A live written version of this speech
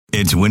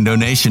It's Window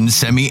Nation's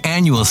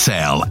semi-annual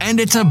sale, and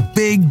it's a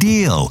big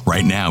deal.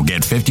 Right now,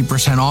 get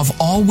 50% off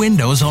all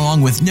windows along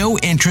with no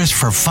interest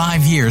for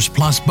 5 years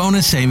plus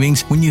bonus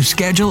savings when you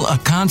schedule a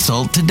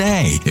consult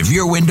today. If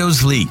your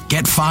windows leak,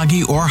 get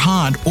foggy or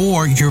hot,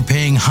 or you're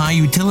paying high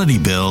utility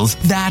bills,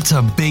 that's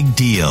a big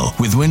deal.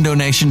 With Window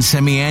Nation's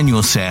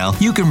semi-annual sale,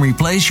 you can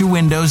replace your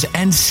windows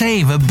and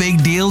save a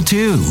big deal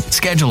too.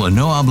 Schedule a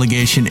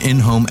no-obligation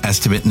in-home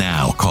estimate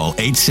now. Call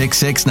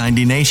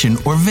 866-90-NATION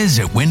or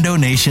visit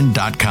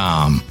windownation.com.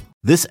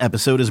 This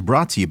episode is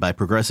brought to you by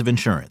Progressive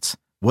Insurance.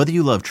 Whether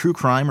you love true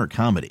crime or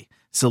comedy,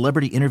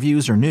 celebrity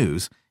interviews or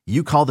news,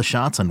 you call the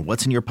shots on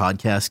what's in your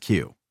podcast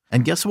queue.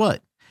 And guess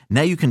what?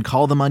 Now you can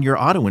call them on your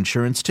auto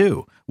insurance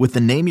too with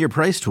the Name Your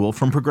Price tool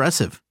from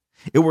Progressive.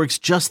 It works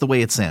just the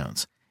way it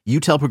sounds.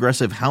 You tell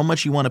Progressive how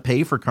much you want to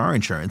pay for car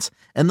insurance,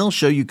 and they'll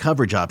show you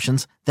coverage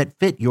options that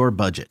fit your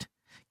budget.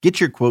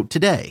 Get your quote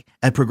today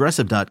at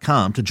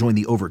Progressive.com to join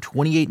the over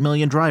 28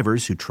 million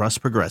drivers who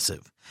trust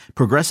Progressive.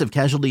 Progressive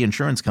Casualty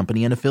Insurance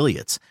Company and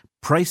Affiliates.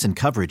 Price and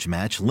coverage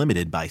match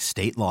limited by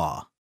state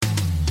law.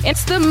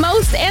 It's the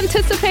most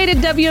anticipated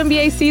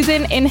WNBA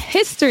season in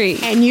history.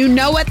 And you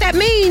know what that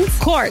means.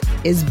 Court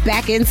is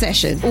back in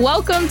session.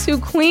 Welcome to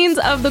Queens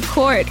of the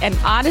Court, an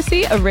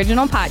Odyssey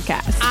original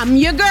podcast. I'm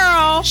your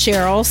girl,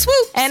 Cheryl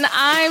Swoops. And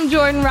I'm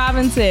Jordan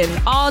Robinson.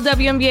 All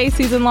WNBA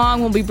season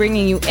long, we'll be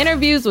bringing you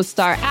interviews with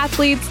star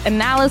athletes,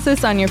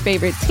 analysis on your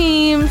favorite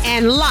teams,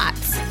 and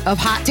lots of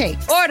hot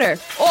takes.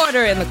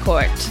 Order in the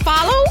court.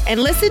 Follow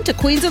and listen to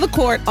Queens of the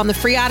Court on the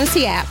free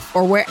Odyssey app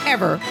or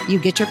wherever you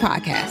get your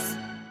podcasts.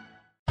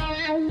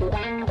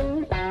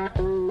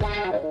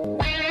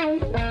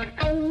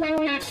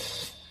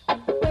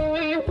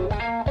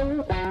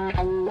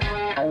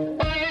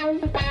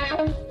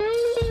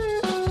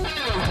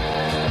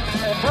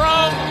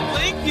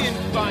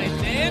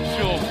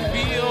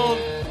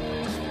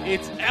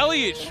 It's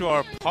Elliott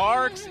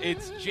Shore-Parks,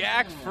 it's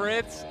Jack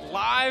Fritz,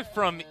 live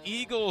from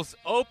Eagles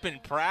Open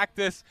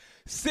practice,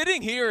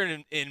 sitting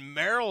here in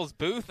Merrill's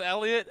booth,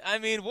 Elliott. I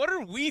mean, what are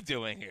we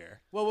doing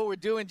here? Well, what we're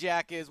doing,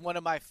 Jack, is one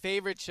of my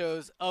favorite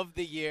shows of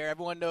the year.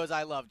 Everyone knows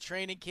I love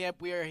training camp.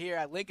 We are here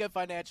at Lincoln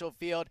Financial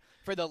Field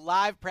for the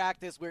live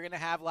practice. We're going to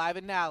have live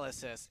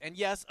analysis. And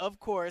yes, of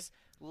course,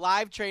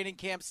 live training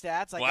camp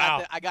stats.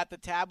 I got the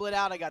tablet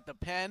out. I got the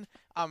pen.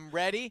 I'm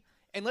ready.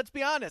 And let's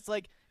be honest,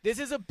 this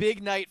is a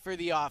big night for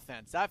the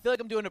offense. I feel like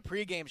I'm doing a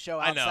pregame show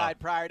outside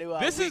prior to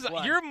week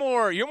one. You're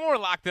more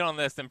locked in on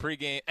this than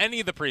pregame any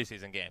of the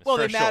preseason games. Well,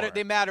 they matter. Sure.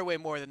 They matter way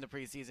more than the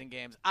preseason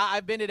games.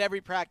 I've been at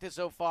every practice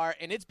so far,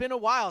 and it's been a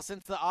while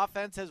since the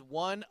offense has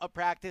won a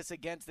practice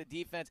against the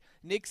defense.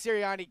 Nick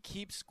Sirianni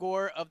keeps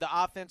score of the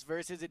offense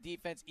versus the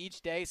defense each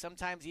day.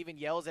 Sometimes even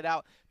yells it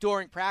out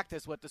during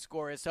practice what the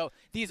score is. So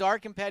these are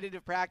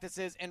competitive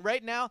practices, and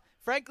right now,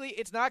 frankly,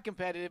 it's not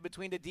competitive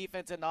between the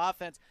defense and the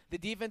offense. The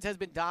defense has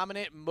been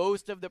dominant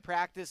most of the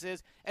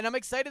practices, and I'm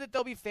excited that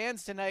there'll be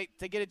fans tonight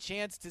to get a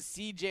chance to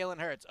see Jalen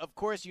Hurts. Of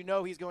course, you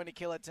know he's going to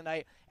kill it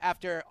tonight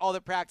after all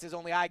the practices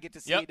only I get to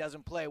see. He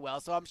doesn't play well,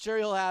 so I'm sure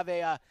he'll have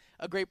a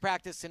great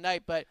practice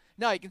tonight. But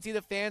no, you can see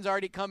the fans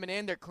already coming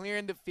in. They're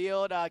clearing the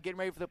field, getting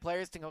ready for the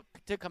players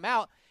to come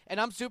out, and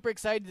I'm super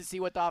excited to see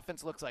what the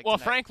offense looks like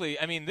tonight. Frankly,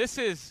 I mean, this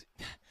is –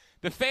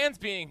 the fans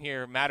being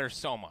here matters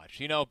so much.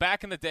 You know,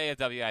 back in the day at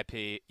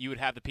WIP, you would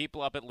have the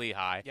people up at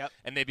Lehigh,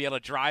 and they'd be able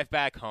to drive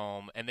back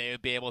home, and they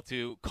would be able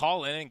to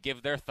call in and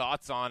give their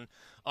thoughts on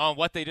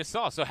what they just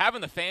saw. So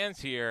having the fans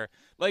here,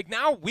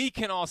 now we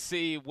can all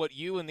see what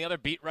you and the other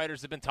beat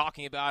writers have been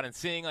talking about and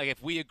seeing,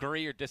 if we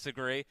agree or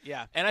disagree.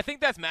 Yeah. And I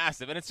think that's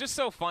massive. And it's just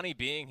so funny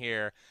being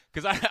here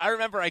because I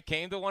remember I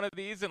came to one of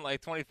these in,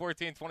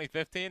 2014,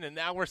 2015, and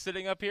now we're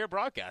sitting up here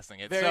broadcasting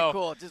it. Very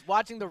cool. Just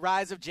watching the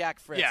rise of Jack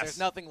Fritz. Yes. There's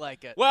nothing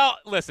like it. Well,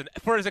 listen,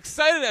 for as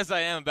excited as I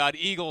am about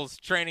Eagles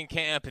training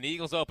camp and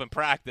Eagles open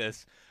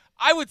practice,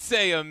 I would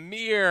say a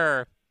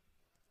mere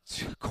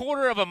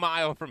quarter of a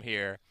mile from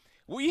here,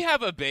 we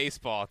have a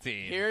baseball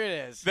team. Here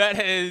it is.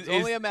 It's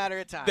only a matter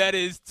of time. That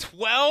is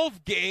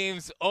 12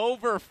 games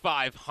over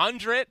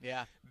 500.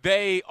 Yeah.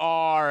 They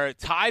are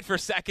tied for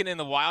second in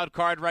the wild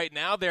card right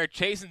now. They're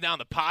chasing down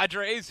the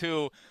Padres,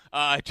 who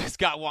just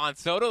got Juan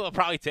Soto. They'll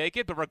probably take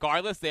it, but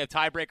regardless, they have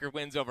tiebreaker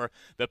wins over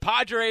the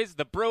Padres,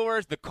 the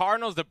Brewers, the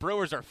Cardinals. The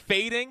Brewers are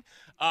fading.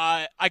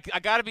 I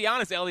got to be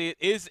honest, Elliot,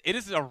 it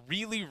is a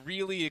really,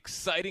 really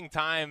exciting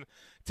time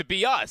to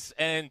be us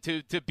and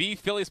to be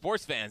Philly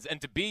sports fans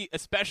and to be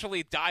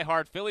especially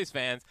diehard Phillies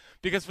fans,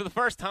 because for the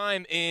first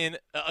time in,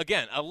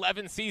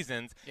 11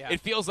 seasons, it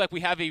feels like we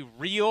have a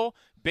real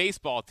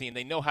baseball team.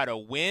 They know how to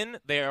win.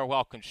 They are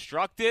well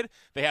constructed.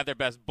 They have their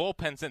best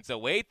bullpen since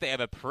 '08. They have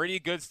a pretty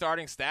good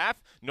starting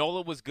staff.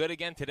 Nola was good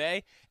again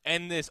today.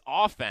 And this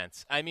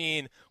offense, I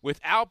mean,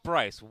 without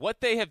Bryce,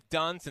 what they have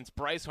done since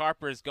Bryce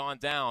Harper has gone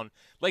down,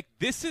 like,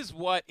 this is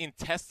what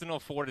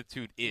intestinal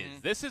fortitude is.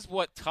 Mm-hmm. This is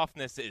what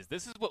toughness is.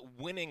 This is what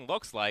winning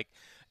looks like.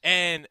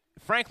 And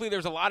frankly,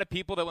 there's a lot of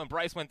people that when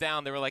Bryce went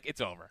down, they were like,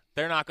 it's over.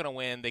 They're not going to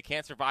win. They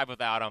can't survive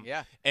without him.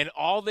 Yeah. And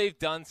all they've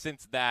done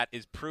since that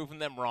is proven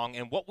them wrong.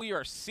 And what we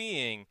are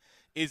seeing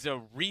is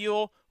a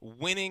real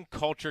winning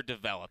culture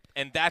developed,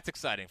 and that's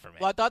exciting for me.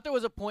 Well, I thought there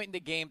was a point in the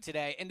game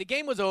today, and the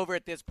game was over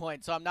at this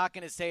point, so I'm not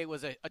going to say it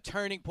was a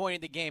turning point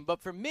in the game. But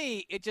for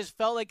me, it just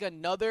felt like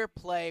another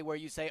play where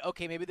you say,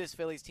 okay, maybe this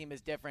Phillies team is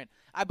different.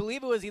 I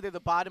believe it was either the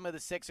bottom of the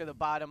sixth or the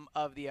bottom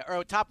of the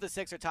or top of the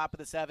sixth or top of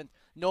the seventh.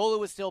 Nola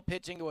was still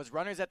pitching. There was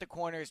runners at the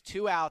corners,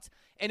 2 outs,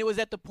 and it was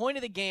at the point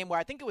of the game where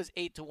I think it was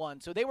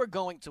 8-1, so they were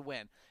going to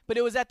win. But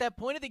it was at that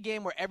point of the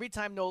game where every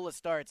time Nola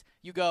starts,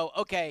 you go,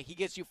 okay, he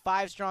gets you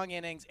 5 strong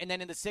innings, and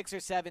then in the 6th or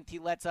 7th, he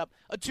lets up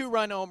a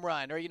 2-run home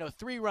run or,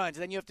 3 runs,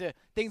 and then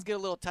things get a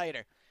little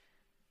tighter.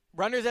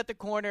 Runners at the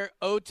corner,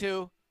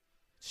 0-2,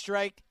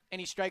 strike, and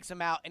he strikes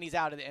him out, and he's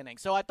out of the inning.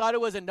 So I thought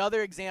it was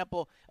another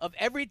example of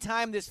every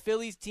time this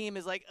Phillies team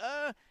is like,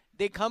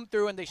 they come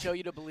through and they show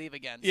you to believe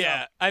again.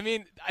 Yeah, so. I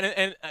mean,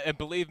 and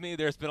believe me,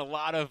 there's been a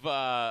lot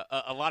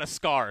of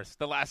scars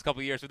the last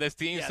couple of years with this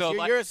team. Yes, so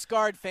you're a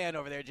scarred fan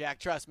over there, Jack.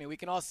 Trust me, we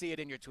can all see it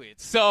in your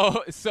tweets.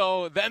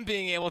 So them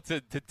being able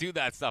to do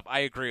that stuff, I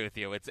agree with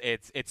you.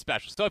 It's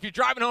special. So if you're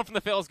driving home from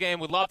the Phils game,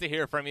 we'd love to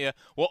hear from you.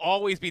 We'll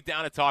always be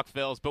down to talk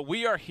Phils, but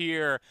we are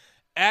here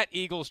at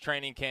Eagles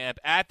training camp,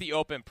 at the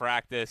open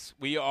practice.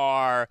 We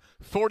are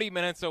 40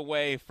 minutes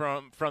away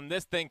from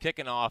this thing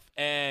kicking off,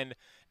 and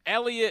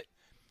Elliot,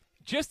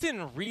 just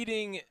in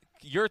reading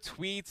your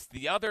tweets,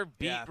 the other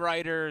beat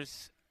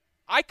writers,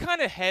 I kind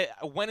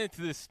of went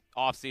into this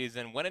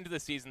offseason, went into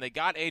the season, they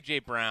got A.J.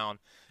 Brown,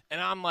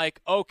 and I'm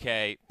like,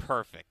 okay,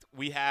 perfect.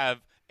 We have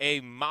a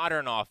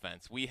modern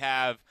offense. We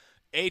have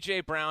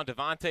A.J. Brown,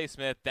 Devontae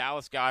Smith,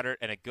 Dallas Goedert,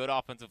 and a good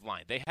offensive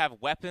line. They have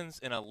weapons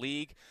in a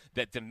league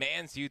that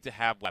demands you to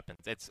have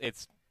weapons.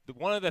 It's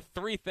one of the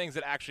 3 things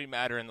that actually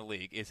matter in the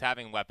league is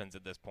having weapons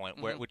at this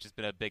point, which has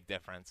been a big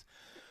difference.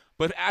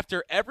 But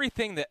after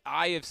everything that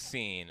I have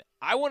seen,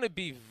 I want to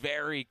be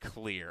very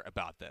clear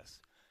about this.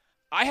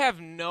 I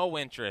have no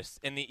interest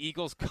in the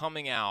Eagles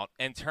coming out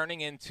and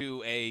turning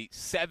into a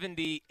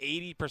 70,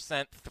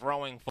 80%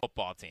 throwing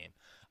football team.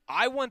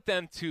 I want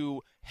them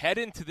to head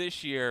into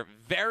this year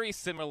very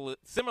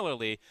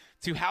similarly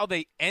to how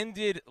they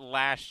ended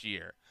last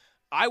year.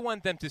 I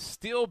want them to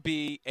still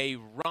be a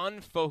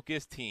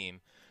run-focused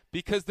team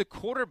because the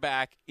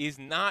quarterback is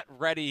not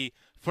ready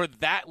for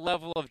that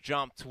level of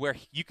jump to where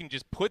you can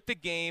just put the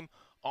game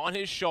on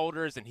his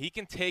shoulders and he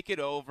can take it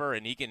over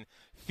and he can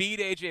feed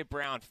A.J.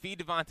 Brown, feed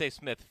Devontae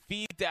Smith,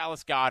 feed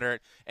Dallas Goedert,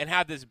 and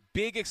have this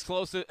big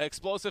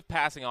explosive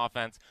passing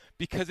offense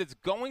because it's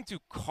going to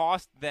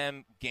cost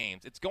them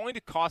games. It's going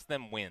to cost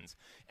them wins.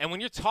 And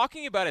when you're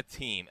talking about a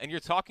team and you're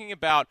talking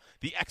about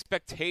the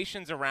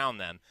expectations around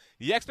them,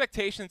 the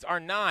expectations are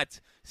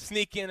not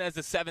sneak in as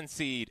a 7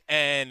 seed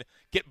and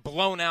get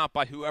blown out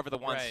by whoever the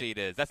 1 seed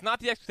is. That's not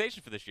the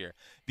expectation for this year.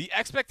 The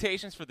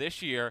expectations for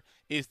this year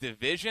is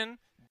division,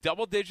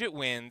 double-digit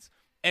wins,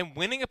 and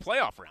winning a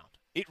playoff round.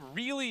 It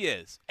really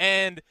is.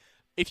 And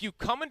if you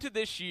come into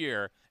this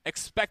year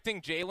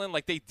expecting Jalen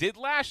like they did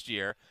last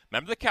year,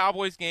 remember the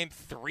Cowboys game,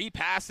 3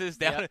 passes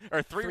down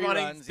or 3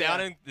 runnings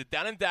down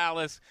in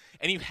Dallas,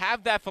 and you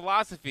have that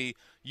philosophy,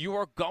 you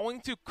are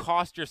going to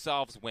cost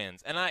yourselves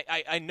wins. And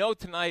I know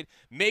tonight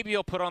maybe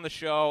he'll put on the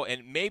show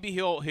and maybe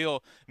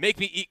he'll make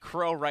me eat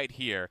crow right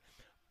here,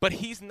 but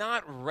he's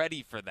not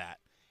ready for that.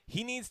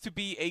 He needs to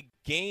be a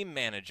game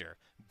manager.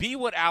 Be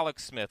what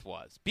Alex Smith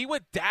was. Be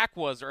what Dak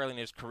was early in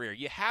his career.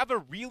 You have a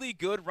really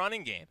good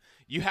running game.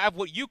 You have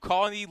what you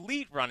call an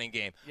elite running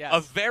game. Yes. A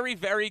very,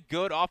 very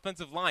good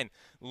offensive line.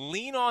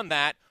 Lean on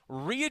that.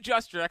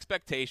 Readjust your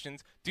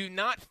expectations. Do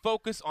not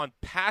focus on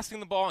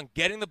passing the ball and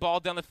getting the ball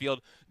down the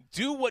field.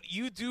 Do what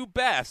you do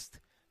best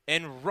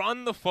and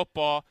run the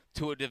football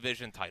to a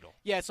division title.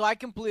 Yeah, so I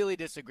completely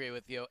disagree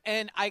with you.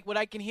 And what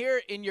I can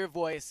hear in your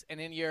voice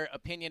and in your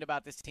opinion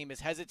about this team is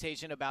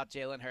hesitation about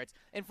Jalen Hurts.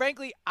 And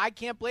frankly, I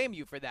can't blame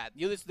you for that.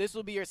 This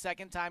will be your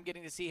second time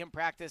getting to see him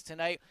practice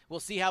tonight.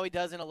 We'll see how he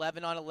does in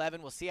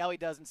 11-on-11. We'll see how he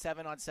does in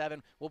 7-on-7.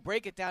 We'll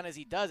break it down as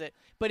he does it.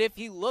 But if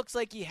he looks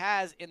like he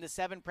has in the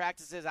 7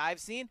 practices I've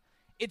seen,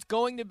 it's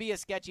going to be a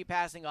sketchy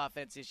passing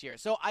offense this year.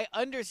 So I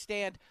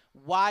understand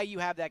why you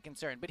have that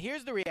concern. But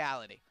here's the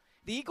reality.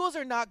 The Eagles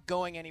are not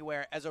going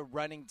anywhere as a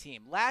running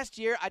team. Last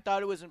year, I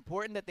thought it was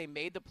important that they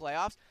made the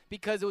playoffs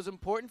because it was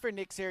important for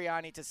Nick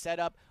Sirianni to set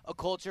up a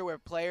culture where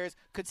players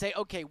could say,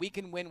 okay, we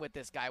can win with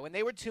this guy. When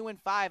they were 2-5,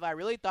 I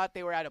really thought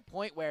they were at a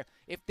point where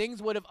if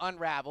things would have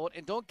unraveled,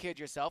 and don't kid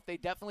yourself, they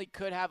definitely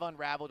could have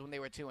unraveled when they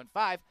were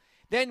 2-5,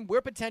 then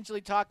we're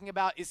potentially talking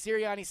about, is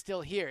Sirianni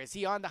still here? Is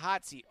he on the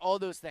hot seat? All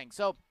those things.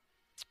 So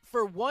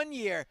for 1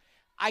 year,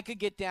 I could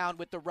get down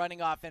with the running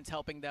offense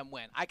helping them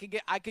win. I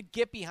could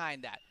get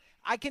behind that.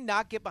 I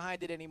cannot get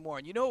behind it anymore.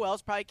 And you know who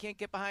else probably can't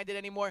get behind it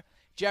anymore?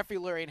 Jeffrey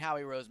Lurie and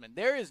Howie Roseman.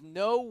 There is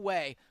no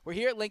way, we're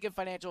here at Lincoln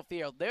Financial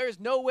Field, there is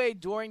no way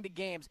during the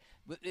games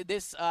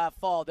this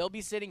fall, they'll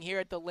be sitting here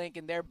at the link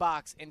in their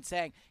box and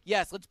saying,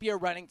 yes, let's be a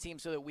running team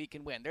so that we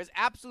can win. There's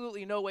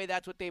absolutely no way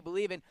that's what they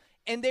believe in,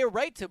 and they're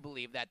right to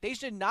believe that. They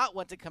should not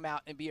want to come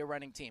out and be a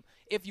running team.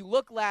 If you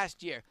look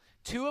last year,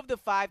 two of the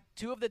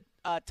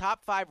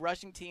top five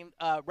rushing teams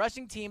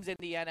in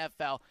the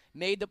NFL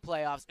made the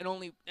playoffs,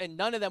 and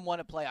none of them won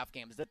a playoff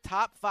game. The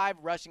top 5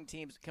 rushing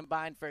teams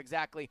combined for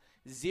exactly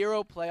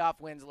 0 playoff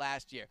wins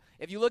last year.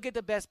 If you look at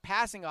the best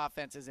passing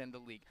offenses in the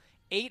league,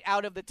 8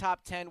 out of the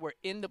top 10 were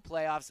in the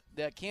playoffs.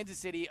 The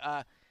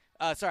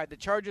the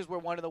Chargers were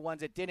one of the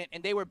ones that didn't,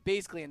 and they were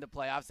basically in the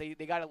playoffs.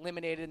 They got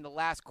eliminated in the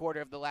last quarter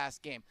of the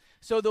last game.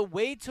 So the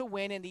way to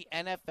win in the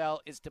NFL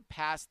is to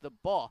pass the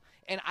ball.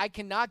 And I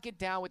cannot get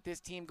down with this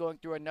team going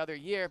through another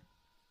year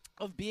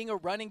of being a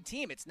running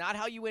team. It's not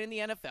how you win in the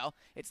NFL.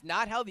 It's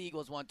not how the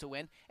Eagles want to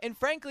win. And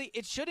frankly,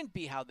 it shouldn't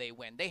be how they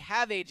win. They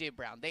have A.J.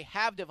 Brown. They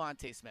have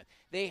Devontae Smith.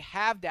 They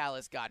have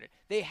Dallas Goedert.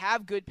 They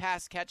have good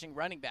pass-catching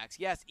running backs.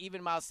 Yes,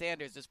 even Miles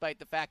Sanders, despite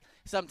the fact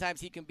sometimes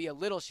he can be a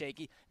little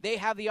shaky. They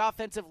have the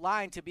offensive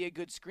line to be a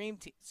good screen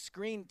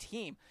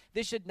team.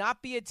 This should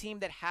not be a team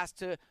that has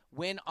to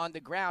win on the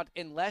ground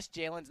unless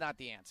Jalen's not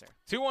the answer.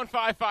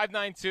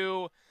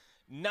 215-592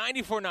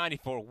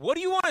 94-94. What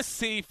do you want to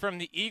see from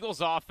the Eagles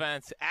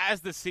offense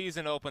as the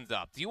season opens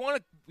up? Do you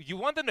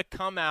want them to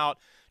come out,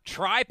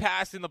 try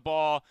passing the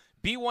ball,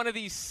 be one of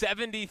these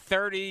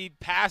 70-30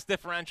 pass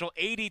differential,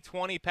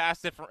 80-20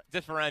 pass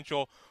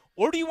differential,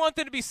 or do you want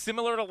them to be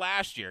similar to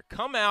last year?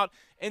 Come out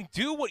and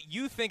do what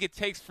you think it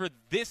takes for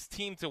this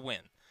team to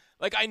win.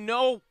 Like,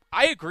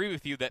 I agree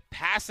with you that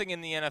passing in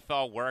the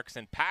NFL works,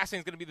 and passing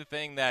is going to be the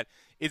thing that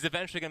is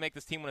eventually going to make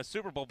this team win a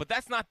Super Bowl, but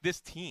that's not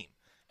this team.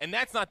 And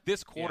that's not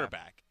this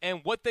quarterback. Yeah. And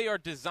what they are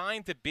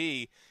designed to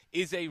be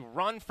is a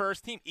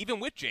run-first team, even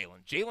with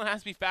Jalen. Jalen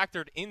has to be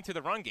factored into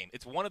the run game.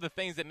 It's one of the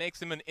things that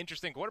makes him an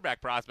interesting quarterback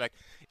prospect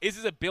is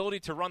his ability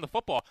to run the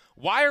football.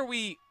 Why are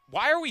we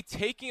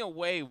taking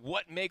away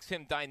what makes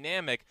him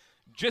dynamic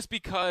just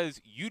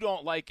because you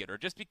don't like it or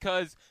just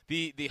because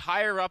the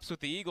higher-ups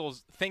with the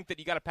Eagles think that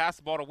you got to pass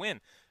the ball to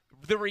win?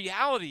 The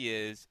reality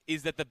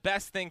is that the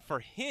best thing for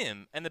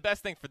him and the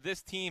best thing for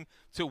this team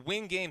to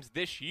win games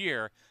this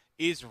year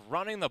is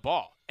running the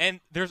ball.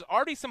 And there's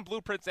already some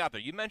blueprints out there.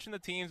 You mentioned the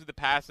teams with the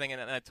passing, and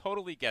I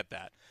totally get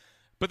that.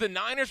 But the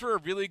Niners were a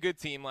really good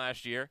team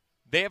last year.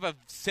 They have a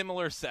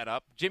similar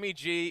setup. Jimmy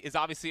G is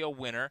obviously a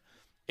winner.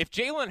 If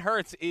Jalen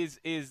Hurts is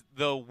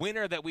the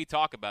winner that we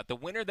talk about, the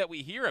winner that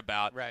we hear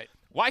about, right,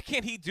 why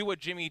can't he do what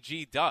Jimmy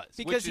G does?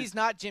 Because he's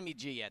not Jimmy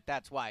G yet.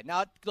 That's why.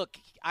 Now, look,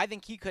 I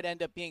think he could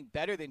end up being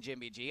better than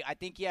Jimmy G. I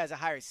think he has a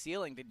higher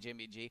ceiling than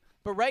Jimmy G.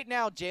 But right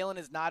now, Jalen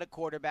is not a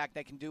quarterback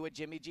that can do what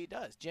Jimmy G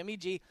does. Jimmy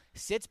G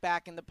sits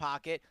back in the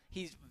pocket.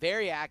 He's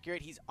very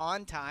accurate. He's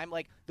on time.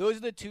 Like, those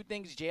are the two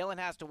things Jalen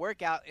has to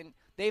work out. And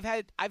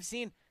I've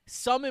seen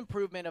some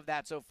improvement of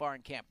that so far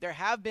in camp. There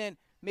have been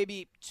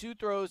maybe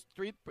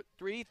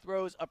three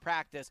throws a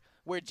practice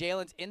where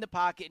Jalen's in the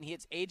pocket and he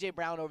hits A.J.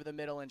 Brown over the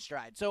middle in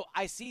stride. So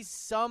I see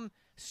some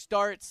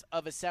starts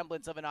of a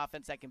semblance of an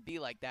offense that can be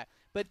like that,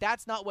 but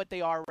that's not what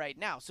they are right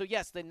now. So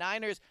yes, the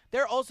Niners,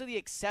 they're also the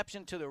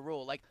exception to the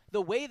rule. Like,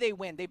 the way they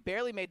win, they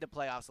barely made the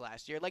playoffs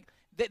last year. Like,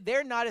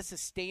 they're not a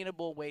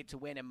sustainable way to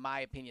win, in my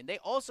opinion. They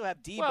also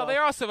have Debo. Well, they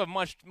also have a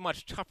much,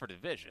 much tougher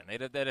division. They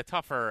had a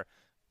tougher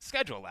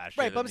schedule last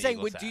year. Right, but I'm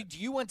saying, do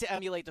you want to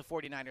emulate the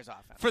 49ers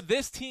offense? For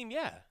this team,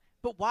 yeah.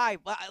 But why?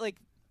 Like,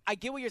 I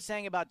get what you're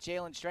saying about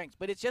Jalen's strengths,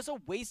 but it's just a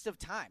waste of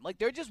time. Like,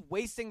 they're just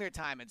wasting their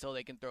time until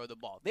they can throw the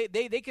ball. They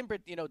can,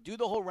 do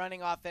the whole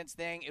running offense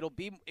thing. It'll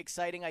be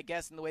exciting, I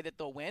guess, in the way that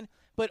they'll win.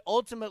 But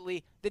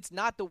ultimately, that's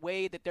not the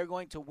way that they're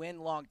going to win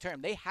long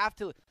term. They have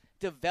to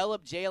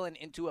develop Jalen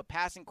into a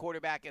passing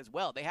quarterback as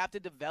well. They have to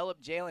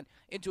develop Jalen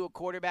into a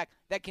quarterback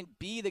that can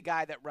be the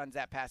guy that runs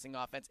that passing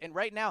offense. And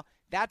right now,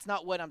 that's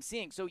not what I'm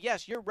seeing. So,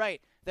 yes, you're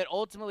right that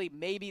ultimately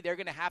maybe they're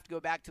going to have to go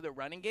back to the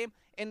running game.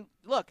 And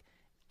look,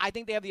 I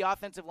think they have the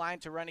offensive line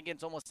to run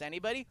against almost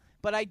anybody,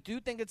 but I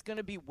do think it's going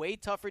to be way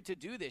tougher to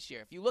do this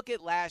year. If you look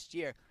at last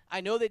year,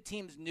 I know that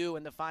teams knew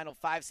in the final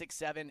 5, 6,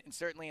 7, and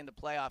certainly in the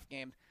playoff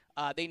game,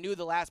 they knew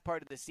the last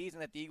part of the season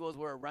that the Eagles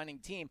were a running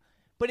team.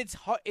 But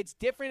it's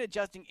different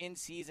adjusting in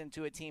season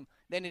to a team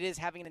than it is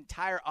having an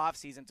entire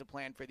offseason to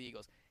plan for the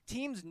Eagles.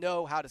 Teams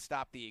know how to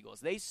stop the Eagles.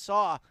 They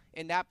saw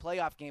in that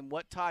playoff game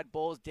what Todd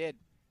Bowles did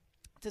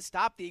to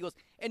stop the Eagles,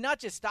 and not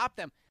just stop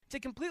them, to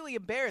completely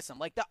embarrass them.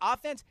 Like, the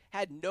offense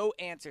had no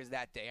answers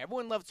that day.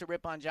 Everyone loves to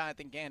rip on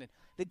Jonathan Gannon.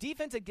 The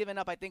defense had given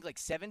up, I think, like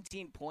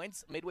 17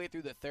 points midway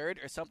through the third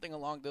or something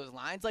along those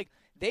lines. Like,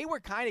 they were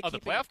kind of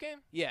keeping... the playoff game?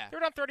 Yeah. They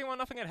were down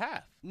 31-0 at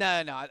half. No,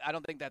 I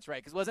don't think that's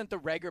right. Because wasn't the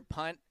Reagor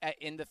punt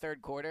in the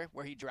third quarter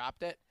where he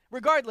dropped it?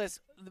 Regardless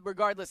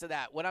of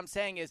that, what I'm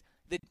saying is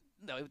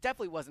no, it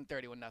definitely wasn't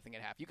 31-0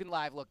 at half. You can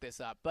live look this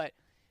up. But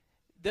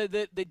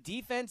The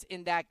defense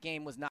in that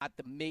game was not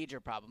the major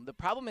problem. The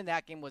problem in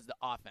that game was the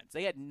offense.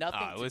 They had nothing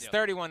to do. It was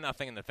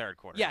 31-0 in the third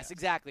quarter. Yes,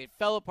 exactly. It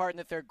fell apart in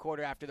the third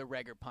quarter after the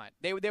Reagor punt.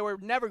 They were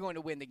never going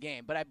to win the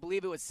game, but I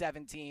believe it was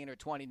 17 or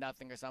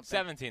 20-0 or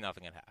something. 17-0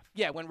 at half.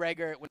 Yeah, when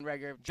Reagor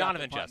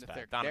Donovan dropped the punt in the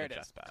third. Donovan there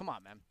it is. Justback. Come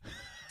on, man.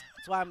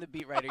 That's why I'm the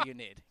beat writer you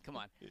need. Come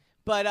on.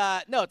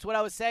 But, no, it's what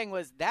I was saying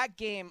was that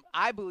game,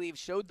 I believe,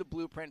 showed the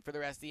blueprint for the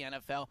rest of the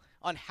NFL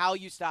on how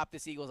you stop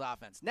this Eagles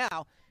offense.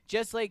 Now,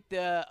 just like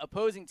the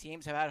opposing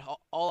teams have had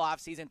all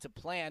offseason to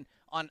plan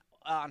on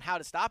how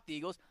to stop the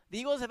Eagles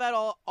have had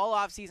all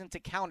offseason to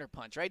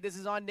counterpunch, right? This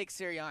is on Nick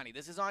Sirianni.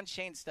 This is on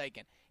Shane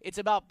Steichen. It's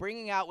about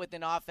bringing out with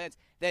an offense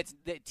that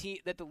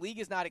the league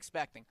is not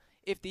expecting.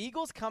 If the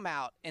Eagles come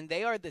out and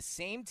they are the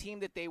same team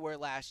that they were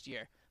last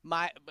year,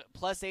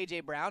 plus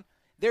A.J. Brown,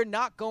 they're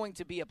not going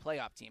to be a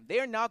playoff team. They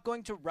are not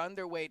going to run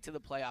their way to the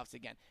playoffs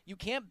again. You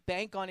can't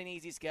bank on an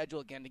easy schedule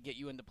again to get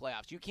you into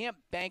playoffs. You can't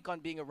bank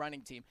on being a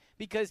running team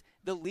because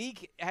the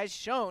league has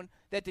shown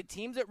that the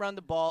teams that run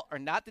the ball are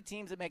not the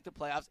teams that make the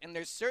playoffs, and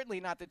they're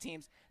certainly not the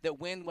teams that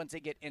win once they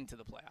get into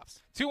the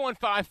playoffs.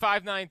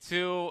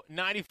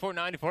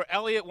 215-592-9494.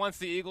 Elliott wants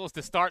the Eagles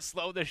to start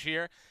slow this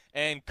year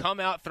and come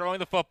out throwing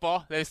the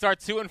football. They start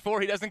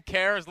 2-4. He doesn't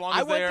care as long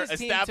as they're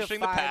establishing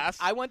the pass.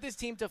 I want this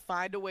team to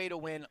find a way to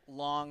win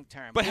long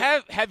term. But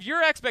have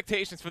your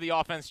expectations for the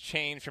offense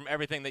changed from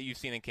everything that you've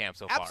seen in camp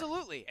so far?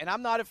 Absolutely, and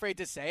I'm not afraid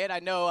to say it. I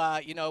know,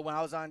 when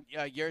I was on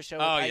your show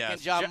with Mike and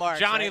John Marks.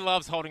 Johnny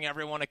loves holding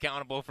everyone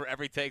accountable for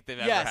every take they've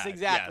ever had. Yes,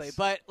 exactly. Yes.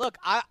 But look,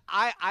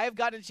 I've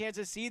gotten a chance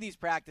to see these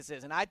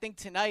practices, and I think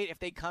tonight, if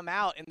they come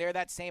out and they're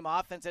that same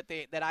offense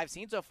that I've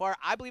seen so far,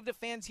 I believe the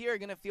fans here are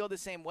going to feel the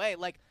same way.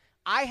 Like,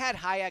 I had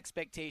high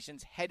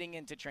expectations heading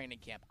into training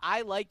camp.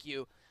 I, like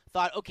you,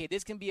 thought, okay,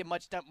 this can be a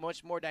much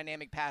more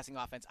dynamic passing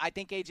offense. I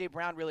think A.J.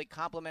 Brown really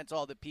complements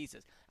all the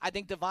pieces. I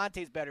think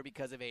Devontae's better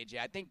because of A.J.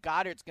 I think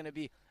Goddard's going to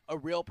be a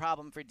real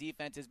problem for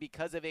defenses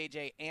because of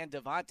A.J. and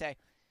Devontae.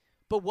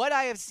 But what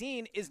I have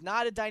seen is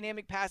not a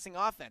dynamic passing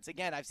offense.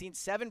 Again, I've seen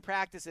 7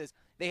 practices.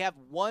 They have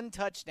one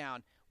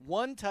touchdown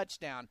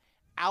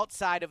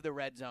outside of the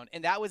red zone,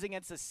 and that was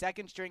against the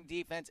second-string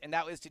defense, and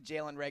that was to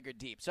Jalen Reagor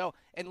deep. So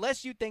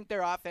unless you think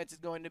their offense is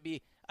going to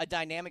be a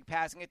dynamic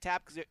passing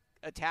attack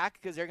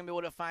because they're going to be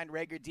able to find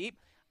Reagor deep,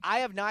 I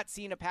have not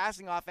seen a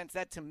passing offense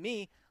that, to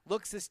me,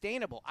 looks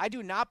sustainable. I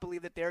do not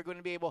believe that they're going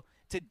to be able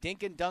to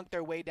dink and dunk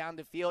their way down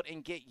the field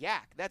and get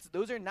yak.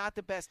 Those are not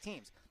the best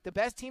teams. The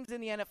best teams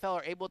in the NFL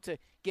are able to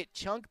get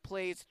chunk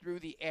plays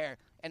through the air,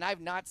 and I've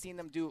not seen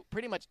them do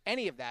pretty much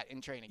any of that in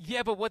training camp.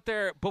 Yeah, but what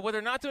they're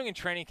not doing in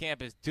training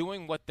camp is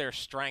doing what their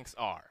strengths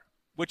are,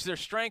 which their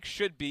strength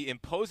should be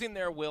imposing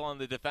their will on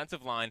the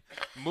defensive line,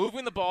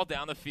 moving the ball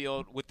down the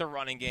field with the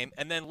running game,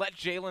 and then let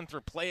Jalen through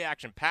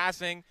play-action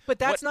passing. But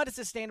that's not a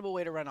sustainable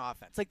way to run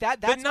offense. Like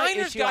that's my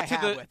issue I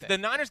have with it. The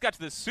Niners got to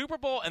the Super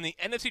Bowl and the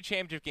NFC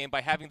Championship game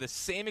by having the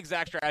same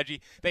exact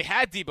strategy. They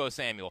had Deebo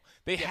Samuel.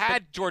 They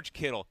had George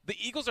Kittle. The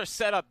Eagles are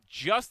set up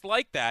just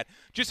like that.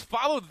 Just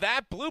follow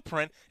that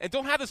blueprint and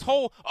don't have this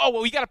whole,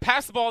 we got to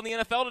pass the ball in the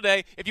NFL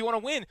today if you want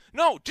to win.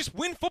 No, just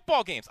win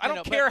football games. I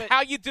don't care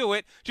how you do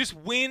it. Just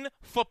win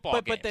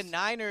football games. But the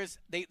Niners,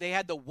 they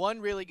had the one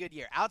really good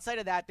year. Outside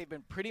of that, they've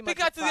been pretty much.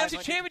 They got to the NFC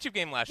Championship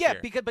game last year.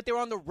 Yeah, but they were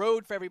on the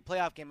road for every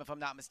playoff game, if I'm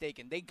not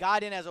mistaken. They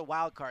got in as a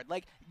wild card.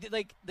 Like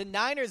the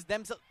Niners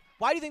themselves.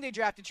 Why do you think they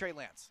drafted Trey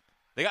Lance?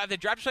 They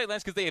drafted Trey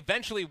Lance because they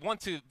eventually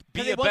want to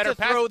be a better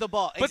passer. Throw the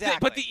ball. Exactly.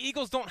 But the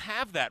Eagles don't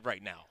have that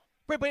right now.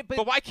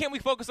 But why can't we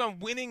focus on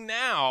winning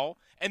now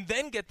and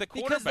then get the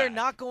quarterback? Because they're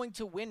not going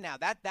to win now.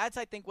 That's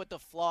I think what the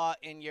flaw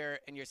in your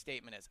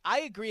statement is.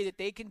 I agree that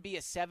they can be a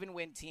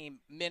 7-win team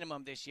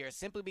minimum this year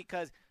simply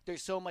because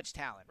there's so much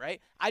talent, right?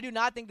 I do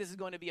not think this is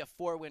going to be a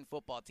 4-win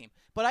football team.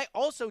 But I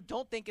also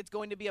don't think it's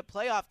going to be a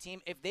playoff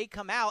team if they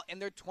come out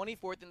and they're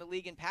 24th in the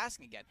league in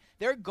passing again.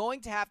 They're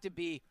going to have to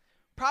be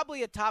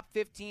probably a top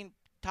 15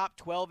 top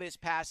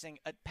 12-ish passing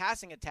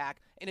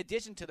attack in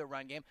addition to the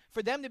run game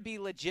for them to be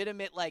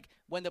legitimate. Like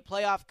when the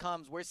playoff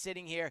comes, we're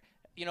sitting here,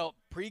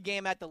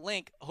 pregame at the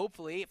Link,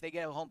 hopefully if they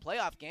get a home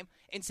playoff game,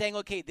 and saying,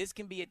 okay, this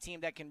can be a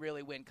team that can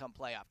really win come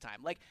playoff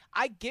time. Like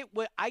I get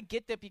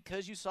that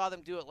because you saw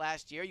them do it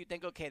last year, you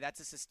think, okay,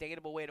 that's a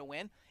sustainable way to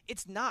win.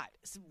 It's not.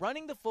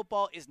 Running the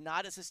football is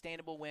not a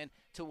sustainable and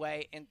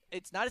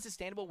it's not a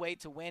sustainable way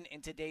to win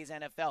in today's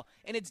NFL.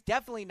 And it's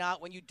definitely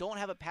not when you don't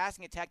have a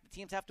passing attack the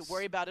teams have to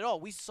worry about at all.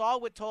 We saw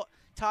what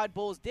Todd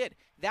Bowles did.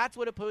 That's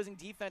what opposing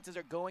defenses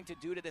are going to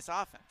do to this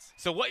offense.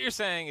 So what you're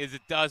saying is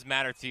it does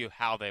matter to you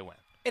how they win.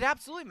 It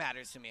absolutely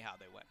matters to me how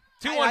they win.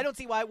 I don't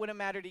see why it wouldn't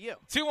matter to you.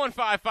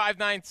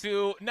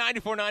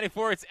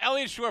 215-592-9494. It's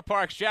Elliott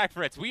Shore-Parks, Jack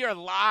Fritz. We are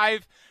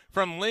live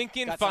from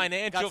Lincoln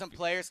Financial. Got some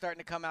players starting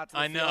to come out to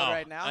the field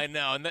right now. I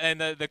know.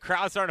 And the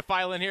crowd's starting to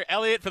file in here.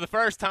 Elliott, for the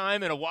first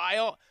time in a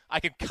while,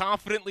 I can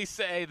confidently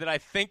say that I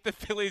think the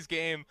Phillies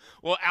game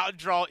will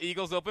outdraw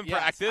Eagles open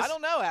practice. I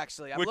don't know,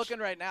 actually. I'm looking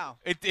right now.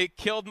 It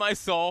killed my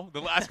soul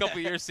the last couple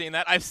of years seeing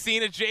that. I've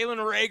seen a Jalen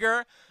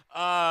Reagor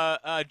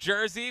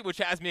jersey, which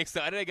has me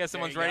excited. I guess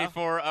someone's ready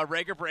for a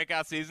Rager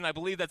breakout season. I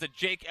believe that's a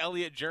Jake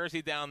Elliott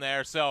jersey down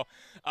there. So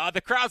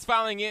the crowd's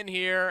filing in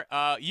here.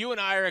 You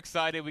and I are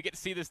excited. We get to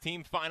see this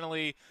team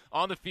finally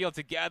on the field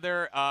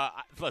together.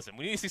 Listen,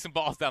 we need to see some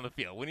balls down the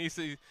field. We need to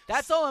see.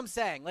 That's all I'm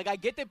saying. Like, I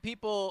get that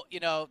people,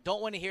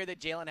 don't want to hear that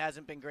Jalen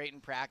hasn't been great in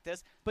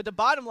practice, but the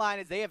bottom line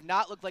is they have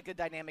not looked like a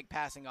dynamic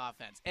passing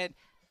offense. And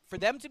for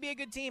them to be a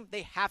good team,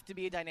 they have to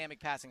be a dynamic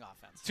passing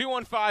offense.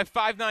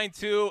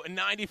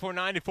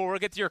 215-592-9494. We'll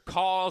get to your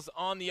calls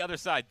on the other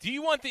side. Do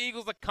you want the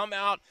Eagles to come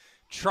out,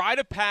 try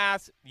to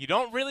pass? You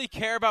don't really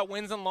care about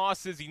wins and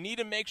losses. You need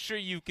to make sure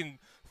you can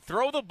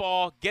throw the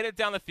ball, get it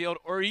down the field,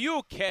 or are you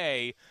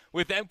okay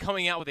with them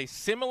coming out with a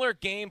similar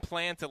game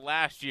plan to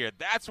last year?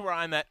 That's where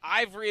I'm at.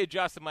 I've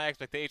readjusted my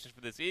expectations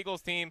for this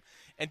Eagles team.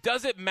 And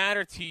does it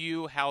matter to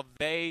you how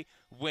they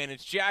win?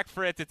 It's Jack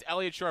Fritz. It's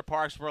Elliott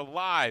Shore-Parks. We're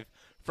live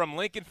from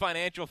Lincoln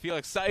Financial Field.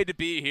 Excited to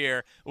be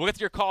here. We'll get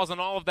to your calls on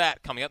all of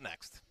that coming up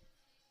next.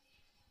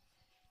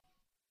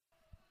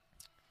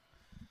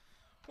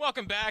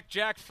 Welcome back.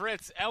 Jack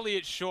Fritz,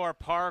 Elliott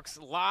Shore-Parks,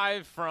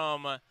 live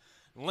from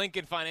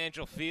Lincoln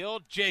Financial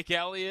Field. Jake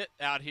Elliott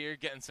out here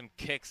getting some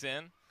kicks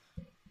in.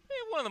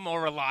 One of the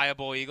more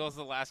reliable Eagles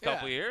the last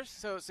couple years.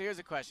 So here's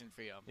a question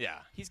for you. Yeah.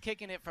 He's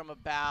kicking it from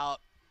about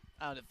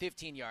the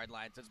 15-yard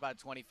line, so it's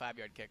about a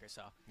 25-yard kick or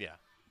so. Yeah.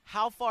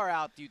 How far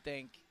out do you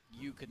think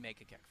you could make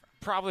a kick from?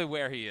 Probably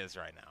where he is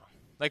right now.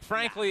 Like,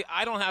 frankly,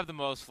 I don't have the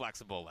most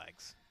flexible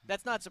legs.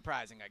 That's not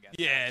surprising, I guess.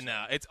 Yeah,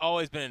 no. It's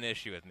always been an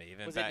issue with me.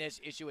 Was it an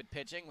issue with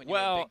pitching when you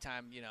were big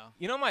time,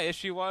 You know my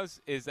issue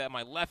is that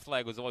my left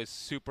leg was always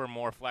super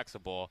more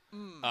flexible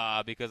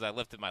because I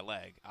lifted my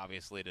leg,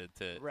 obviously, to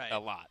a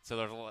lot. So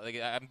there's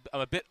I'm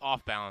a bit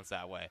off balance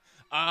that way.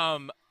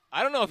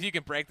 I don't know if you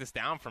can break this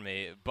down for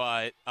me,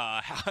 but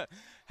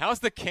how's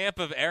the camp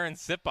of Aaron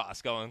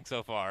Sipos going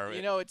so far?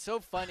 It's so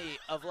funny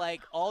of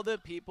like all the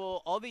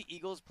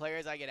Eagles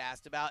players I get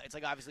asked about. It's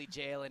like obviously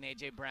Jalen,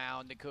 A.J.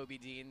 Brown, Nakobe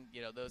Dean,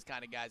 those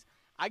kind of guys.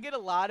 I get a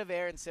lot of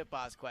Aaron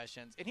Sipos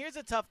questions. And here's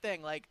a tough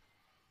thing. Like,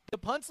 the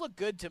punts look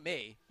good to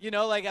me.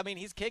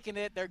 He's kicking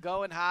it. They're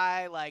going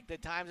high. Like, the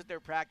times that they're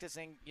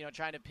practicing,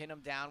 trying to pin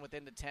him down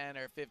within the 10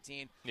 or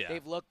 15,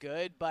 they've looked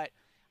good. But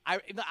I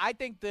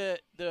think the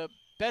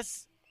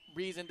best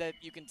reason that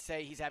you can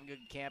say he's having a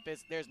good camp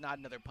is there's not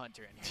another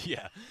punter in here.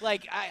 Yeah.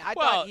 Like, I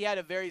thought he had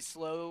a very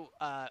slow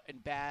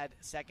and bad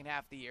second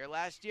half of the year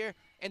last year,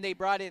 and they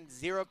brought in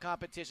zero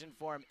competition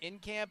for him in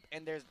camp,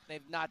 and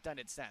they've not done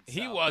it since.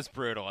 He was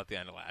brutal at the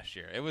end of last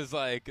year. It was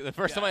like the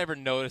first time I ever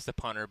noticed a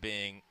punter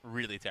being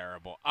really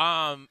terrible.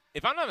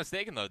 If I'm not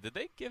mistaken, though, did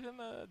they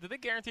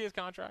guarantee his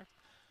contract?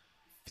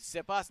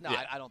 Sipos? No,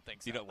 I don't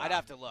think so. I'd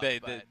have to look.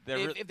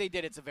 If they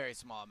did, it's a very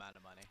small amount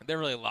of money. They're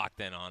really locked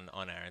in on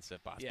Aaron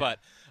Sipos. Yeah.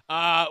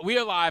 But we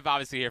are live,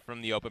 obviously, here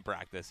from the open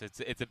practice.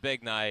 It's a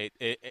big night.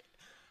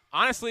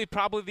 Honestly,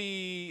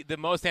 probably the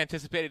most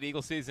anticipated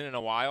Eagle season in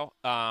a while.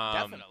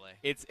 Definitely.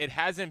 It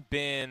hasn't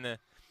been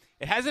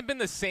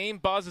the same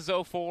buzz as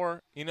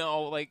 2004.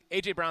 Like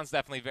A.J. Brown's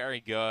definitely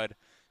very good.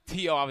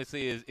 T.O.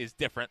 obviously is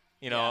different.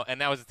 And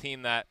that was a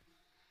team that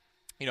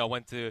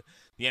went to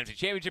the NFC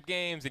Championship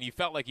games, and you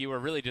felt like you were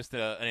really just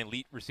an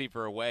elite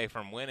receiver away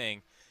from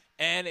winning.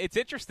 And it's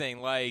interesting,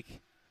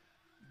 like,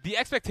 the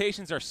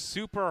expectations are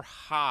super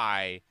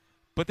high,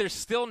 but there's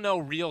still no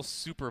real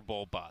Super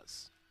Bowl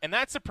buzz. And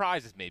that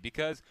surprises me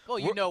because – well,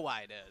 you know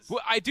why it is.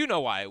 Well, I do know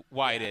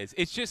why it is.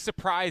 It's just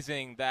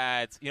surprising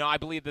that, I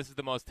believe this is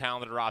the most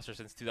talented roster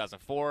since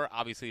 2004.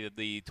 Obviously,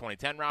 the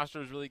 2010 roster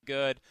was really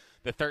good.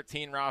 The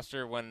 13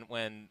 roster, when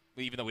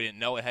even though we didn't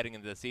know it heading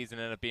into the season,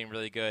 ended up being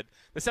really good.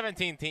 The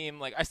 17 team,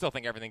 like, I still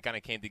think everything kind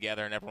of came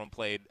together and everyone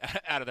played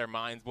out of their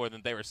minds more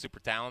than they were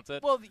super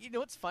talented. Well,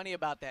 what's funny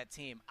about that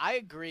team? I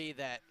agree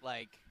that,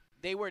 like –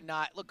 they were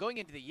not – look, going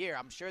into the year,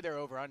 I'm sure their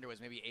over-under was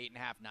maybe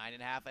 8.5,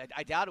 9.5.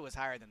 I doubt it was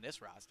higher than this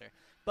roster.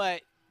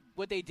 But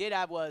what they did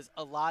have was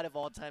a lot of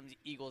all-time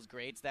Eagles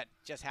greats that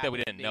just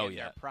happened to be in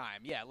their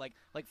prime. Yeah, like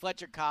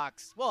Fletcher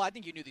Cox. Well, I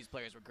think you knew these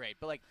players were great.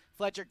 But, like,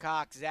 Fletcher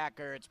Cox, Zach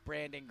Ertz,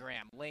 Brandon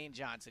Graham, Lane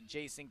Johnson,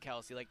 Jason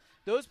Kelsey. Like,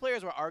 those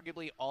players were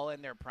arguably all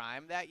in their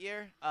prime that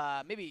year.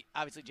 Maybe,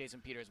 obviously, Jason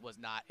Peters was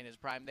not in his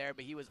prime there,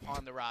 but he was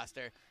on the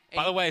roster.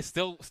 By the way,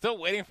 still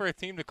waiting for a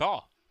team to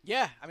call.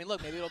 Yeah,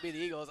 look, maybe it'll be the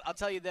Eagles. I'll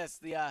tell you this,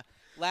 the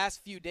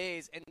last few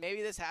days, and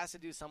maybe this has to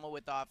do somewhat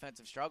with the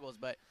offensive struggles,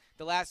 but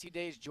the last few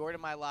days, Jordan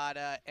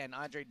Mailata and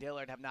Andre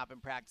Dillard have not been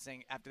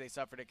practicing after they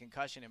suffered a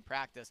concussion in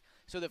practice.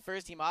 So the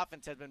first-team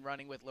offense has been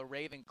running with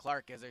LaRaven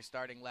Clark as their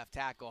starting left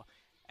tackle.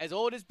 As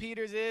old as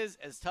Peters is,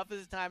 as tough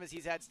as the time as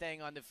he's had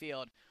staying on the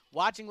field,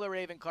 watching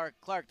LaRaven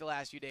Clark the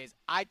last few days,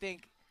 I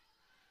think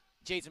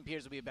Jason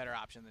Peters will be a better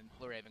option than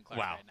LaRaven Clark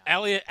right now.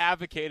 Elliott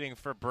advocating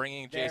for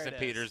bringing Jason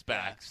Peters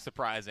back. Yeah.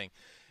 Surprising.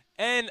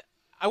 And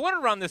I want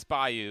to run this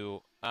by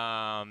you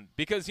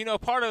because,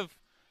 part of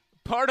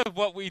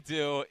what we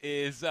do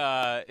is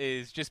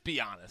just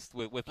be honest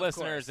with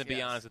listeners and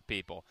be honest with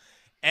people.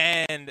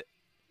 And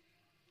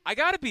I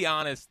got to be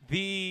honest,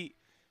 the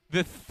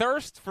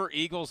thirst for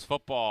Eagles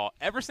football,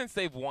 ever since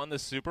they've won the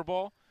Super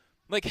Bowl,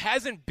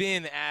 hasn't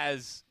been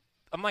as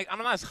I'm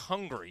not as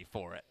hungry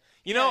for it.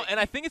 You know, and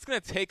I think it's going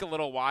to take a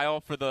little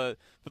while for the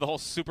whole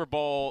Super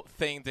Bowl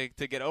thing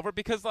to get over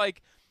because,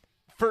 like,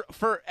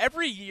 for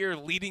every year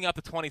leading up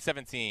to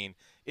 2017,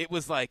 it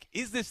was like,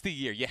 is this the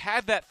year? You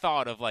had that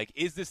thought of, like,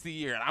 is this the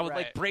year? And I would,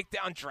 like, break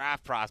down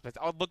draft prospects.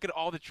 I would look at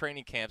all the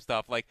training camp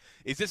stuff. Like,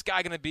 is this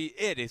guy going to be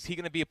it? Is he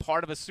going to be a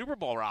part of a Super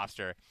Bowl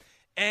roster?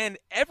 And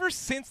ever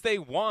since they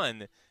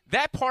won,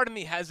 that part of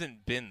me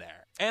hasn't been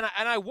there. And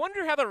I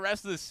wonder how the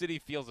rest of the city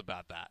feels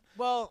about that.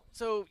 Well,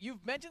 so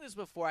you've mentioned this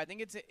before. I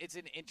think it's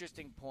an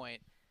interesting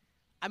point.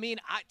 I mean,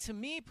 to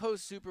me,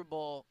 post-Super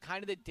Bowl,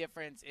 kind of the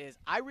difference is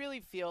I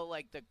really feel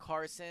like the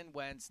Carson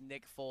Wentz,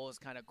 Nick Foles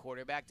kind of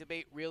quarterback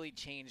debate really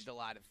changed a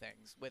lot of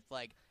things with,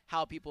 like,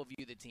 how people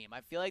view the team.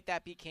 I feel like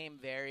that became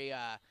very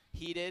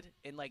heated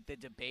in, like, the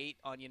debate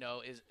on, you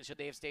know, should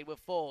they have stayed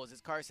with Foles?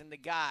 Is Carson the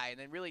guy? And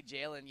then really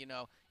Jalen, you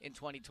know, in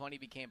 2020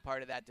 became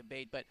part of that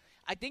debate. But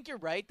I think you're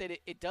right that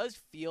it does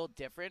feel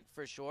different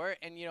for sure.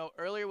 And, you know,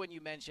 earlier when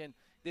you mentioned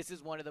this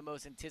is one of the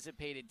most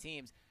anticipated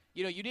teams,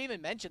 you know, you didn't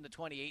even mention the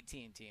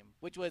 2018 team,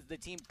 which was the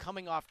team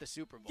coming off the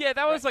Super Bowl. Yeah,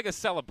 that was like a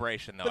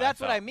celebration, though. But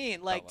that's what I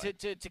mean. Like,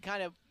 to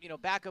kind of, you know,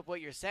 back up what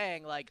you're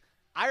saying, like,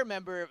 I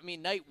remember,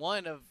 night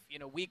one of, you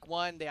know, week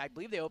one, I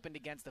believe they opened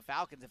against the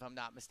Falcons, if I'm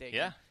not mistaken.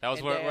 Yeah, that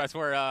was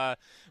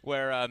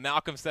where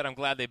Malcolm said, "I'm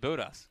glad they booed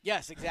us."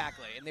 Yes,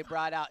 exactly. And they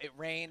brought out, it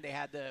rained, they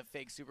had the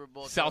fake Super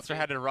Bowl. Seltzer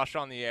had to rush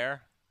on the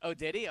air. Oh,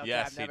 did he? Okay,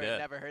 yes, I've he did.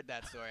 never heard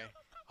that story.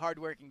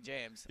 Hardworking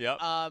James. Yep.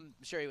 I'm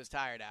sure he was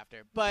tired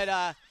after.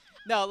 But,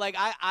 no, like,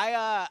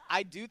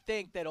 I do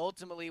think that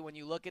ultimately when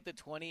you look at the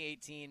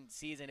 2018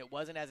 season, it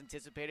wasn't as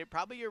anticipated.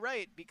 Probably you're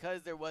right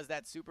because there was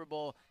that Super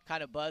Bowl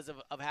kind of buzz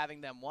of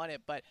having them won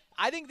it. But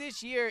I think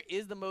this year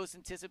is the most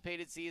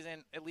anticipated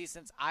season, at least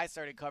since I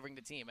started covering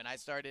the team. And I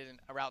started in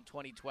around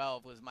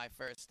 2012 was my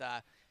first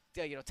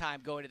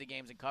time going to the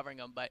games and covering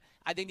them. But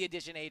I think the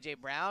addition of A.J.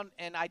 Brown,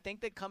 and I think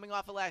that coming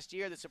off of last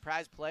year, the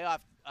surprise playoff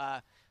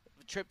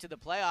trip to the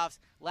playoffs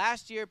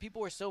last year,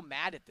 people were so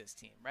mad at this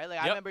team, right?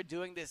 Like, I remember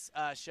doing this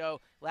show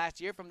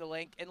last year from the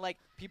link, and, like,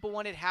 people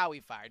wanted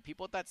Howie fired.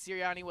 People thought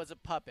Sirianni was a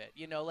puppet,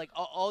 you know, like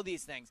all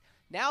these things.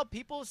 Now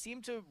people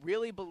seem to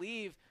really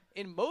believe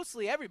in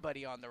mostly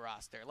everybody on the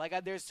roster. Like,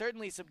 there's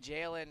certainly some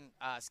Jalen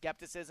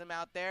skepticism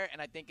out there,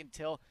 and I think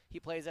until he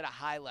plays at a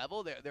high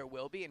level, there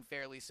will be, and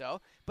fairly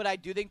so. But I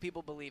do think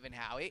people believe in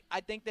Howie.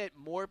 I think that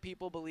more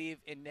people believe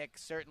in Nick,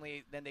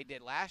 certainly, than they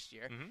did last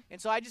year. Mm-hmm. And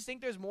so I just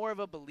think there's more of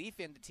a belief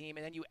in the team,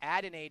 and then you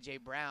add an A.J.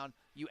 Brown,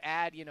 you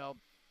add, you know,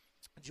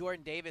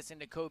 Jordan Davis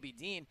into Kobe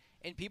Dean,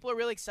 and people are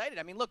really excited.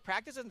 I mean, look,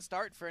 practice doesn't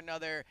start for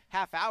another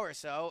half hour or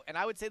so, and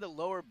I would say the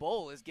lower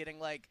bowl is getting,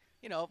 like,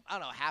 you know, I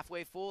don't know,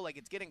 halfway full. Like,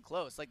 it's getting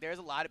close. Like, there's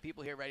a lot of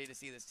people here ready to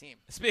see this team.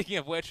 Speaking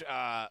of which,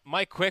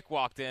 Mike Quick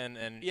walked in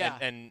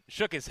and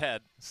shook his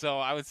head. So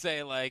I would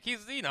say, like,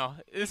 he's, you know,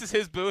 this is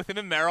his booth, him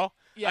and Merrill.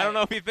 Yeah. I don't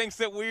know if he thinks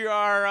that we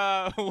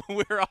are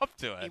we're up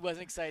to it. He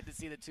wasn't excited to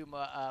see the two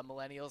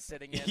millennials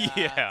sitting in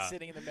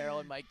the Merrill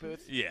and Mike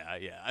booth. Yeah.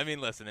 I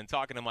mean, listen, in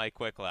talking to Mike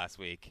Quick last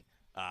week,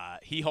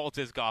 he holds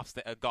his golf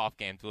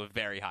game to a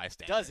very high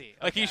standard. Does he?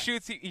 Like, he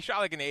shot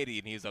like an 80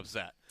 and he's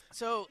upset.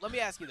 So let me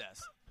ask you this.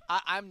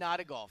 I'm not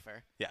a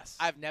golfer. Yes.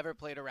 I've never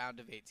played a round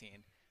of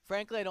 18.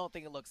 Frankly, I don't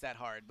think it looks that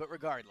hard, but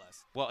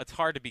regardless. Well, it's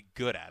hard to be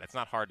good at. It's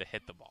not hard to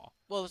hit the ball.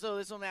 Well, so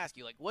this is what I'm going to ask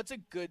you. Like, what's a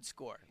good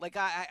score? Like,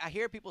 I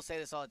hear people say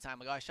this all the time.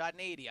 Like, oh, I shot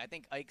an 80. I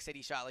think Ike said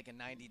he shot like a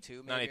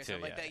 92 maybe 92, or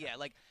something like that. Yeah.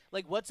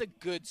 Like what's a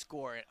good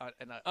score?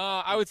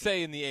 I would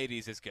say in the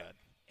 80s is good.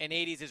 And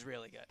 80s is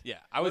really good. Yeah,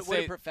 I would say.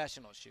 What do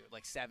professionals shoot?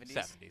 Like 70s?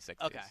 70s,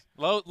 60s. Okay.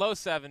 Low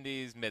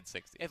 70s, mid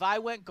 60s. If I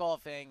went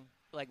golfing,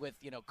 like with,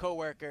 you know,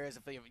 coworkers,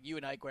 if you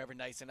and Ike were ever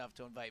nice enough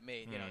to invite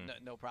me, you know,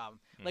 no problem.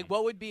 Like,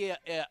 what would be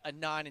a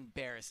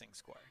non-embarrassing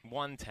score?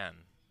 110.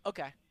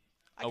 Okay.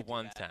 A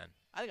 110.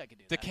 I think I could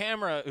do the that.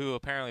 Camera, who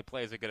apparently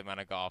plays a good amount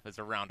of golf, is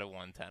around a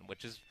 110,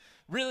 which is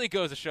really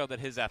goes to show that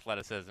his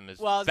athleticism is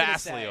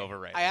vastly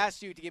overrated. I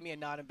asked you to give me a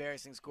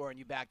non-embarrassing score, and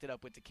you backed it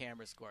up with the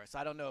Camera score. So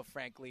I don't know if,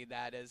 frankly,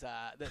 that is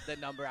the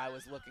number I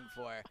was looking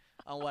for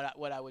on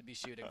what I would be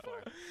shooting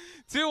for.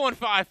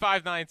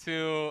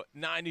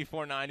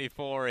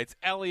 215-592-9494. It's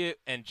Elliot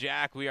and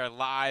Jack. We are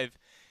live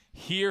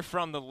here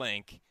from the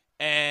link.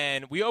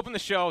 And we opened the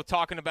show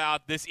talking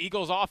about this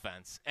Eagles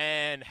offense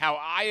and how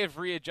I have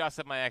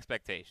readjusted my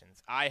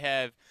expectations. I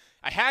had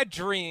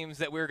dreams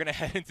that we were going to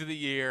head into the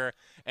year,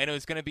 and it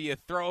was going to be a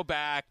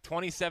throwback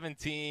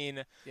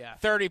 2017,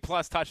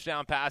 30-plus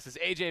touchdown passes,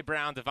 A.J.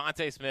 Brown,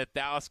 Devontae Smith,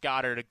 Dallas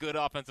Goedert, a good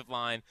offensive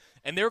line,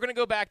 and they were going to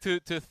go back to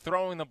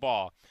throwing the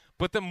ball.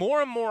 But the more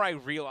and more I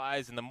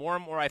realize and the more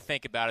and more I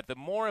think about it, the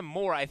more and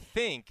more I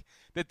think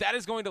that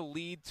is going to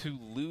lead to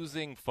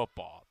losing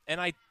football.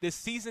 And this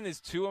season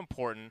is too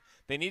important.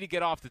 They need to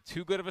get off to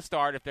too good of a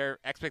start if their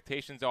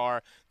expectations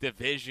are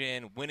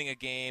division, winning a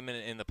game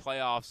in the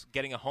playoffs,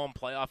 getting a home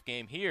playoff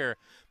game here,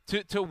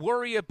 to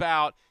worry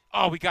about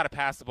oh, we got to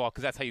pass the ball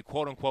because that's how you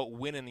quote-unquote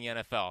win in the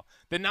NFL.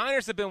 The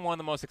Niners have been one of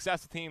the most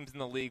successful teams in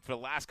the league for the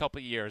last couple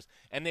of years,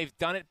 and they've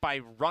done it by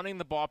running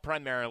the ball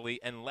primarily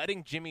and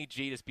letting Jimmy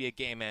G just be a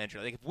game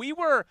manager. Like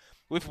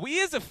if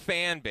we as a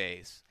fan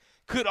base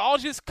could all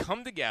just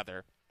come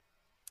together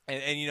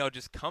and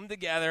just come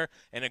together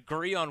and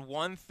agree on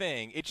one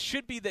thing, it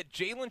should be that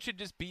Jalen should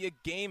just be a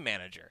game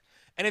manager.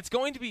 And it's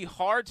going to be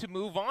hard to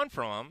move on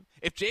from him.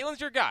 If Jalen's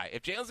your guy,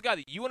 if Jalen's the guy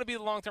that you want to be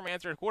the long-term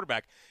answer at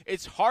quarterback,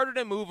 it's harder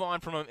to move on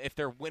from him if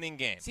they're winning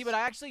games. See, but I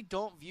actually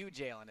don't view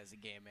Jalen as a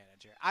game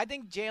manager. I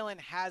think Jalen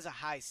has a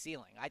high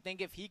ceiling. I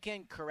think if he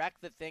can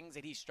correct the things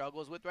that he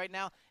struggles with right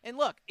now, and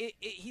look,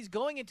 he's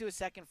going into his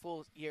second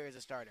full year as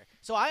a starter.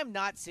 So I am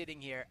not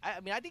sitting here.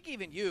 I mean, I think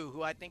even you,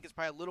 who I think is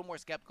probably a little more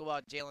skeptical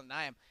about Jalen than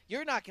I am,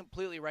 you're not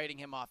completely writing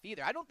him off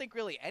either. I don't think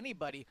really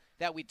anybody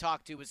that we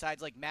talk to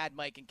besides like Mad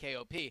Mike and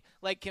KOP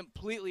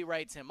completely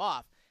writes him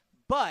off.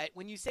 But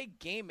when you say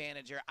game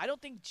manager, I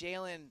don't think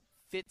Jalen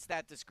fits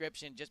that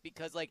description just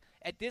because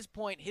at this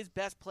point his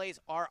best plays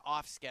are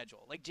off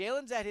schedule.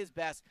 Jalen's at his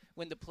best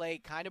when the play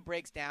kind of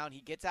breaks down,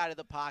 he gets out of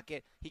the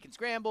pocket, he can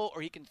scramble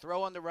or he can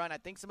throw on the run. I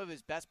think some of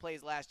his best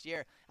plays last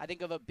year, I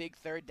think of a big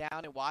third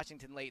down in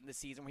Washington late in the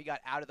season where he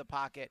got out of the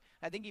pocket.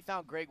 I think he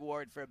found Greg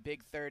Ward for a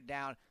big third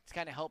down to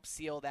kind of help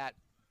seal that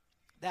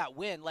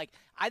win.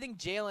 I think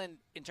Jalen,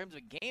 in terms of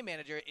a game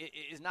manager,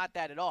 is not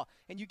that at all.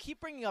 And you keep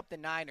bringing up the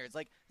Niners.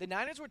 The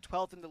Niners were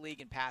 12th in the league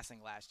in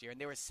passing last year,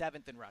 and they were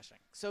 7th in rushing.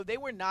 So they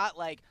were not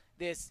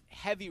this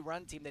heavy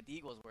run team that the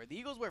Eagles were. The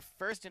Eagles were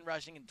 1st in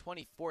rushing and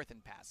 24th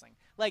in passing.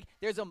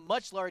 There's a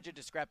much larger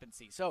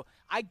discrepancy. So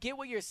I get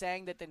what you're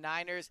saying, that the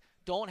Niners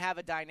don't have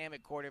a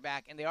dynamic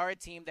quarterback, and they are a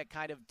team that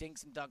kind of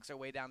dinks and dunks their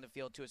way down the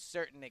field to a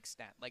certain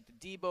extent.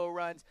 The Debo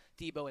runs,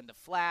 Debo in the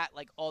flat,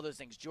 all those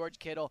things. George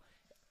Kittle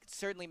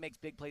certainly makes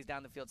big plays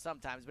down the field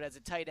sometimes, but as a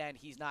tight end,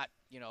 he's not,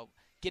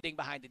 getting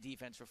behind the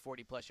defense for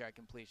 40-plus yard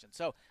completion.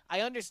 So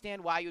I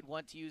understand why you'd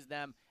want to use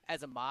them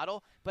as a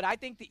model, but I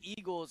think the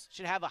Eagles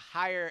should have a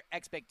higher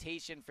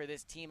expectation for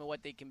this team and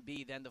what they can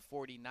be than the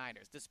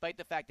 49ers. Despite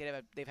the fact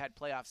that they've had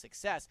playoff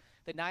success,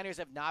 the Niners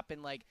have not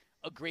been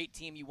a great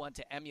team you want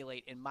to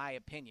emulate, in my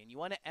opinion. You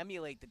want to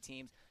emulate the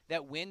teams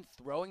that win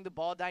throwing the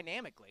ball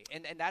dynamically,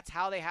 and that's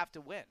how they have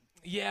to win.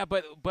 Yeah,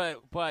 but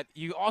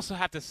you also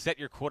have to set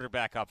your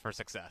quarterback up for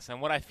success.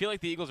 And what I feel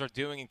like the Eagles are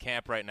doing in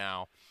camp right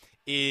now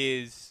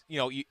is,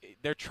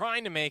 they're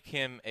trying to make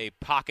him a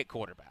pocket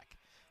quarterback.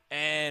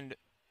 And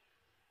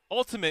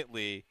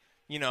ultimately,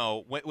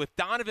 with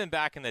Donovan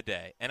back in the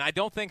day, and I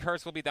don't think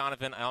Hurts will be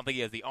Donovan. I don't think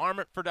he has the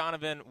arm for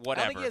Donovan, whatever. I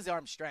don't think he has the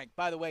arm strength.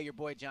 By the way, your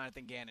boy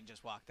Jonathan Gannon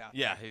just walked out.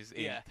 Yeah,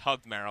 he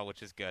hugged Merrill,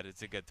 which is good.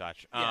 It's a good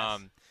touch. Yes.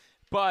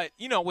 But,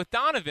 with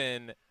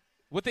Donovan,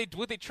 what they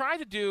tried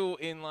to do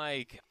in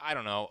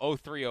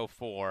 03,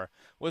 04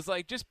 was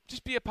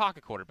just be a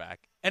pocket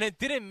quarterback, and it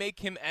didn't make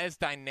him as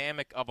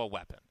dynamic of a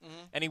weapon,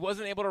 and he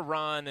wasn't able to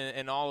run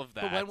and all of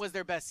that. But when was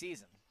their best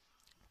season?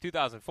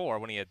 2004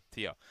 when he had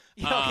T.O.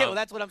 Okay, well,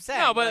 that's what I'm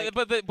saying. No, but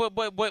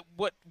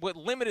what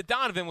limited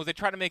Donovan was they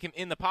tried to make him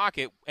in the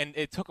pocket, and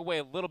it took away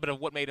a little bit of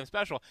what made him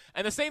special.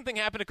 And the same thing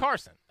happened to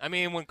Carson. I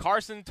mean, when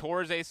Carson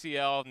tore his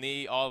ACL,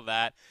 knee, all of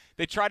that,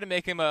 they tried to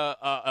make him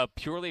a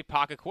purely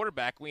pocket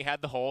quarterback. We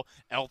had the whole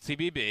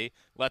LTBB,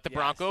 let the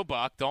Bronco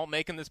buck, don't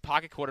make him this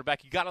pocket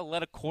quarterback. You got to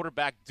let a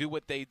quarterback do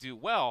what they do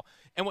well.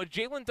 And what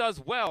Jalen does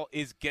well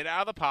is get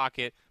out of the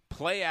pocket,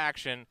 play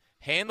action,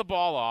 hand the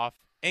ball off,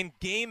 and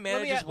game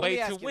manage his way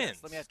to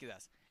wins. Let me ask you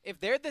this. If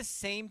they're the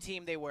same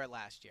team they were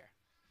last year,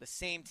 the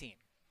same team,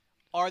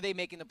 are they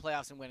making the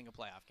playoffs and winning a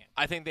playoff game?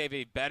 I think they have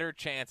a better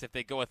chance if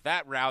they go with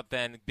that route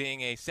than being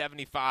a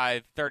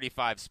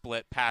 75-35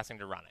 split passing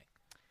to running.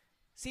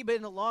 See, but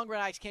in the long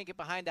run, I just can't get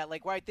behind that.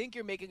 Where I think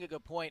you're making a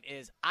good point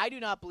is I do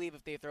not believe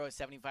if they throw it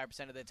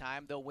 75% of the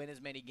time, they'll win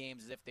as many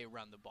games as if they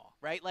run the ball,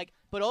 right?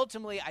 But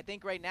ultimately, I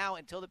think right now,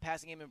 until the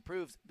passing game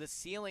improves, the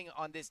ceiling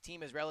on this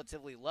team is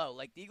relatively low.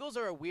 The Eagles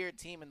are a weird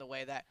team in the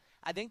way that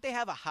I think they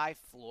have a high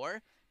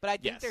floor, but I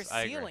think their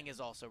ceiling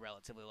is also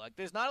relatively low.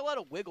 There's not a lot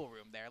of wiggle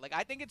room there.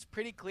 I think it's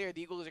pretty clear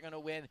the Eagles are going to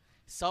win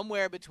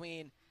somewhere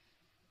between –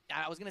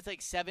 I was going to say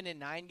 7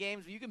 and 9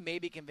 games, but you can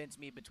maybe convince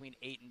me between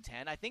 8 and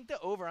 10. I think the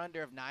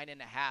over-under of 9.5,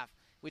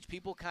 which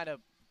people kind of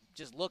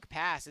just look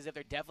past as if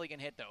they're definitely going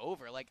to hit the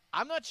over.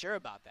 I'm not sure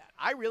about that.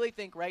 I really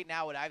think right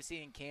now what I've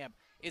seen in camp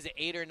is an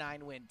 8 or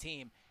 9 win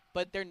team,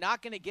 but they're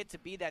not going to get to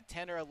be that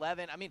 10 or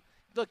 11. I mean,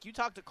 look, you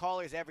talk to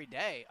callers every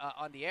day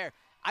on the air.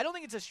 I don't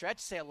think it's a stretch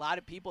to say a lot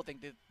of people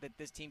think that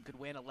this team could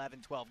win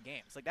 11, 12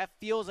 games. That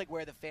feels like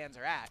where the fans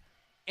are at,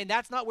 and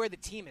that's not where the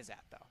team is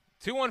at, though.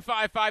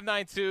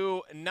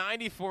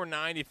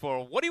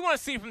 215-592-9494. What do you want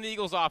to see from the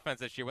Eagles offense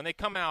this year? When they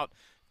come out,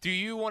 do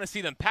you want to see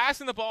them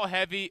passing the ball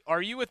heavy?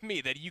 Are you with me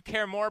that you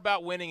care more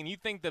about winning and you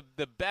think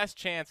the best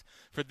chance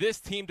for this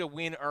team to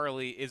win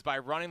early is by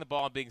running the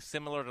ball and being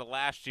similar to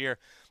last year?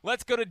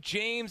 Let's go to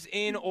James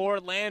in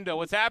Orlando.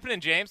 What's happening,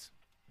 James?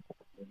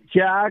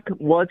 Jack,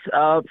 what's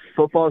up?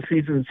 Football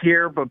season's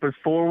here, but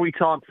before we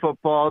talk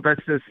football,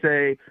 let's just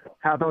say,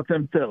 how about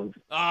them Phils?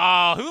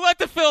 Oh, who let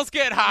the Phils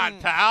get hot,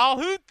 pal?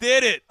 Who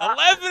did it?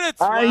 11-12.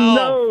 I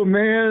know,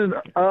 man.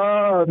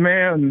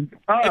 Man.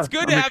 It's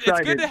good to I'm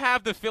excited.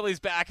 have the Phillies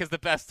back as the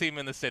best team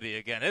in the city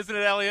again, isn't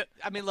it, Elliot?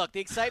 I mean, look, the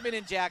excitement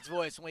in Jack's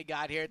voice when we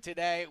got here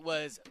today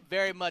was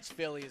very much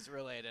Phillies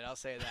related. I'll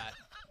say that.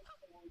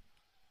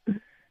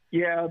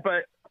 Yeah,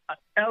 but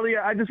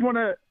Elliot, I just want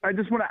to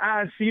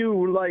ask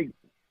you, like,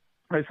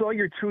 I saw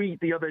your tweet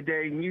the other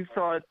day, and you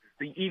thought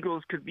the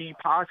Eagles could be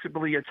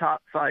possibly a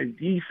top 5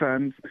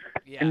 defense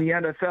in the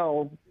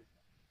NFL.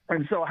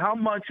 And so how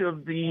much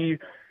of the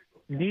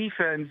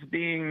defense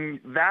being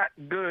that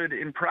good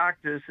in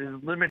practice is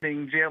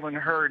limiting Jalen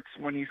Hurts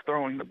when he's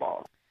throwing the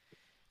ball?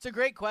 It's a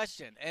great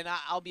question, and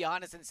I'll be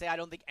honest and say I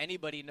don't think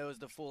anybody knows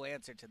the full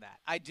answer to that.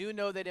 I do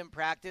know that in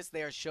practice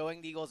they are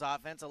showing the Eagles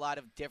offense a lot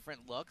of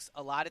different looks.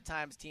 A lot of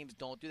times teams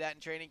don't do that in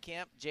training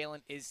camp.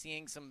 Jalen is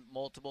seeing some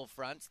multiple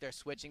fronts. They're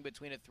switching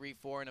between a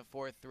 3-4 and a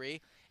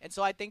 4-3, and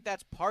so I think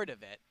that's part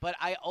of it. But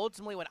I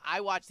ultimately, when I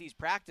watch these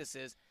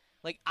practices,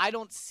 like I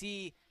don't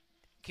see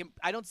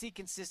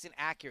consistent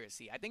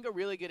accuracy. I think a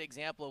really good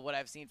example of what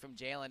I've seen from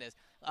Jalen is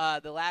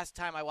the last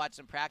time I watched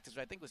him practice,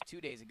 which I think was 2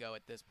 days ago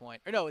at this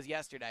point. Or no, it was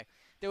yesterday.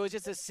 There was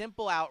just a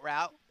simple out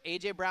route.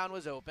 A.J. Brown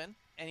was open,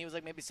 and he was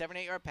like maybe 7 or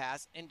 8 yard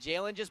pass, and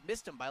Jalen just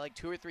missed him by like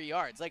 2 or 3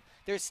 yards. Like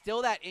there's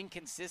still that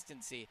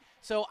inconsistency.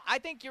 So I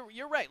think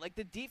you're right. Like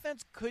the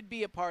defense could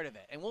be a part of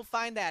it, and we'll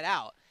find that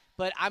out.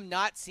 But I'm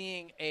not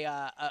seeing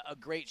a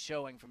great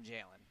showing from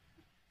Jalen.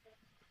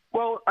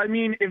 Well, I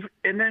mean, if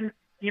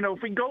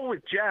we go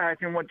with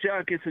Jack and what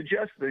Jack is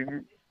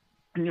suggesting,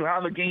 and you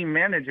have a game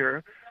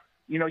manager,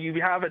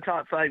 you have a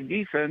top 5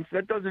 defense,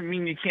 that doesn't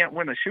mean you can't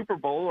win a Super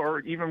Bowl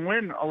or even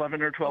win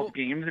 11 or 12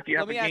 games if you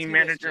have a game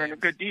manager and a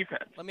good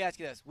defense. Let me ask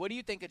you this. What do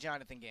you think of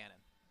Jonathan Gannon?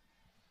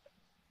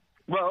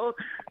 Well,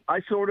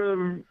 I sort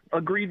of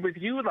agreed with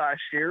you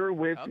last year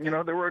with,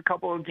 there were a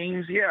couple of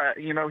games, he had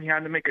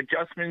to make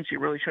adjustments. He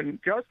really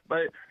shouldn't adjust.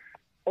 But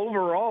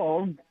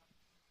overall,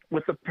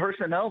 with the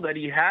personnel that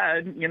he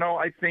had,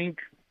 I think,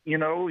 he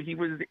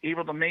was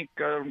able to make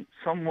a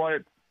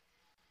somewhat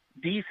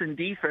decent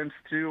defense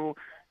to,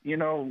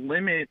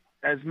 limit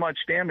as much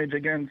damage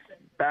against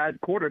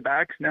bad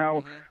quarterbacks.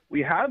 Now,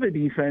 we have a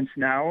defense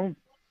now,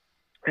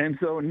 and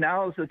so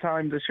now is the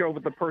time to show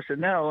with the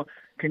personnel,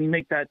 can he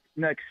make that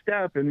next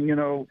step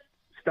and,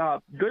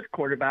 stop good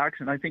quarterbacks?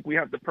 And I think we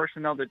have the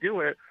personnel to do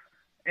it.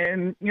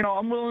 And,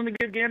 I'm willing to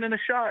give Gannon a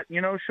shot.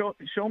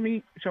 Show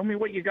me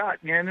what you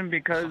got, Gannon,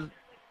 because,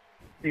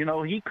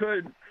 he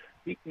could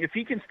 – if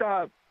he can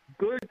stop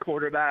good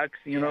quarterbacks,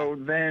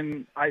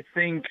 then I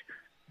think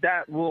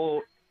that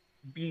will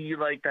be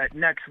like that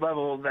next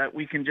level that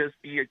we can just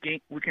be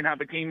we can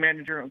have a game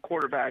manager and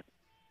quarterback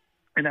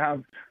and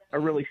have a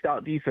really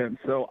stout defense.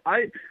 So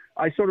I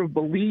sort of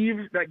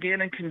believe that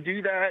Gannon can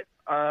do that.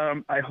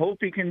 I hope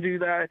he can do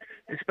that,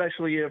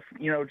 especially if,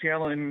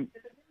 Jalen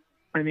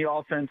and the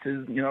offense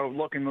is,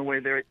 looking the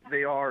way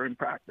they are in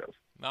practice.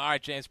 All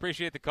right, James,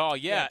 appreciate the call.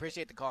 Yeah,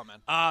 appreciate the call,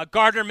 man.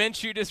 Gardner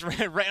Minshew just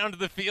ran onto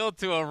the field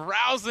to a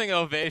rousing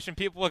ovation.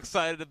 People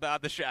excited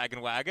about the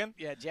Shaggin' Wagon.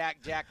 Yeah,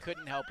 Jack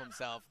couldn't help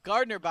himself.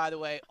 Gardner, by the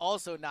way,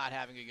 also not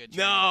having a good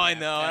No, I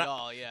know. At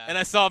all, yeah. And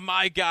I saw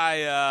my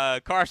guy,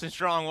 Carson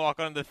Strong,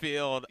 walk onto the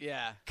field.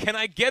 Yeah. Can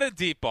I get a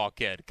deep ball,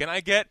 kid? Can I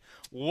get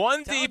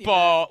one deep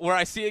ball where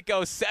I see it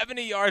go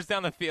 70 yards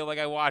down the field like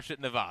I watched it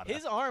in Nevada?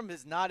 His arm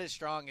is not as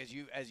strong as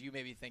you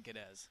maybe think it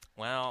is.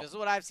 Well, this is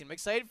what I've seen. I'm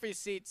excited for you to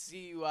see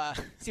you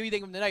see what you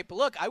think of him tonight. But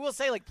look, I will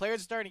say, like,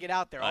 players are starting to get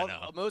out there.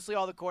 Mostly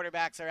all the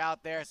quarterbacks are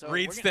out there. So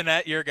Reed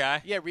Stinnett, your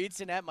guy. Yeah, Reed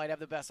Stinnett might have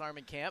the best arm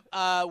in camp.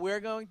 We're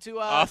going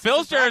to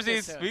Phil's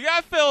jerseys. Soon. We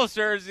got Phil's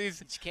jerseys.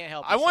 But you can't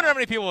help I wonder how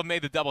many people have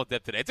made the double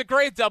dip today. It's a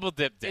great double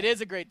dip day. It is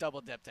a great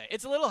double dip day.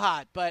 It's a little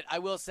hot, but I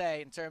will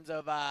say, in terms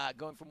of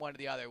going from one to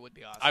the other, would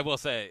be awesome. I will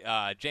say,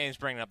 James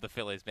bringing up the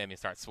Phillies made me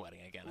start sweating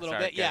again. A little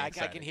bit, yeah. I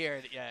can hear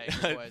it. Yeah, in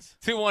your voice.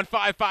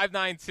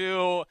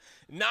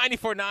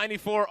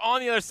 215-592-9494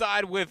 on the other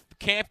side with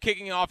camp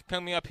kicking off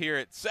coming up here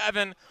at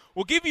 7.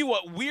 We'll give you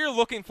what we're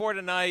looking for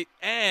tonight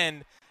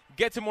and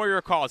get to more of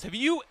your calls. Have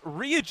you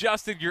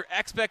readjusted your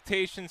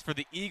expectations for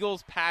the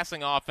Eagles'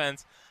 passing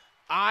offense?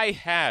 I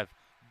have.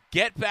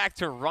 Get back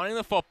to running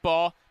the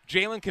football.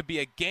 Jalen could be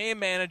a game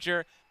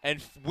manager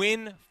and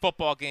win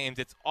football games.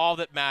 It's all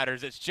that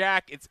matters. It's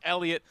Jack. It's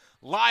Elliot.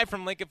 Live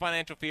from Lincoln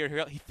Financial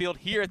Field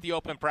here at the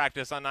open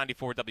practice on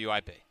 94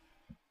 WIP.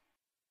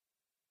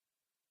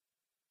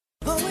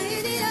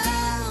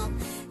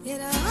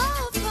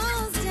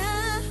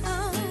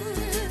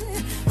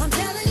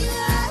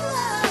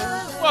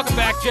 Welcome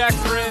back, Jack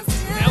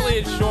Prince,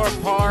 Elliot Shore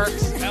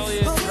Parks.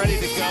 Elliot's ready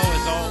to go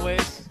as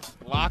always.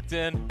 Locked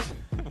in.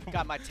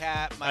 Got my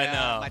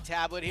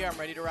tablet here. I'm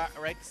ready to write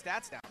the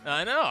stats down.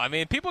 I know. I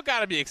mean, people got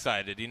to be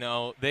excited.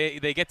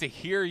 They get to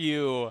hear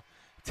you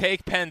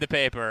take pen to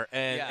paper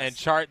and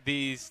chart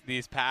these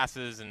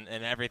passes and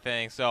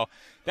everything. So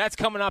that's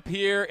coming up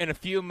here in a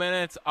few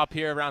minutes, up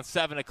here around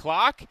 7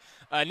 o'clock.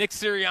 Nick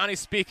Sirianni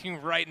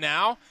speaking right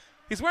now.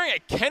 He's wearing a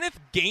Kenneth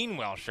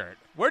Gainwell shirt.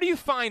 Where do you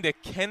find a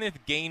Kenneth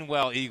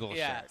Gainwell Eagles shirt?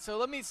 Yeah, so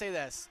let me say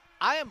this.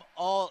 I am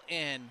all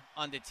in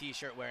on the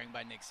T-shirt wearing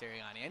by Nick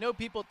Sirianni. I know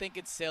people think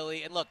it's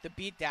silly. And look, the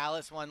Beat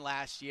Dallas one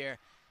last year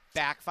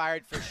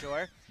backfired for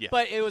sure. Yeah.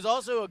 But it was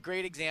also a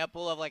great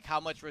example of like how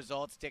much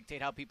results dictate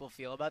how people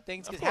feel about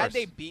things. Because had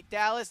they beat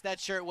Dallas,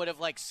 that shirt would have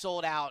like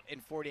sold out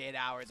in 48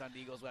 hours on the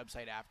Eagles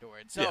website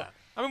afterwards. So, yeah.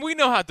 I mean, we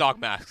know how dog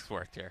masks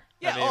worked here.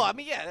 Yeah,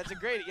 that's a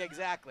great –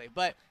 exactly.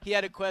 But he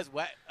had a Quez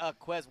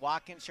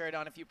Watkins shirt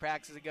on a few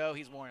practices ago.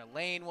 He's worn a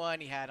Lane one.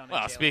 He had on a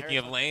Jalen speaking Hurts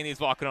of one. Lane, he's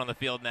walking on the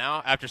field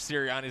now after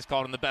Sirianni's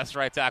called him the best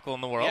right tackle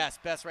in the world. Yes,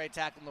 best right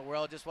tackle in the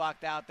world. Just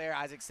walked out there.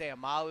 Isaac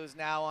Seumalo's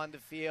now on the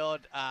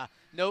field.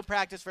 No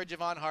practice for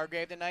Javon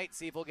Hargrave tonight.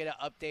 See if we'll get an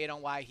update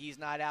on why he's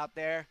not out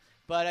there.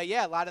 But,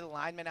 a lot of the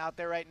linemen out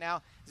there right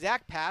now.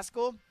 Zach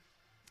Pascal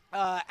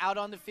out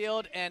on the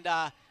field, and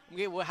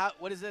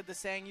what is it, the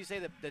saying you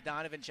say, the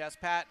Donovan chest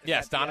pat?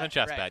 Yes, Donovan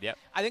chest right. pat, yep.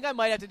 I think I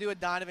might have to do a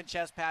Donovan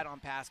chest pat on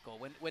Pascal.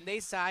 When they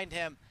signed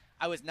him,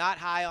 I was not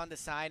high on the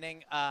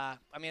signing.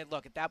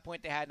 Look, at that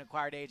point they hadn't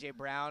acquired A.J.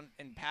 Brown,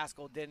 and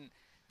Pascal didn't,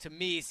 to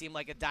me, seem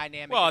like a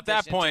dynamic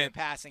addition to the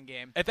passing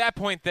game. At that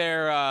point,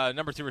 their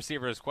number 2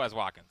 receiver is Quez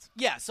Watkins.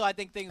 Yeah, so I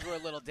think things were a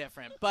little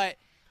different. But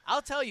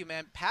I'll tell you,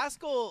 man,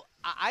 Pascal,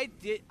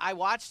 I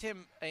watched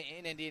him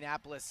in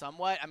Indianapolis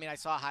somewhat. I mean, I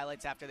saw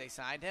highlights after they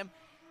signed him.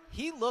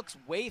 He looks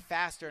way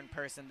faster in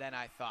person than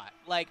I thought.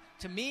 Like,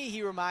 to me,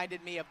 he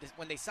reminded me of this,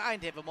 when they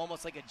signed him, of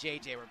almost like a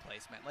JJ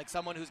replacement, like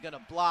someone who's going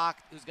to block,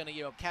 who's going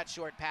to catch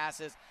short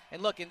passes.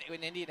 And look, in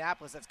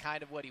Indianapolis, that's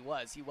kind of what he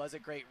was. He was a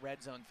great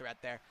red zone threat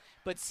there.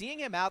 But seeing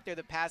him out there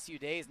the past few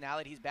days, now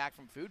that he's back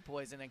from food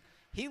poisoning,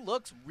 he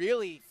looks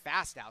really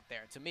fast out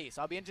there to me.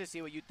 So I'll be interested to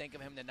see what you think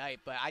of him tonight.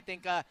 But I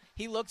think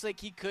he looks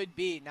like he could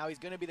be. Now he's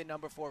going to be the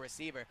number 4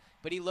 receiver,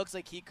 but he looks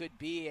like he could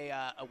be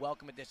a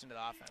welcome addition to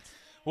the offense.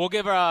 We'll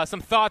give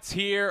some thoughts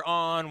here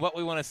on what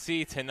we want to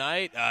see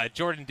tonight.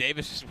 Jordan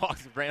Davis just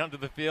walked right onto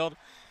the field.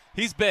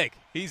 He's big.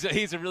 He's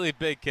a really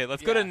big kid.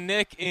 Let's go to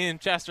Nick in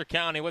Chester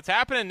County. What's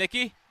happening,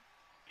 Nicky?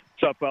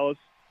 What's up, fellas?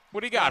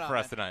 What do you got for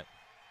us tonight?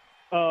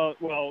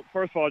 Well,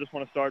 first of all, I just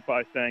want to start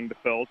by saying the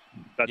Phils.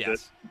 That's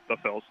it, the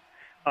Phils.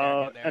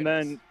 And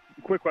then,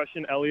 quick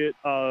question, Elliot,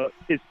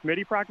 is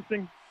Smitty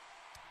practicing?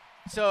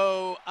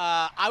 So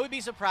I would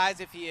be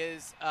surprised if he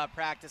is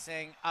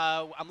practicing.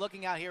 I'm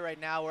looking out here right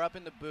now. We're up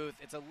in the booth.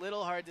 It's a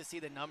little hard to see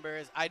the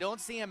numbers. I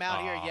don't see him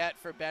out here yet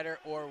for better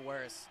or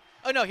worse.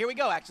 Oh, no, here we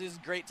go. Actually, this is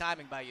great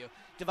timing by you.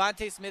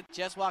 Devontae Smith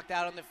just walked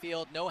out on the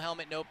field. No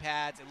helmet, no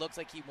pads. It looks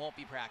like he won't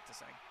be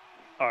practicing.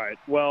 All right.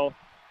 Well,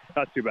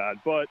 that's too bad.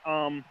 But,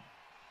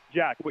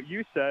 Jack, what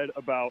you said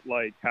about,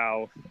 like,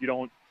 how you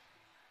don't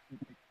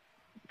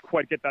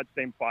quite get that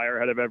same fire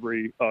ahead of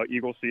every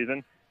Eagles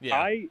season,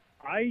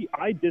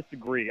 I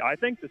disagree. I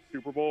think the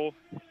Super Bowl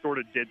sort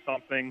of did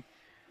something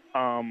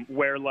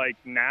where, like,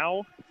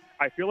 now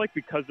I feel like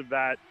because of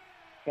that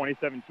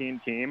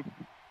 2017 team,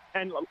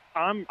 and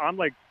I'm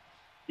like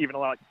even a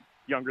lot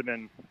younger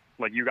than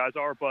like you guys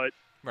are, but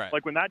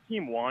like when that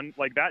team won,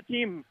 like that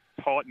team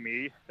taught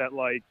me that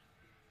like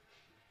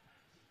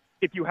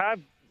if you have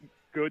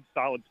good,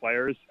 solid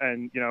players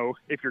and, you know,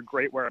 if you're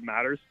great where it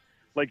matters,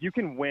 like you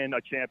can win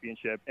a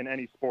championship in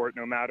any sport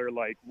no matter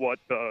like what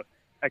the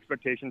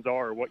expectations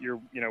are or what your,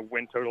 you know,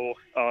 win total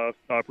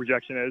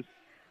projection is.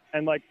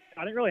 And like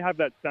I didn't really have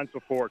that sense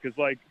before because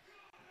like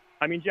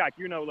I mean, Jack,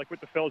 you know, like with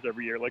the Phils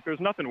every year, like there's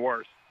nothing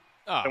worse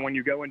than when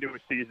you go into a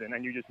season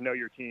and you just know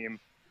your team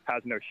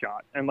has no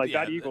shot. And like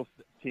that Eagles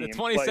team, the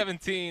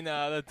 2017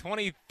 the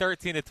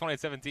 2013 to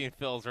 2017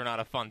 Phils are not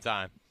a fun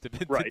time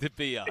to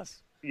be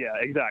us. Yeah,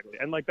 exactly.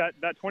 And like that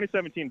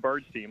 2017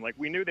 Birds team, like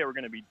we knew they were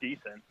going to be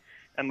decent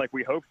and like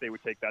we hoped they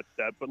would take that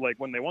step, but like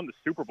when they won the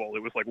Super Bowl,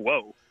 it was like,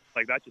 whoa,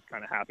 like that just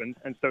kind of happened.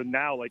 And so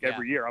now like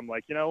every year I'm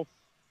like, you know,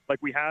 like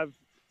we have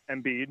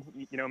Embiid,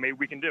 you know, maybe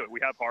we can do it.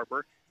 We have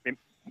Harper,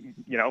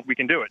 you know, we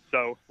can do it.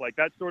 So like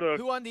that sort of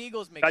who on the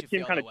Eagles makes that you team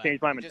feel kind of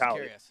changed my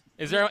mentality.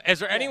 Is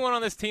there anyone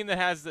on this team that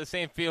has the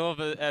same feel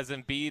as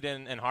Embiid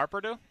and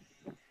Harper do?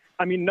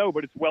 I mean, no,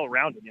 but it's well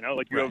rounded. You know,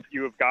 like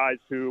you have guys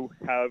who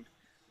have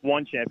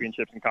won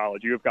championships in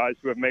college. You have guys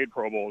who have made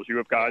Pro Bowls. You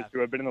have guys who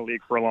have been in the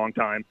league for a long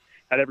time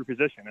at every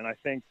position. And I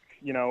think,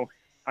 you know,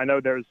 I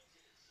know there's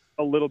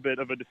a little bit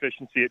of a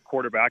deficiency at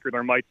quarterback, or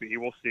there might be.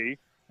 We'll see.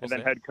 And then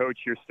head coach,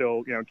 you're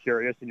still, you know,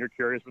 curious, and you're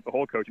curious with the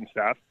whole coaching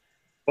staff.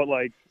 But,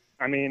 like,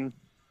 I mean,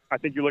 I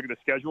think you look at the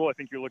schedule. I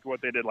think you look at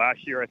what they did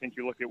last year. I think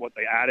you look at what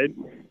they added.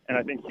 And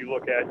I think you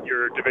look at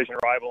your division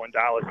rival in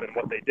Dallas and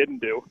what they didn't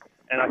do.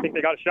 And I think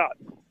they got a shot.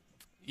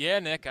 Yeah,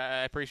 Nick,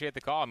 I appreciate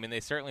the call. I mean, they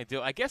certainly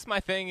do. I guess my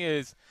thing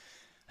is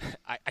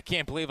I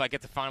can't believe I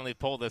get to finally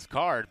pull this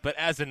card. But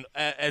as an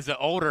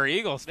older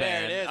Eagles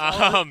fan. There it is.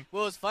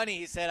 Well, it was funny.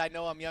 He said, I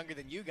know I'm younger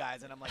than you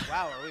guys. And I'm like,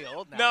 wow, are we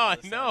old now?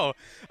 No.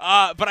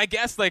 But I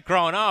guess, like,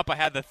 growing up, I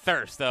had the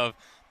thirst of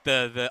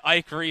the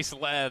Ike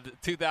Reese-led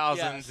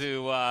 2000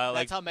 to,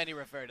 that's how many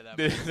refer to them.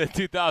 The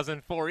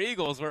 2004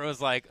 Eagles, where it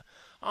was like,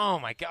 oh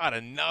my God,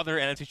 another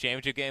NFC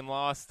Championship game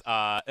lost.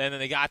 And then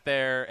they got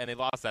there and they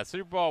lost that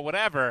Super Bowl,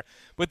 whatever.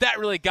 But that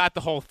really got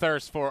the whole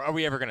thirst for, are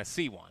we ever going to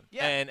see one?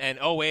 Yeah. And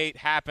 08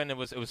 happened. It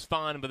was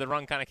fun, but the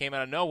run kind of came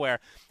out of nowhere.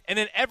 And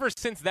then ever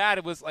since that,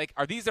 it was like,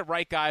 are these the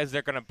right guys that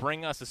are going to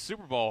bring us a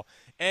Super Bowl?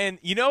 And,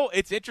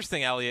 it's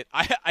interesting, Elliot.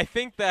 I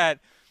think that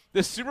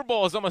the Super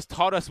Bowl has almost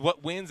taught us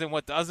what wins and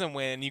what doesn't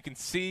win. You can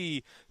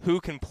see who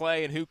can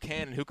play and who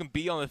can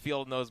be on the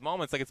field in those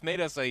moments. Like, it's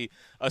made us a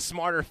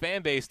smarter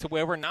fan base to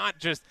where we're not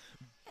just,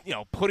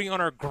 putting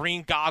on our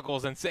green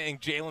goggles and saying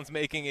Jalen's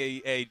making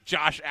a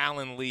Josh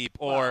Allen leap.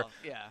 Or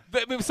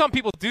some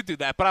people do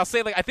that. But I'll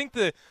say, like, I think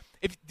do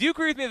you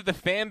agree with me that the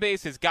fan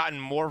base has gotten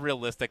more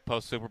realistic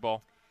post Super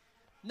Bowl?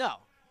 No.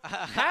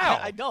 How?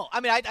 I don't.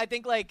 I mean, I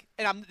think, like,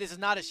 and this is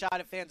not a shot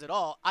at fans at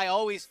all. I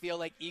always feel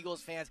like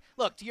Eagles fans,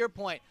 look, to your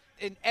point,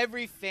 in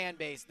every fan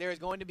base, there is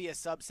going to be a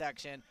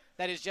subsection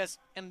that is just,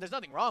 and there's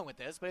nothing wrong with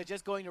this, but it's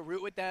just going to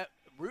root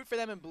for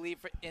them and believe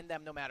in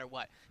them no matter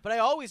what. But I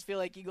always feel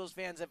like Eagles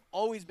fans have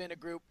always been a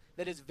group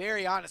that is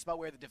very honest about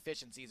where the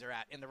deficiencies are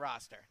at in the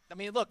roster. I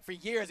mean, look, for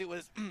years it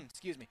was,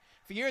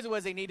 for years it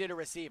was they needed a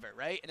receiver,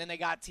 right? And then they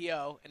got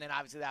T.O., and then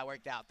obviously that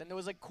worked out. Then there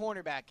was, like,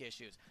 cornerback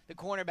issues. The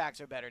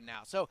cornerbacks are better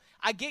now. So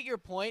I get your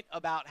point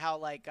about how,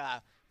 like,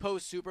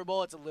 post-Super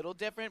Bowl it's a little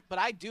different, but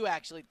I do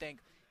actually think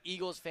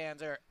Eagles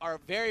fans are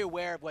very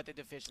aware of what the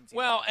deficiencies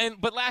are.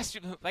 But last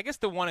year, I guess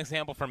the one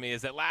example for me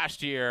is that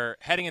last year,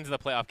 heading into the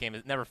playoff game,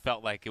 it never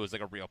felt like it was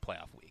like a real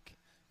playoff week.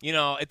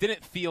 It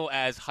didn't feel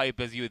as hype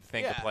as you would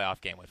think a playoff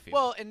game would feel.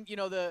 Well, and,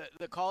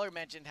 the caller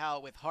mentioned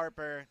how with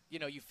Harper,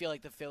 you feel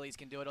like the Phillies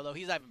can do it, although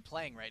he's not even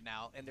playing right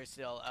now, and they're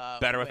still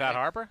better without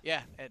Harper?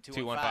 Yeah, at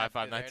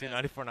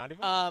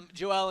 215-519-9495.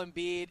 Joel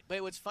Embiid.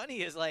 But what's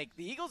funny is, like,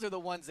 the Eagles are the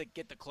ones that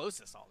get the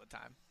closest all the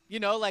time.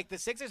 Like the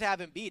Sixers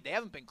have Embiid. They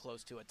haven't been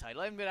close to a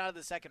title. They haven't been out of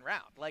the second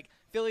round. Like,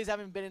 Phillies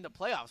haven't been in the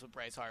playoffs with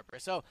Bryce Harper.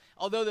 So,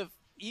 although the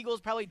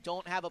Eagles probably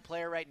don't have a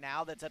player right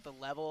now that's at the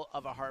level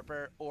of a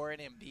Harper or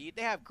an Embiid,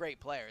 they have great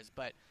players,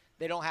 but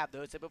they don't have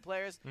those type of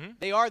players. Mm-hmm.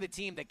 They are the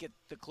team that get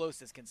the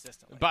closest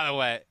consistently. By the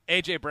way,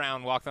 A.J.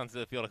 Brown walked onto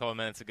the field a couple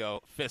minutes ago,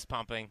 fist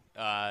pumping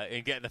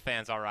and getting the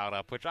fans all riled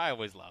up, which I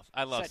always love.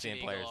 I love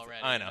seeing players.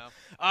 Already, I know.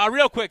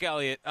 Real quick,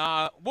 Elliot,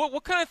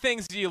 what kind of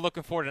things are you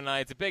looking for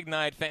tonight? It's a big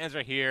night. Fans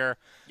are here.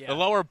 Yeah. The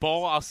lower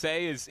bowl, I'll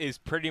say, is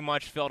pretty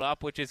much filled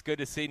up, which is good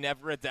to see.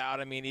 Never a doubt.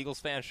 I mean,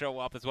 Eagles fans show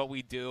up. It's what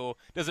we do.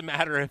 Doesn't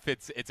matter if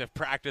it's a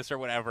practice or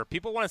whatever.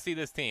 People want to see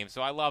this team,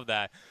 so I love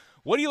that.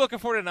 What are you looking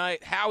for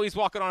tonight? Howie's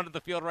walking onto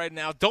the field right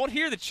now. Don't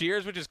hear the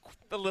cheers, which is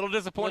a little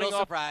disappointing. A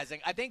little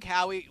surprising. I think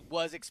Howie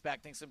was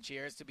expecting some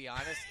cheers, to be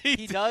honest.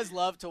 He does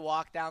love to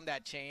walk down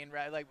that chain,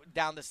 right, like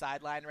down the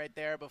sideline right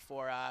there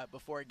before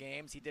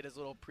games. He did his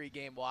little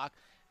pregame walk.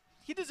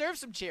 He deserves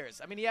some cheers.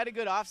 I mean, he had a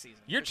good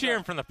offseason. You're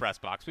cheering from the press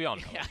box. We all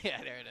know.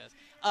 Yeah, there it is.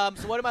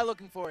 So what am I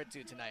looking forward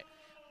to tonight?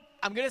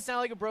 I'm going to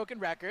sound like a broken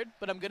record,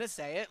 but I'm going to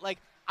say it. Like,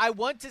 I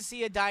want to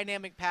see a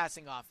dynamic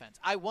passing offense.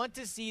 I want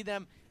to see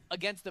them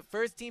against the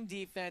first-team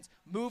defense,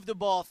 move the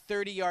ball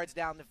 30 yards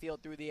down the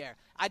field through the air.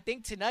 I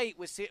think tonight,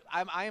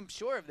 I am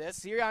sure of this,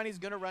 Sirianni's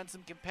going to run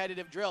some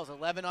competitive drills,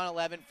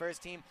 11-on-11,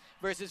 first team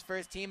versus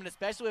first team, and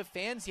especially with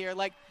fans here,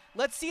 like,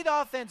 let's see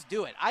the offense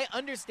do it. I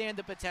understand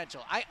the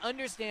potential. I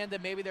understand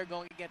that maybe they're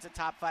going against a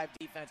top-5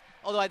 defense,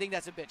 although I think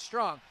that's a bit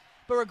strong.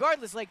 But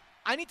regardless, like,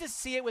 I need to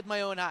see it with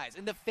my own eyes.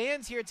 And the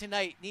fans here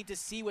tonight need to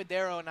see with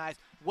their own eyes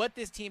what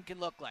this team can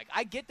look like.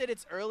 I get that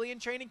it's early in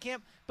training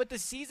camp, but the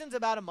season's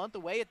about a month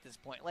away at this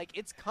point. Like,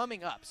 it's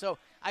coming up. So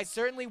I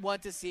certainly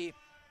want to see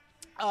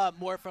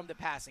more from the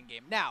passing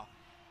game. Now,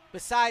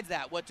 besides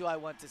that, what do I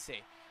want to see?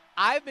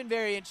 I've been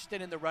very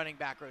interested in the running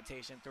back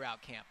rotation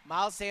throughout camp.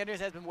 Miles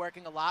Sanders has been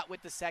working a lot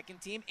with the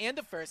second team and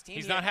the first team.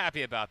 He's not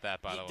happy about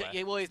that, by the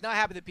way. Well, he's not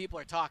happy that people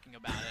are talking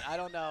about it. I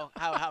don't know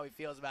how he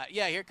feels about it.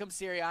 Yeah, here comes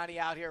Sirianni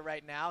out here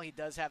right now. He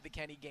does have the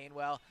Kenny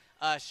Gainwell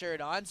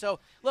shirt on. So,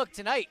 look,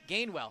 tonight,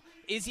 Gainwell,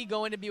 is he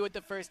going to be with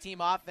the first-team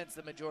offense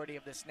the majority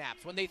of the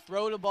snaps? When they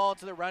throw the ball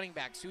to the running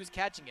backs, who's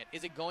catching it?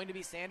 Is it going to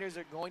be Sanders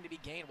or going to be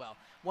Gainwell?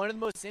 One of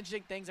the most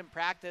interesting things in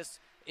practice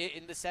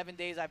in the 7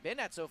 days I've been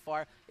at so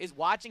far is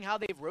watching how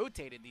they've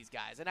rotated these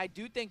guys. And I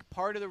do think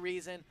part of the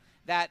reason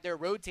that they're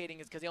rotating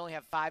is because they only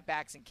have 5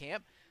 backs in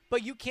camp.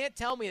 But you can't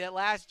tell me that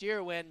last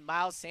year when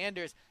Miles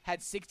Sanders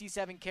had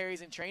 67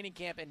 carries in training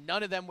camp and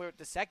none of them were with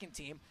the second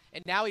team,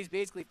 and now he's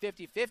basically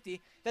 50-50,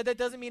 that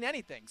doesn't mean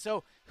anything.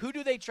 So who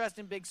do they trust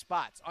in big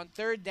spots? On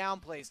third down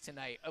plays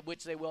tonight, of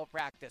which they will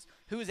practice,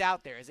 who's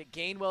out there? Is it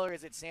Gainwell or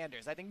is it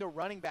Sanders? I think the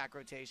running back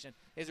rotation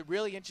is a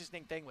really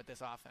interesting thing with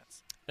this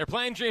offense. They're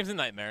playing dreams and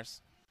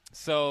nightmares.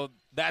 So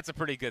that's a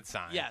pretty good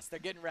sign. Yes, they're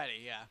getting ready,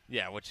 yeah.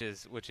 Yeah, which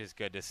is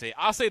good to see.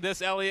 I'll say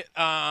this, Elliot.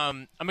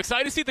 I'm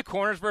excited to see the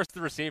corners versus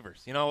the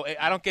receivers. You know,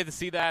 I don't get to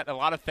see that. A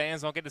lot of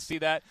fans don't get to see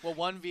that. Well,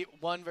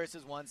 one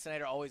versus one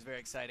tonight are always very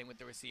exciting with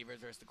the receivers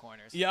versus the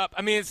corners. Yep.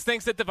 I mean, it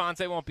stinks that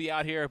Devontae won't be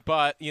out here,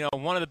 but, you know,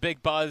 one of the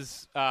big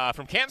buzz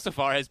from camp so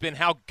far has been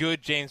how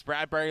good James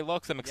Bradbury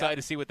looks. I'm excited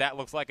to see what that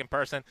looks like in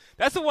person.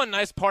 That's the one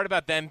nice part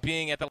about them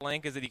being at the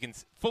link is that you can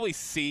fully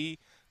see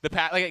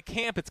like at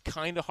camp, it's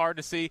kind of hard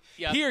to see.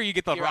 Yep. Here, you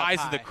get the You're up rise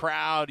of high. the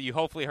crowd. You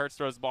hopefully Hurts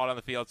throws the ball down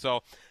the field.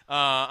 So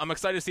I'm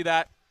excited to see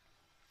that.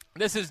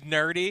 This is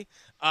nerdy,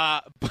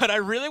 but I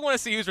really want to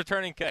see who's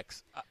returning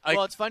kicks.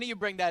 Well, it's funny you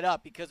bring that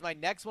up because my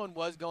next one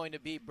was going to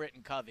be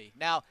Britton Covey.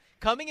 Now,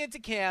 coming into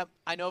camp,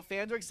 I know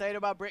fans are excited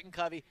about Britton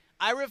Covey.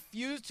 I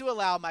refused to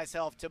allow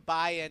myself to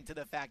buy into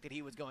the fact that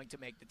he was going to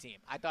make the team.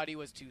 I thought he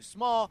was too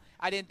small.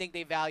 I didn't think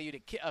they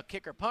valued a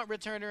kicker punt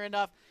returner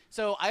enough.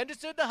 So I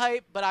understood the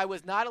hype, but I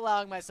was not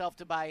allowing myself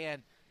to buy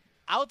in.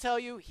 I'll tell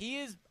you, he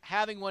is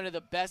having one of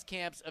the best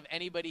camps of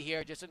anybody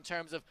here just in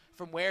terms of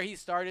from where he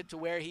started to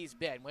where he's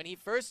been. When he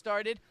first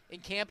started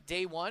in camp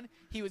day one,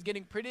 he was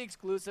getting pretty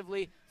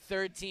exclusively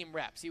third-team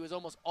reps. He was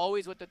almost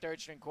always with the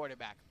third-string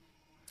quarterback.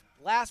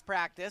 Last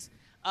practice,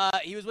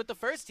 he was with the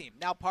first team.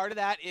 Now, part of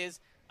that is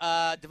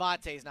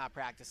Devontae's not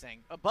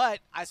practicing. But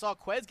I saw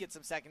Quez get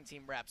some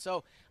second-team reps.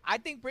 So I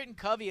think Britton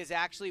Covey is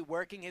actually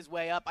working his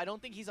way up. I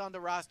don't think he's on the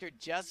roster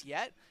just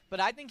yet, but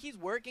I think he's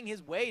working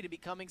his way to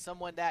becoming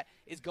someone that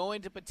is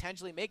going to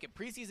potentially make it.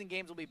 Preseason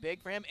games will be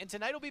big for him, and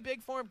tonight will be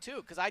big for him too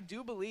because I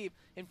do believe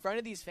in front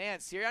of these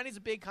fans, Sirianni's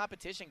a big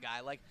competition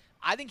guy. Like,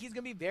 I think he's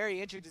going to be very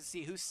interested to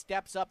see who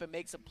steps up and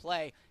makes a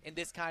play in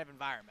this kind of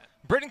environment.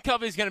 Britton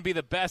Covey is going to be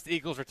the best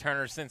Eagles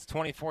returner since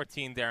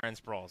 2014 Darren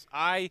Sproles.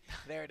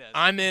 There it is.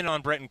 I'm in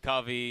on Britton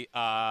Covey.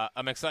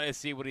 I'm excited to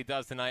see what he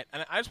does tonight.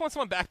 And I just want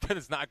someone back there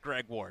that's not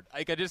Greg Ward.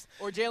 Or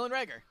Jalen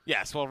Reagor.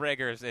 Yes, well,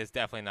 Reagor is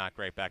definitely not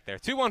great back there.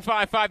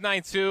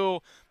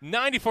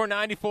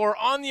 215-592-9494.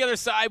 On the other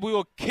side, we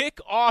will kick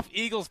off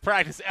Eagles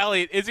practice.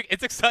 Elliot,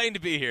 it's exciting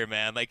to be here,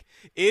 man. Like,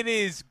 it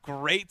is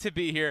great to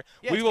be here.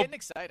 Yeah, it's getting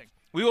exciting.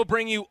 We will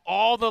bring you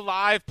all the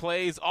live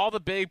plays, all the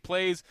big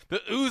plays, the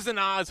oohs and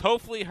ahs.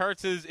 Hopefully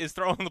Hurts is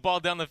throwing the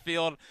ball down the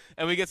field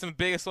and we get some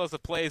big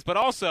explosive plays. But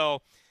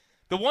also,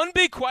 the one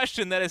big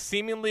question that has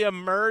seemingly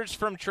emerged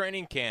from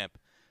training camp,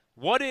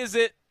 what is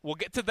it? We'll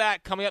get to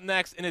that coming up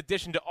next. In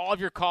addition to all of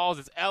your calls,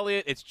 it's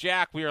Elliot, it's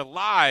Jack. We are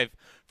live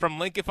from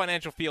Lincoln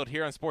Financial Field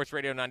here on Sports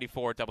Radio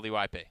 94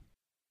 WIP.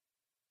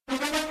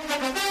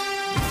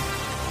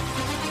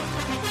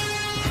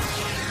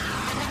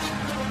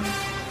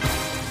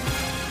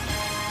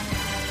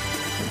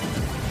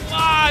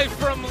 Live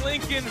from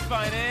Lincoln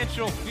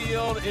Financial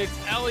Field, it's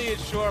Elliot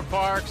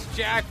Shore-Parks,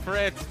 Jack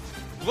Fritz.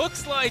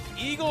 Looks like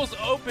Eagles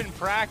Open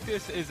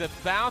practice is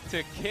about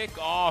to kick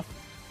off.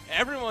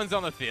 Everyone's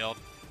on the field.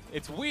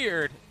 It's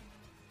weird.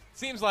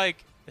 Seems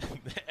like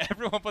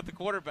everyone but the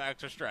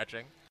quarterbacks are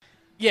stretching.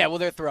 Yeah, well,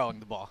 they're throwing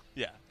the ball.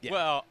 Yeah. Yeah.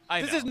 Well,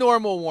 This is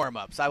normal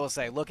warm-ups, I will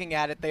say. Looking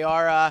at it, they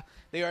are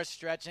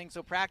stretching.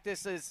 So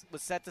practice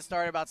was set to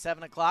start about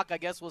 7 o'clock. I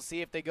guess we'll see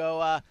if they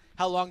go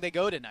how long they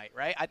go tonight,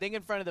 right? I think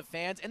in front of the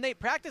fans. And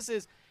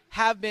practices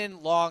have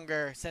been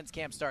longer since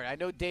camp started. I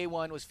know day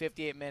one was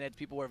 58 minutes.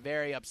 People were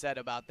very upset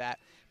about that.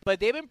 But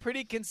they've been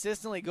pretty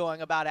consistently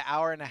going about an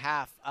hour and a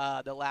half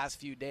the last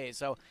few days.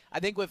 So I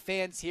think with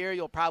fans here,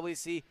 you'll probably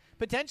see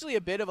potentially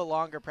a bit of a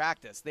longer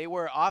practice. They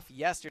were off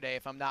yesterday,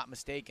 if I'm not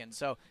mistaken.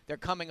 So they're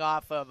coming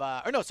off of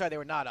they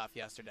were not off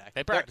yesterday.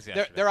 They practiced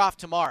yesterday. They're off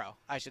tomorrow,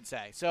 I should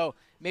say. So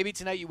maybe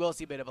tonight you will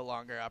see a bit of a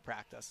longer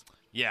practice.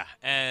 Yeah,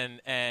 and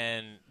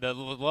the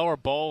lower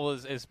bowl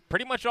is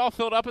pretty much all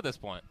filled up at this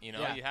point. You know,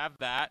 Yeah. You have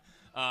that.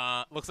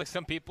 Looks like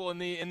some people in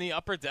the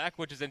upper deck,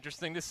 which is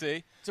interesting to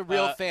see. It's a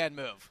real fan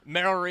move.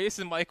 Merrill Reese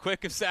and Mike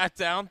Quick have sat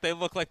down. They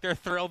look like they're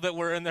thrilled that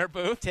we're in their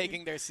booth,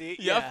 Taking their seat.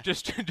 Yep, Yeah.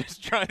 just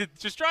trying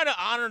to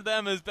honor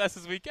them as best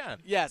as we can.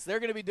 Yes, they're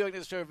going to be doing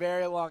this for a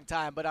very long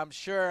time, but I'm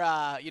sure,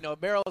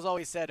 Merrill has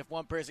always said if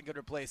one person could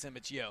replace him,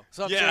 it's you.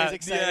 So I'm sure he's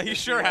excited. Yeah, he to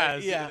sure see that.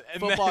 has. Yeah,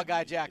 And football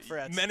guy Jack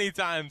Fritz. Many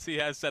times he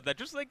has said that,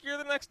 just like you're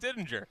the next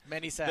Dittinger.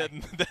 Many say.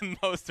 Than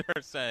most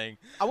are saying.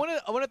 I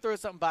want to throw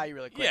something by you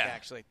really quick, Yeah.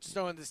 actually. Just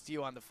throwing this to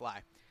you on the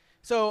fly.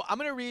 So I'm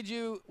going to read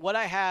you what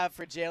I have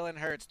for Jalen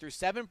Hurts through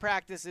 7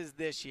 practices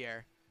this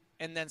year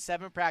and then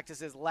 7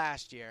 practices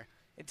last year.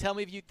 And tell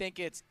me if you think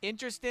it's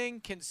interesting,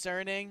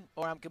 concerning,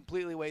 or I'm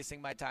completely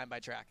wasting my time by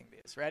tracking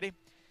these. Ready?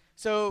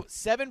 So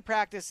 7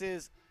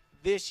 practices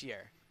this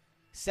year.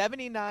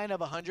 79 of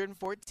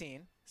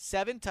 114,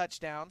 7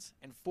 touchdowns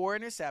and 4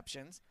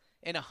 interceptions,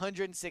 and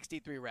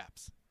 163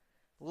 reps.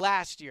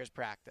 Last year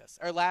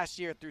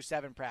through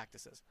 7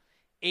 practices.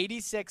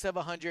 86 of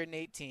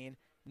 118,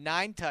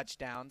 9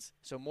 touchdowns,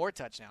 so more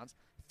touchdowns,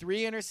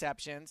 3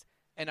 interceptions,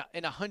 and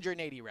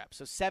 180 reps,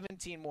 so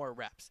 17 more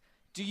reps.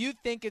 Do you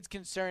think it's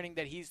concerning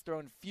that he's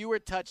thrown fewer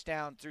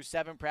touchdowns through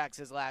 7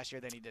 practices last year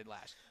than he did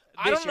last year?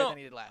 I don't know. Than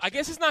he did last I year?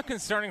 guess it's not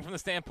concerning from the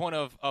standpoint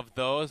of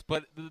those,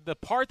 but the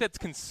part that's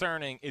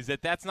concerning is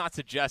that's not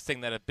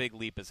suggesting that a big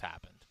leap has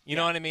happened. You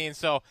know what I mean?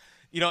 So,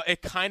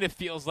 it kind of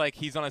feels like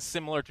he's on a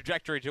similar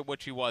trajectory to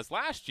which he was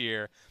last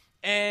year,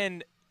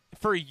 and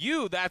for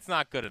you, that's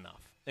not good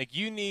enough. Like,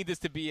 you need this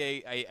to be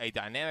a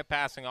dynamic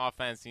passing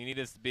offense. You need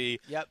this to be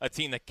a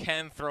team that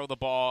can throw the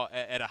ball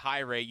at a high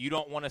rate. You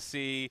don't want to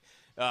see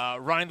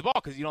running the ball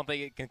because you don't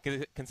think it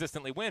can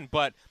consistently win.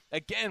 But,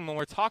 again, when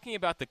we're talking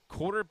about the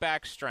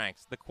quarterback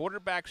strengths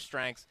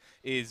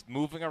is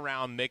moving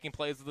around, making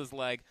plays with his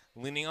leg,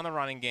 leaning on the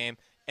running game.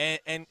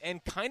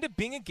 and kind of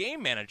being a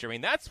game manager. I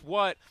mean, that's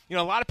what, a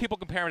lot of people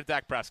compare him to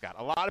Dak Prescott.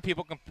 A lot of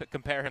people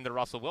compare him to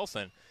Russell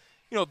Wilson.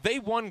 They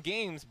won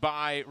games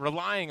by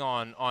relying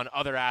on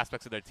other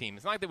aspects of their team.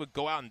 It's not like they would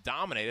go out and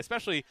dominate,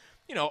 especially,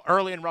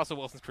 early in Russell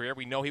Wilson's career.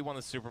 We know he won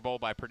the Super Bowl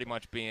by pretty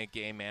much being a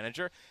game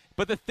manager.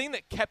 But the thing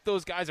that kept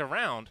those guys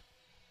around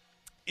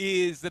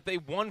is that they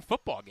won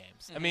football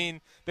games. Mm-hmm. I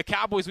mean, the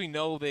Cowboys, we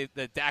know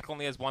that Dak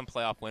only has one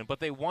playoff win, but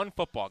they won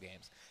football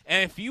games.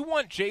 And if you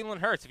want Jalen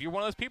Hurts, if you're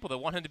one of those people that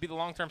want him to be the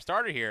long-term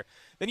starter here,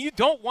 then you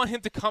don't want him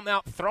to come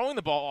out throwing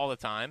the ball all the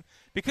time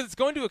because it's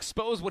going to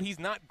expose what he's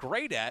not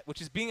great at, which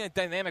is being a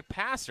dynamic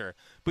passer.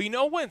 But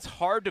when it's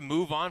hard to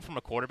move on from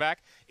a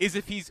quarterback is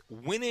if he's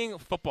winning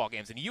football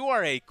games. And you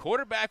are a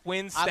quarterback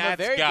win stats guy. I'm a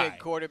very good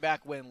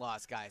quarterback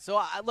win-loss guy. So,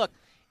 look,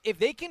 if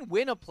they can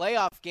win a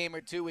playoff game or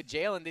two with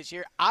Jalen this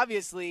year,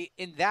 obviously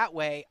in that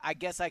way, I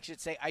guess I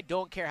should say I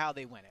don't care how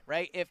they win it,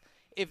 right?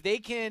 If they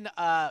can,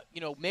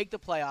 make the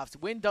playoffs,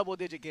 win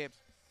double-digit games,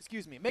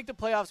 make the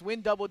playoffs,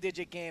 win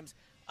double-digit games,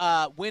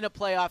 win a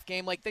playoff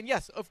game, then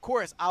yes, of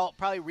course, I'll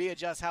probably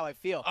readjust how I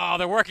feel. Oh,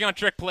 they're working on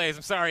trick plays.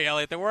 I'm sorry,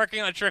 Elliott. They're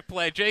working on a trick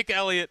play. Jake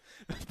Elliott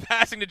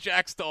passing to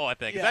Jack Stoll, I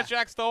think. Yeah. Is that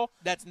Jack Stoll?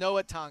 That's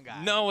Noah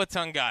Tongai. Noah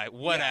Tongai.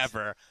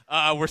 Whatever.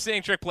 Yes. We're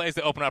seeing trick plays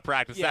to open up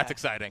practice. Yeah. That's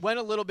exciting. Went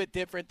a little bit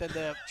different than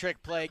the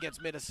trick play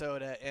against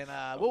Minnesota. And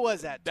what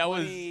was that? That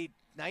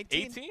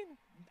 2019? was 18?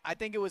 I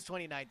think it was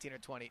 2019 or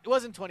 20. It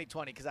wasn't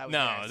 2020 because I was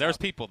there. No, there was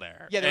people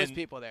there. Yeah, there was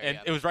people there. And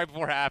it was right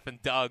before half,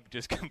 and Doug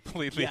just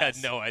completely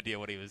had no idea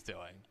what he was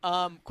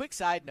doing. Quick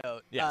side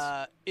note.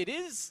 Yes. It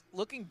is,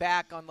 looking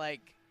back on,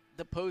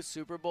 the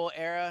post-Super Bowl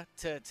era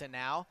to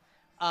now,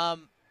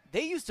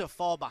 they used to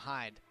fall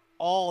behind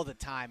all the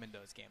time in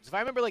those games. If I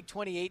remember,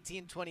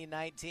 2018,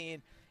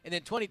 2019, and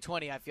then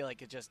 2020, I feel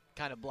like it just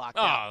kind of blocked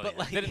out.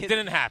 But it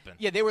didn't happen.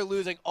 Yeah, they were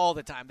losing all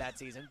the time that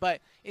season. But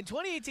in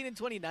 2018 and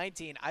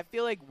 2019, I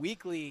feel like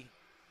weekly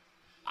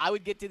I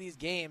would get to these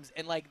games,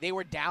 and, they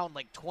were down,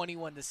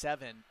 21-7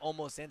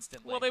 almost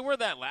instantly. Well, they were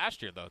that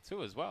last year, though,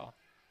 too, as well.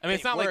 I mean,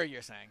 it's not like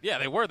you're saying. Yeah,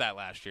 they were that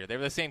last year. They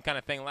were the same kind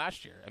of thing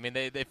last year. I mean,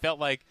 they felt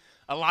like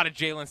a lot of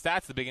Jalen stats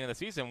at the beginning of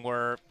the season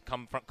were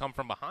come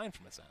from behind,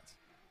 from a sense.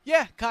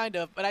 Yeah, kind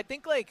of. But I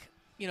think,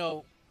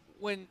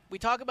 when we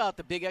talk about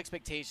the big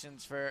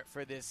expectations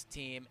for this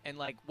team and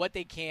what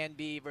they can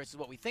be versus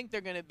what we think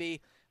they're going to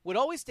be, what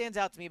always stands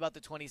out to me about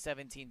the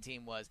 2017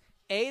 team was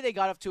they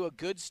got off to a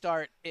good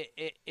start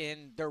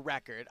in their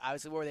record.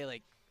 Obviously, were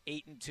they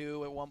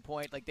 8-2 at one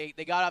point?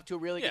 They got off to a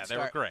really good start. Yeah,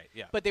 they were great.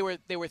 Yeah, but they were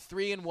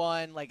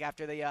 3-1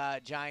 after the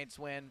Giants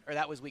win, or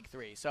that was week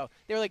 3. So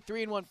they were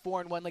 3-1,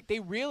 4-1. They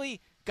really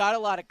got a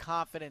lot of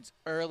confidence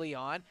early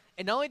on.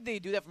 And not only did they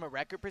do that from a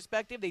record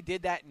perspective, they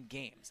did that in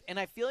games. And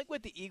I feel like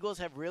what the Eagles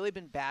have really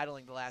been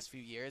battling the last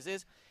few years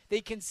is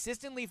they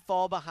consistently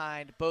fall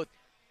behind both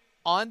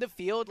on the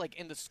field,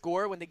 in the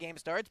score when the game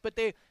starts, but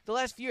the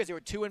last few years, they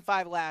were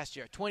 2-5 last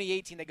year.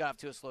 2018, they got off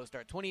to a slow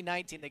start.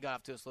 2019, they got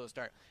off to a slow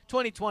start.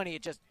 2020,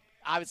 it just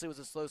obviously was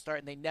a slow start,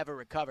 and they never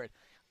recovered.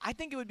 I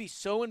think it would be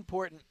so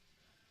important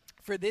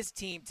for this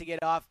team to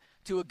get off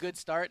to a good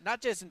start,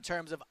 not just in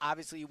terms of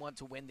obviously you want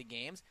to win the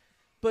games,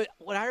 but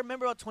what I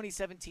remember about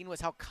 2017 was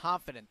how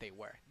confident they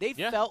were. They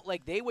felt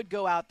like they would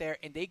go out there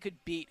and they could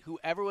beat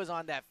whoever was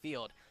on that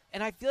field.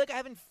 And I feel like I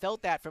haven't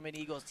felt that from an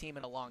Eagles team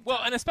in a long time.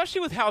 Well, and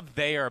especially with how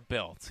they are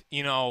built.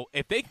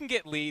 If they can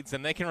get leads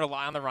and they can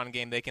rely on the run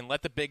game, they can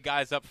let the big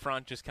guys up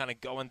front just kind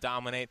of go and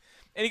dominate.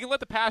 And you can let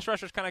the pass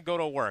rushers kind of go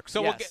to work.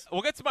 So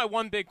we'll get to my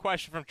one big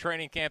question from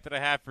training camp that I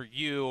have for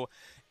you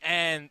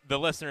and the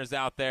listeners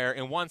out there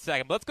in 1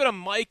 second. But let's go to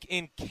Mike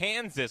in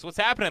Kansas. What's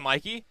happening,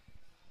 Mikey?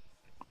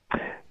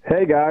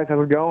 Hey, guys.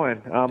 How's it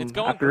going? It's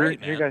going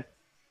great, man. You guys,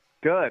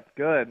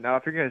 good. Now,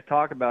 if you're going to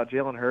talk about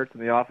Jalen Hurts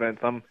and the offense,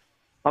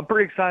 I'm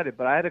pretty excited,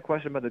 but I had a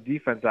question about the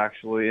defense,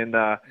 actually. And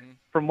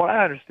from what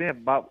I understand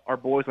about our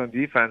boys on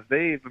defense,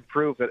 they've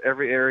improved at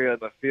every area of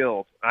the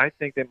field. I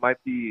think they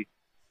might be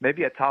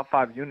maybe a top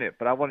 5 unit,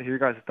 but I want to hear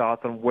your guys'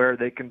 thoughts on where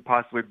they can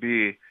possibly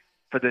be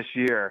for this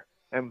year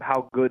and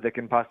how good they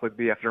can possibly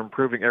be after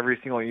improving every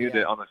single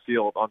unit on the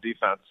field on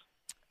defense.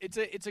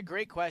 It's a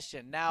great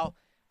question. Now,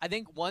 I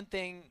think one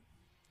thing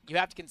you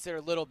have to consider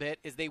a little bit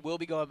is they will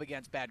be going up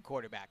against bad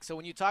quarterbacks. So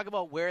when you talk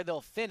about where they'll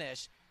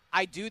finish,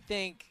 I do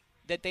think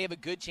that they have a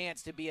good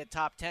chance to be a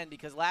top 10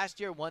 because last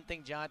year one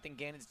thing Jonathan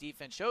Gannon's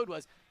defense showed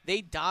was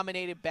they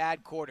dominated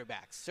bad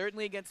quarterbacks.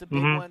 Certainly against the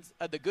big ones,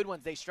 the good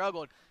ones, they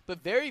struggled,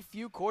 but very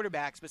few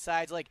quarterbacks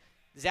besides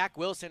Zach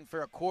Wilson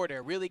for a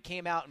quarter really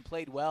came out and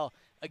played well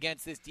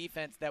against this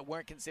defense that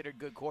weren't considered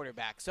good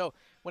quarterbacks. So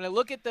when I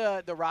look at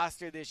the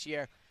roster this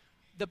year,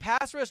 the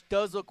pass rush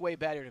does look way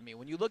better to me.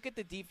 When you look at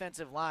the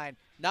defensive line,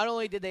 not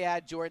only did they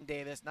add Jordan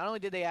Davis, not only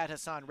did they add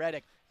Hassan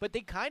Reddick, but they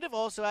kind of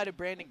also added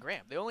Brandon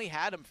Graham. They only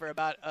had him for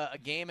about a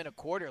game and a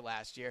quarter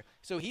last year,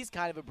 so he's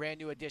kind of a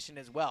brand-new addition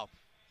as well.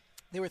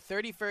 They were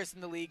 31st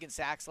in the league in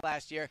sacks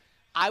last year.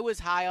 I was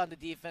high on the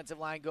defensive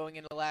line going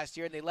into last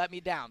year, and they let me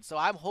down. So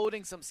I'm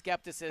holding some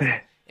skepticism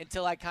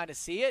until I kind of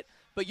see it.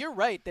 But you're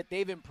right that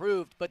they've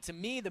improved. But to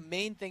me, the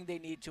main thing they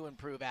need to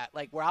improve at,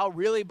 like where I'll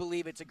really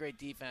believe it's a great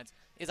defense,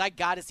 is I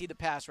got to see the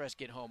pass rush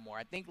get home more.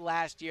 I think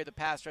last year the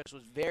pass rush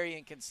was very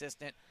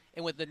inconsistent.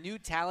 And with the new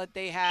talent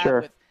they have,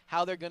 with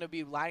how they're going to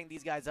be lining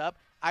these guys up,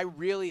 I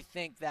really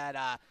think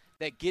that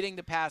that getting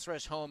the pass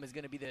rush home is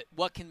going to be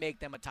what can make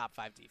them a top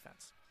 5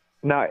 defense.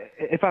 Now,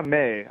 if I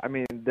may, I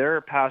mean,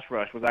 their pass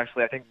rush was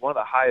actually, I think, one of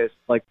the highest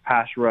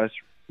pass rush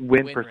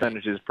win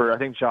percentages for, I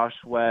think, Josh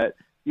Sweat,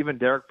 even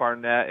Derek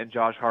Barnett and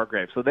Josh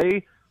Hargrave. So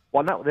they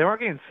weren't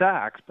getting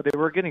sacks, but they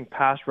were getting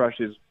pass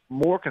rushes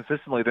more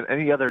consistently than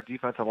any other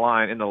defensive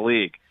line in the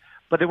league.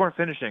 But they weren't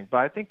finishing. But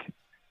I think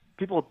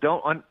people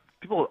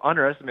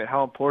underestimate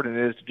how important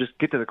it is to just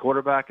get to the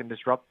quarterback and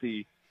disrupt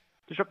the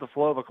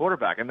flow of a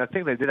quarterback. And I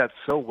think they did that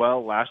so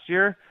well last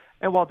year.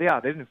 And while, they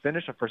didn't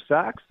finish them for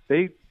sacks,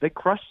 they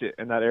crushed it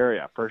in that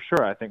area for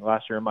sure, I think,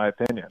 last year, in my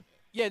opinion.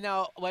 Yeah,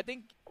 now, I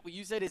think what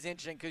you said is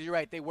interesting because you're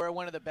right. They were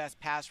one of the best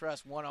pass rush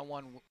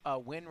one-on-one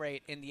win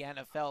rate in the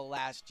NFL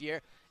last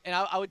year. And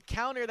I would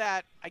counter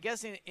that, I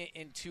guess,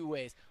 in 2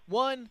 ways.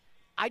 One,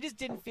 I just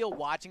didn't feel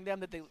watching them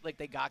that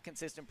they got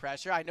consistent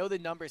pressure. I know the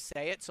numbers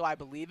say it, so I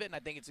believe it, and I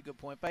think it's a good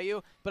point by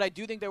you. But I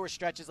do think there were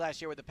stretches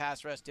last year where the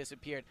pass rush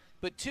disappeared.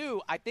 But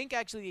 2, I think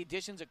actually the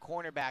additions of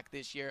cornerback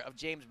this year of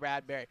James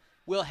Bradbury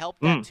will help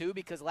that too,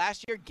 because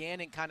last year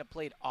Gannon kind of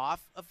played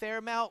off a fair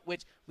amount,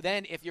 which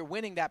then if you're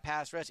winning that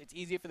pass rush, it's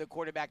easier for the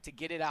quarterback to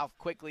get it out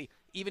quickly,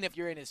 even if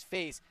you're in his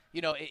face.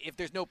 If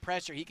there's no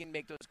pressure, he can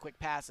make those quick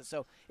passes.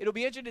 So it'll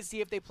be interesting to see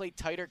if they play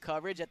tighter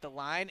coverage at the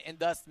line and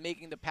thus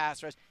making the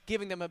pass rush,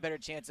 giving them a better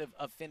chance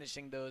of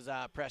finishing those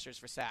pressures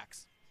for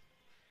sacks.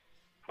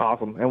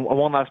 Awesome. And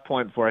one last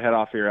point before I head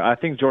off here. I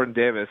think Jordan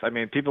Davis, I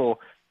mean, people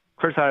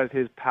criticize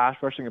his pass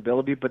rushing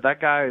ability, but that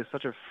guy is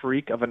such a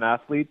freak of an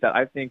athlete that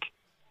I think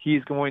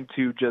he's going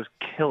to just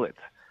kill it.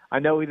 I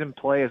know he didn't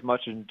play as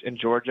much in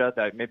Georgia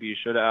that maybe he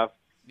should have,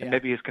 and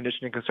maybe his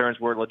conditioning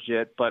concerns were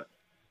legit, but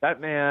that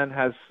man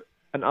has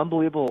an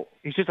unbelievable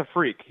 – he's just a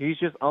freak. He's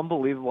just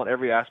unbelievable in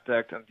every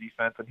aspect of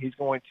defense, and he's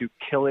going to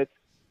kill it.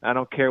 I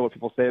don't care what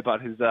people say about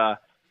his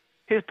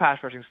pass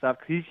rushing stuff,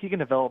 because he can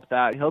develop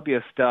that. He'll be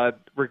a stud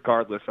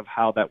regardless of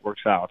how that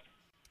works out.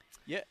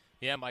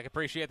 Yeah, Mike,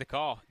 appreciate the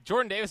call.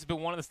 Jordan Davis has been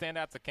one of the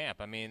standouts at camp.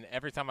 I mean,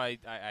 every time I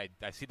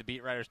see the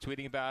beat writers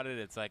tweeting about it,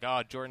 it's like,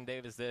 oh, Jordan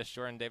Davis this,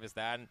 Jordan Davis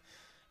that. And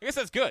I guess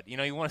that's good.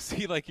 You want to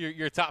see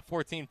your top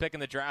 14 pick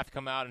in the draft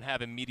come out and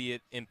have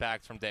immediate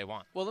impact from day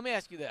one. Well, let me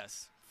ask you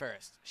this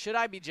first. Should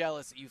I be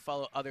jealous that you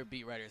follow other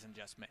beat writers and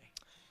just me?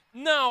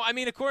 No, I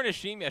mean, according to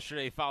Sheem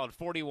yesterday, he followed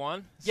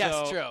 41.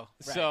 Yes, true. Right.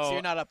 So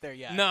you're not up there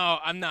yet. No,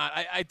 I'm not.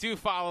 I do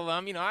follow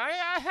them.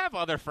 I have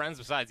other friends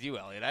besides you,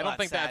 Elliot. I don't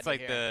think that's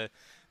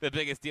the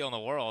biggest deal in the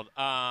world.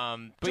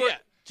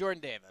 But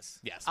Jordan Davis.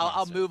 Yes.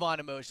 I'll move on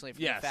emotionally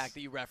from the fact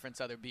that you reference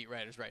other beat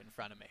writers right in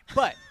front of me.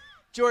 But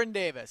Jordan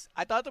Davis,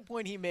 I thought the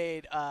point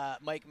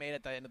Mike made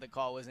at the end of the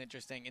call was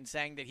interesting in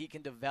saying that he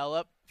can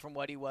develop from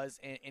what he was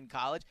in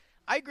college.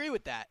 I agree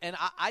with that. And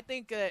I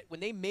think that when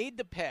they made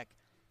the pick,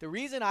 the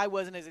reason I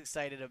wasn't as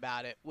excited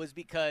about it was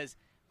because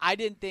I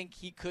didn't think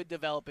he could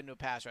develop into a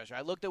pass rusher.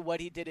 I looked at what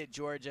he did at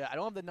Georgia. I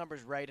don't have the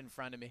numbers right in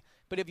front of me.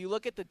 But if you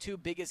look at the 2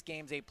 biggest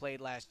games they played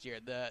last year,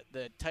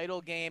 the title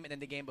game and then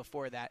the game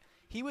before that,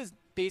 he was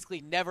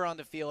basically never on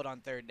the field on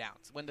third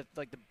downs. When the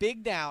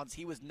big downs,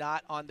 he was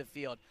not on the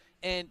field.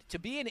 And to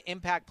be an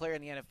impact player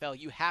in the NFL,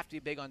 you have to be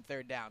big on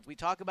third downs. We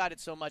talk about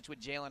it so much with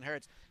Jalen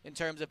Hurts in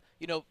terms of,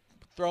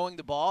 throwing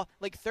the ball.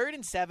 3rd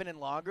and 7 and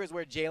longer is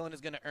where Jalen is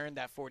going to earn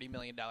that $40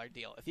 million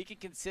deal. If he can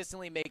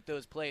consistently make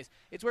those plays,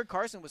 it's where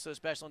Carson was so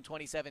special in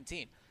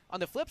 2017. On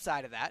the flip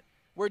side of that,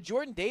 where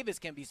Jordan Davis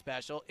can be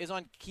special is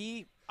on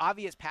key,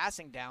 obvious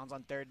passing downs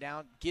on third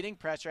down, getting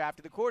pressure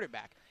after the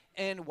quarterback.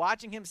 And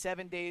watching him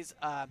 7 days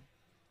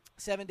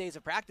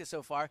of practice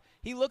so far,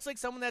 he looks like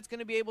someone that's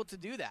going to be able to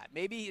do that.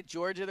 Maybe at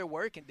Georgia there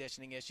were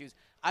conditioning issues.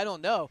 I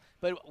don't know.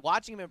 But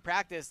watching him in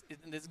practice,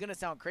 and this is going to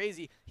sound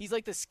crazy, he's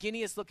like the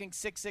skinniest looking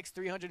 6'6",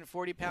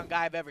 340-pound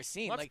guy I've ever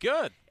seen. That's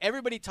good.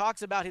 Everybody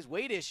talks about his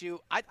weight issue.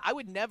 I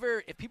would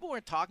never, if people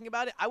weren't talking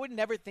about it, I would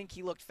never think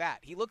he looked fat.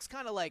 He looks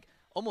kind of like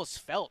almost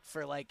felt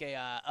for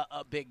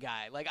a big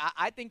guy.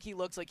 I think he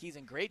looks like he's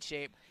in great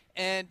shape.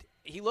 And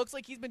he looks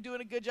like he's been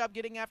doing a good job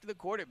getting after the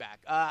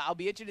quarterback. I'll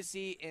be interested to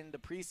see in the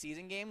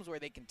preseason games where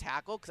they can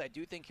tackle, because I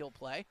do think he'll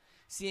play,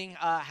 seeing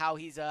how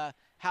he's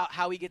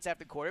how he gets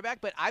after the quarterback.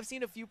 But I've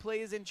seen a few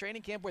plays in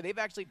training camp where they've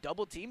actually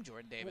double-teamed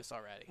Jordan Davis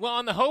already. Well,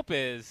 and the hope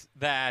is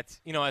that,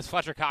 as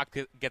Fletcher Cox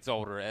gets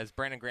older, as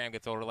Brandon Graham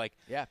gets older,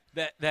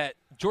 that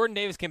Jordan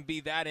Davis can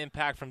be that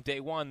impact from day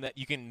one that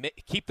you can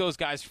keep those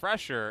guys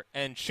fresher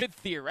and should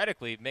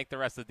theoretically make the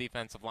rest of the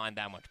defensive line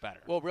that much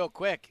better. Well, real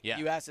quick,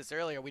 you asked this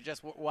earlier. We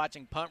just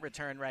watching punt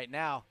return right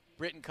now.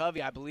 Britton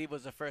Covey, I believe,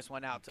 was the first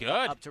one out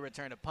up to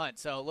return a punt.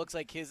 So it looks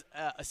like his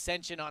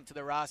ascension onto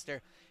the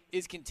roster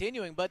is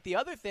continuing. But the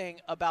other thing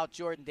about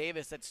Jordan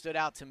Davis that stood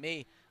out to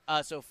me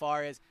so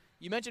far is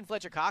you mentioned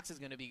Fletcher Cox is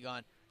going to be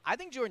gone. I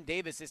think Jordan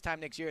Davis this time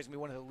next year is going to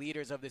be one of the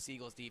leaders of this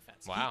Eagles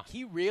defense. Wow.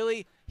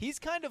 He's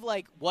kind of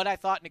like what I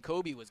thought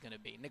Nakobe was going to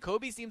be.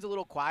 Nakobe seems a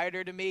little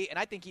quieter to me, and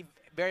I think he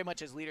very much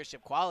has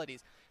leadership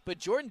qualities. But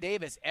Jordan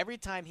Davis, every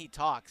time he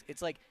talks,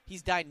 it's like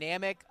he's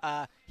dynamic.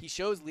 He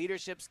shows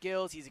leadership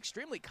skills. He's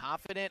extremely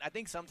confident. I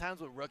think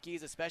sometimes with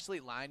rookies, especially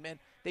linemen,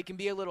 they can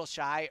be a little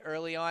shy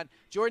early on.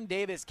 Jordan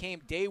Davis came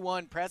day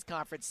one press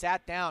conference,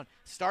 sat down,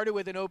 started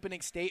with an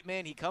opening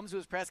statement. He comes to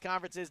his press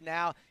conferences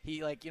now.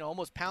 He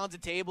almost pounds the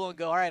table and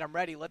go, all right, I'm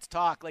ready. Let's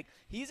talk. Like,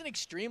 he's an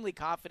extremely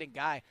confident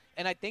guy.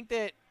 And I think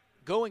that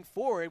going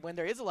forward, when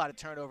there is a lot of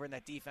turnover in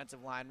that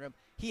defensive line room,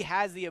 he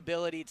has the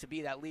ability to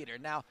be that leader.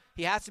 Now,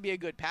 he has to be a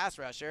good pass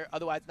rusher.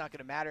 Otherwise, it's not going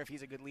to matter if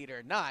he's a good leader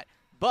or not.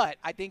 But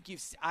I think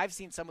I've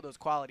seen some of those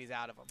qualities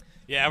out of him.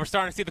 Yeah, we're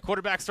starting to see the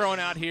quarterbacks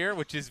throwing out here,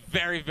 which is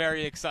very,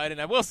 very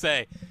exciting. I will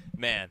say,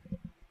 man,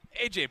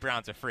 A.J.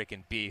 Brown's a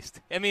freaking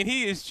beast. I mean,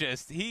 he is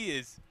just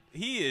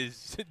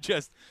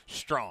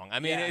strong. I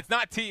mean, It's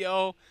not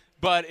T.O.,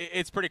 but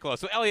it's pretty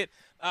close. So, Elliot,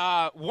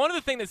 one of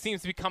the things that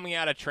seems to be coming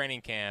out of training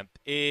camp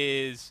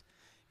is –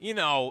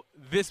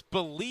 this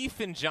belief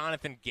in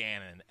Jonathan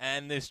Gannon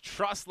and this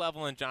trust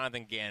level in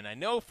Jonathan Gannon. I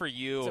know for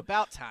you, it's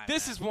about time.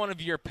 This is one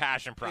of your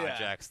passion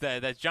projects.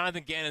 That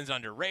Jonathan Gannon's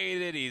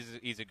underrated.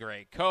 He's a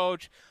great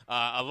coach.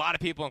 A lot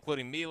of people,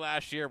 including me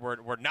last year,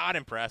 were not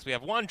impressed. We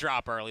have one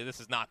drop early. This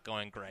is not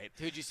going great.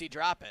 Who'd you see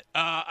drop it?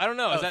 I don't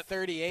know. Is that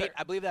 38?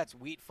 I believe that's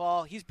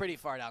Wheatfall. He's pretty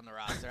far down the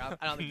roster.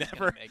 I don't think he's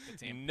going to make the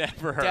team.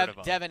 Never heard of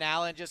him. Devin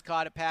Allen just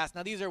caught a pass.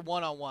 Now these are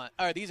one-on-one.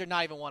 Or these are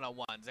not even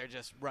one-on-ones. They're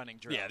just running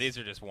drills. Yeah, these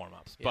are just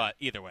warm-ups. Yeah. But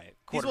either way,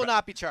 these will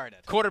not be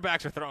charted.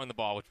 Quarterbacks are throwing the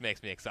ball, which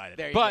makes me excited.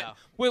 There you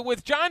go.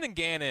 With Jonathan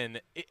Gannon,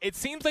 it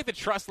seems like the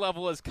trust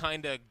level has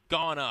kind of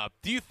gone up.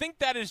 Do you think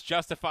that is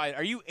justified?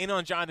 Are you in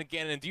on Jonathan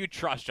Gannon, and do you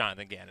trust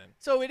Jonathan Gannon?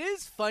 So it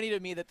is funny to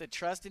me that the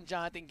trust in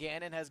Jonathan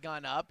Gannon has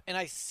gone up, and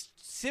I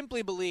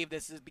simply believe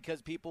this is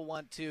because people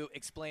want to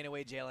explain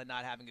away Jalen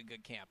not having a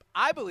good camp.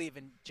 I believe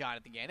in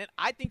Jonathan Gannon.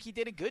 I think he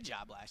did a good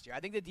job last year.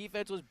 I think the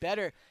defense was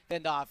better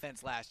than the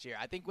offense last year.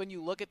 I think when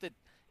you look at the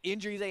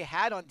injuries they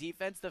had on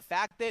defense, the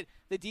fact that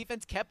the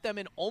defense kept them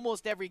in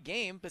almost every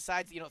game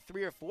besides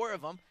 3 or 4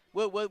 of them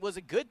was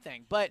a good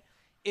thing. But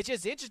it's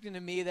just interesting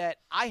to me that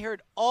I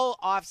heard all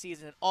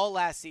offseason and all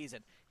last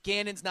season,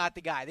 Gannon's not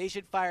the guy. They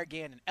should fire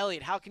Gannon.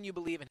 Elliot, how can you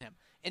believe in him?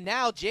 And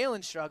now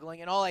Jalen's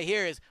struggling, and all I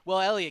hear is, well,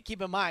 Elliot,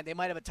 keep in mind, they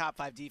might have a top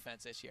 5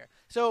 defense this year.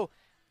 So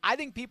I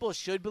think people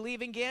should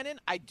believe in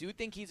Gannon. I do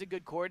think he's a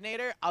good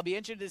coordinator. I'll be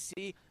interested to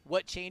see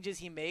what changes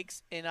he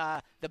makes in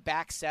the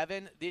back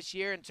 7 this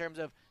year in terms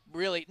of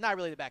not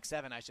really the back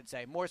 7, I should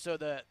say. More so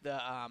the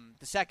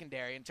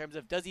secondary in terms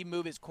of, does he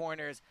move his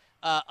corners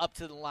up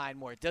to the line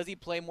more? Does he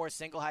play more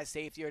single high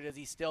safety, or does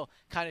he still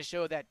kind of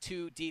show that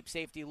 2 deep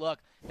safety look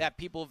that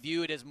people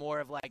viewed as more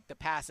of like the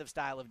passive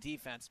style of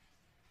defense?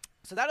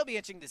 So that'll be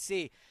interesting to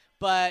see.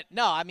 But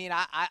no, I mean,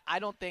 I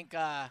don't think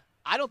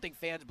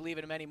fans believe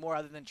in him anymore,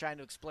 other than trying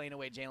to explain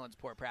away Jalen's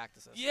poor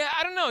practices. Yeah,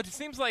 I don't know. It just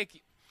seems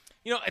like,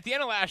 at the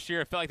end of last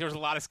year, I felt like there was a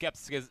lot of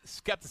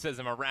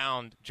skepticism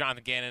around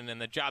Jonathan Gannon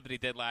and the job that he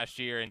did last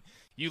year. And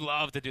you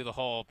love to do the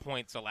whole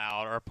points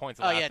allowed thing.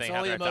 Oh, yeah, it's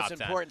only the most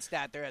important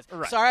stat there is.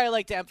 Right. Sorry, I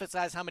like to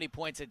emphasize how many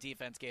points the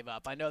defense gave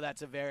up. I know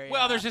that's a very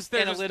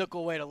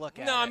analytical way to look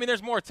at it. No, I mean,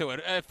 there's more to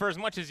it. For as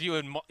much as you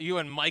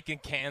and Mike in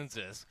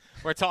Kansas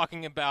were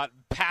talking about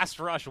pass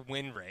rush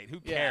win rate, who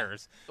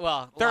cares?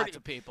 Well, lots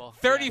of people.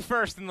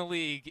 31st in the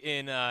league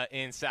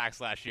in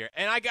sacks last year.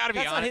 And I got to be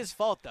honest. That's not his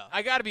fault, though.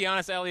 I got to be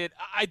honest, Elliot.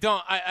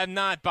 I'm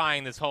not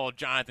buying this whole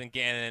Jonathan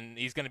Gannon,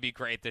 he's going to be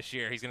great this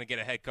year, he's going to get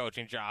a head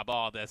coaching job,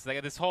 all this.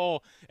 Like, this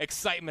whole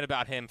excitement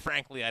about him,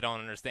 frankly, I don't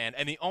understand.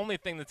 And the only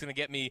thing that's going to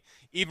get me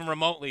even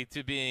remotely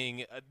to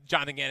being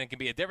Jonathan Gannon can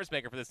be a difference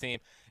maker for this team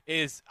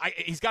is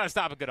he's got to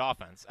stop a good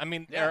offense. I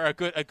mean, or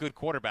a good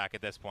quarterback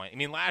at this point. I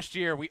mean, last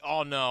year we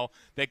all know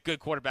that good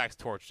quarterbacks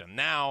torched him.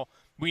 Now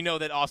we know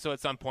that also at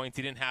some points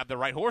he didn't have the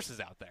right horses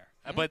out there.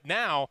 Mm-hmm. But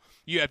now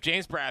you have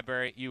James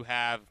Bradbury, you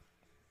have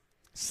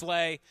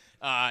Slay,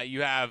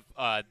 you have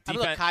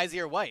defense.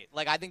 Kaiser White.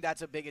 Like, I think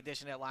that's a big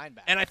addition at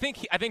linebacker. And I think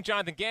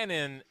Jonathan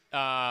Gannon,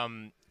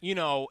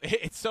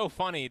 it's so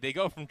funny. They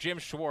go from Jim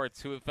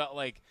Schwartz, who felt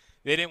like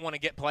they didn't want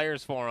to get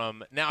players for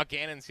him. Now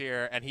Gannon's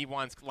here, and he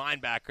wants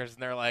linebackers, and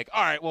they're like,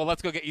 all right, well,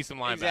 let's go get you some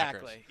linebackers.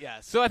 Exactly,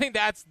 yes. So I think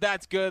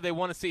that's good. They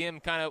want to see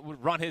him kind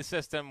of run his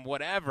system,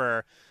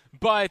 whatever.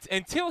 But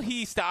until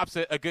he stops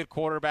a good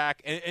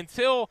quarterback, and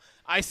until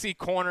I see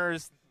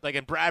corners – like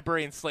in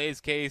Bradbury and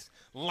Slay's case,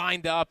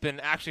 lined up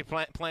and actually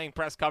playing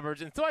press coverage,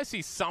 until I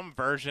see some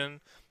version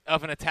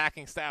of an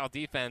attacking style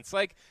defense,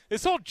 like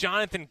this whole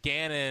Jonathan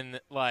Gannon,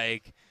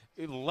 like,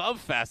 love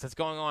fest that's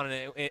going on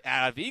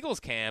out of Eagles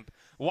camp.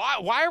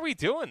 Why are we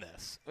doing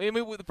this? I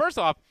mean, first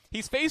off,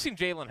 he's facing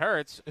Jalen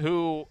Hurts,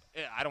 who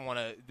I don't want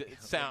to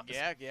sound.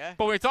 Yeah.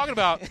 But we're talking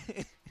about.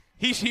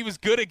 He was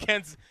good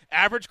against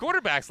average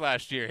quarterbacks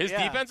last year. His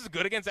defense is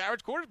good against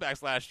average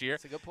quarterbacks last year.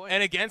 That's a good point.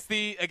 And against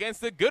the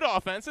good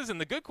offenses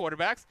and the good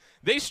quarterbacks,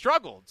 they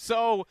struggled.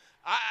 So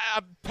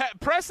I'm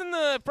pressing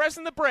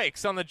the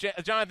brakes on the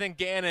Jonathan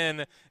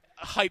Gannon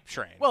hype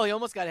train. Well, he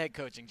almost got a head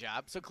coaching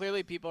job, so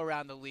clearly people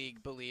around the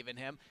league believe in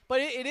him.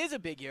 But it is a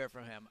big year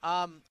from him.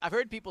 I've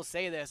heard people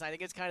say this, and I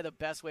think it's kind of the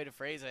best way to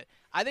phrase it.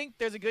 I think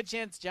there's a good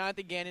chance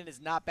Jonathan Gannon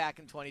is not back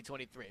in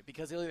 2023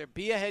 because he'll either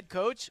be a head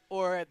coach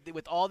or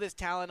with all this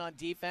talent on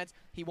defense,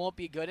 he won't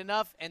be good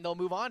enough, and they'll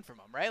move on from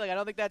him, right? Like, I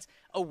don't think that's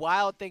a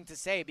wild thing to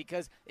say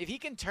because if he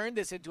can turn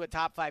this into a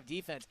top 5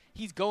 defense,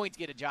 he's going to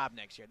get a job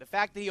next year. The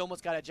fact that he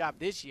almost got a job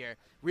this year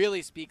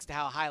really speaks to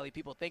how highly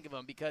people think of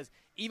him because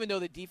even though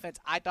the defense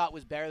I thought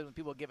was better than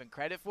people give him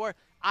credit for,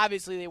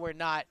 obviously they were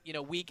not,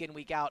 week in,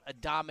 week out, a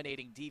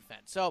dominating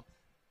defense. So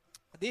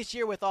this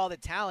year with all the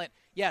talent,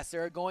 yes,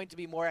 there are going to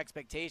be more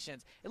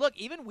expectations. And look,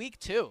 even week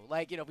 2,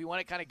 if we want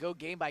to kind of go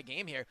game by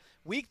game here,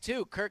 week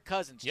 2, Kirk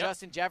Cousins,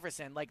 Justin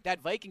Jefferson,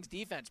 that Vikings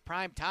defense,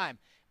 prime time.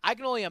 I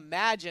can only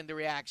imagine the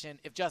reaction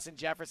if Justin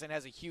Jefferson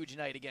has a huge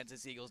night against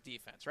this Eagles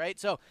defense, right?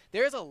 So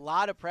there's a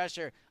lot of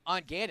pressure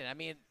on Gannon. I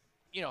mean,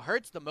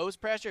 Hurts the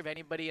most pressure of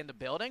anybody in the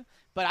building,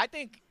 but I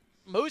think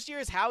most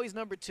years Howie's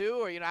number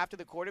 2 or, after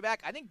the quarterback,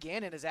 I think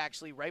Gannon is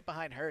actually right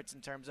behind Hurts in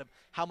terms of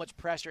how much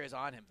pressure is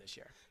on him this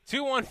year.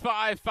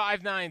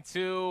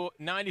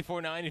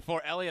 215-592-9494.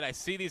 Elliot, I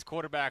see these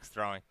quarterbacks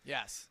throwing.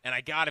 Yes. And I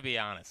got to be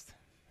honest.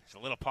 There's a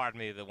little part of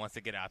me that wants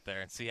to get out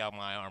there and see how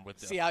my arm would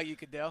do. See how you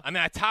could do? I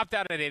mean, I topped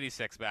out at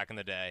 86 back in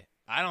the day.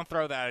 I don't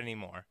throw that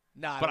anymore.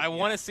 No, but I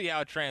want to see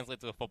how it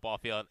translates to a football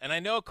field. And I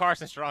know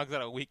Carson Strong's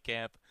at a week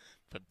camp,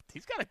 but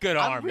he's got a good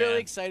arm, I'm really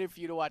man. excited for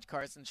you to watch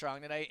Carson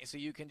Strong tonight so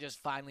you can just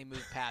finally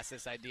move past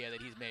this idea that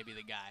he's maybe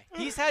the guy.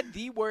 He's had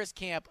the worst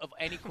camp of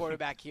any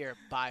quarterback here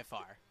by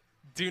far.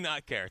 Do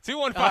not care.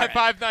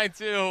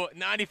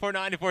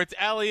 215-592-9494. It's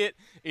Elliot.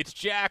 It's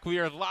Jack. We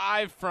are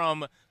live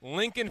from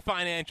Lincoln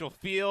Financial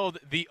Field.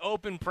 The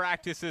open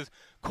practices.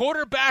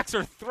 Quarterbacks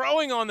are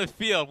throwing on the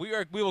field. We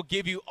will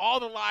give you all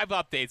the live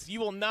updates.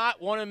 You will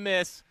not want to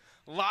miss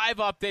live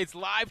updates,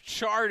 live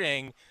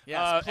charting.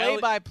 Yes,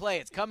 play-by-play.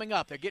 It's coming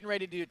up. They're getting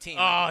ready to do a team.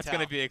 Oh, it's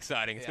going to be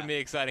exciting. It's going to be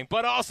exciting.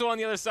 But also on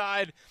the other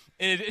side,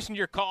 in addition to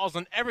your calls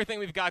on everything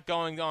we've got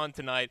going on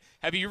tonight,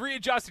 have you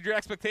readjusted your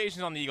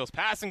expectations on the Eagles'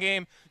 passing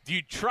game? Do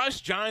you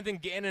trust Jonathan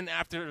Gannon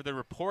after the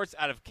reports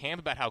out of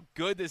camp about how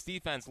good this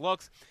defense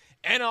looks?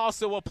 And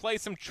also, we'll play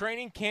some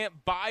training camp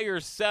buy or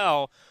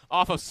sell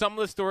off of some of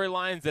the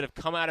storylines that have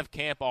come out of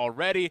camp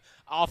already.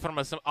 I'll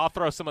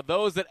throw some of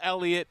those at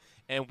Elliot,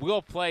 and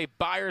we'll play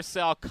buy or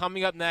sell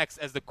coming up next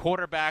as the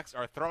quarterbacks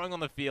are throwing on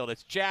the field.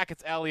 It's Jack.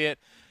 It's Elliot.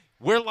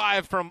 We're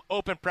live from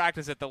open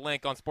practice at the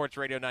Link on Sports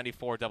Radio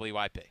 94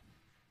 WIP.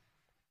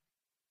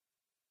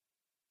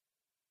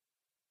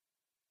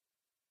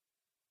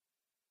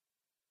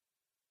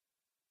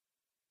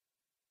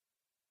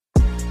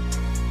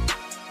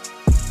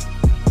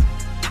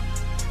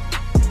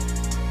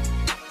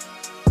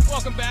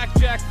 Welcome back,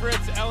 Jack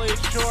Fritz, Elliot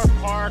Shore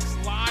Parks,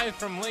 live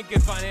from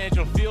Lincoln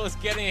Financial Field. It's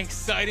getting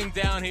exciting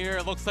down here.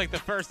 It looks like the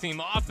first-team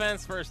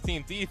offense,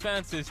 first-team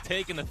defense is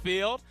taking the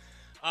field.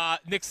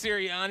 Nick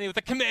Sirianni with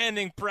a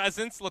commanding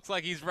presence. Looks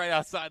like he's right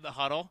outside the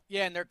huddle.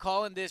 Yeah, and they're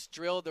calling this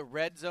drill the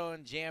Red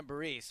Zone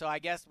Jamboree. So I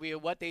guess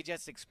what they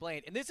just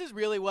explained. And this is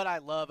really what I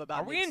love about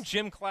Are we in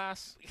gym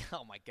class?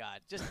 Oh, my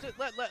God. Just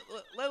let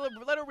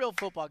a real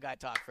football guy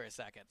talk for a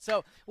second.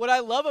 So what I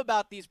love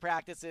about these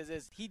practices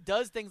is he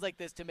does things like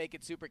this to make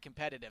it super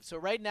competitive. So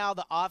right now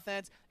the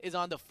offense is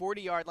on the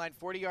 40-yard line,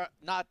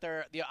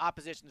 the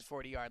opposition's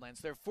 40-yard line.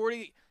 So they're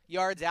 40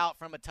 yards out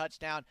from a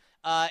touchdown.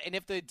 And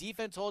if the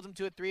defense holds them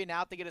to a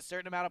 3-and-out, they get a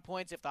certain amount of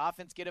points. If the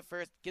offense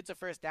gets a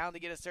first down, they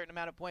get a certain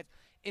amount of points.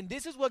 And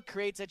this is what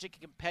creates such a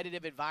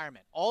competitive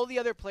environment. All the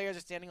other players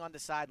are standing on the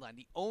sideline.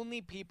 The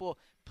only people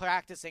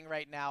practicing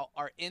right now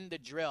are in the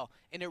drill.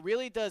 And it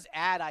really does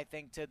add, I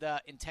think, to the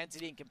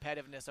intensity and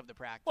competitiveness of the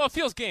practice. Well, it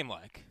feels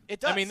game-like. It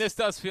does. I mean, this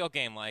does feel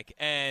game-like.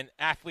 And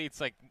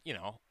athletes,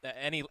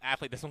 any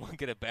athlete doesn't want to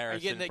get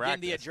embarrassed in practice. Are you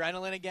getting the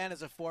adrenaline again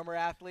as a former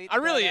athlete? I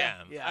really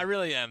am. Yeah. I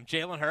really am.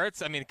 Jalen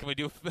Hurts, I mean, can we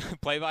do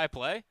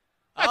play-by-play?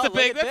 That's a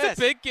big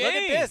game. Look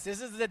at this.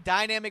 This is the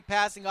dynamic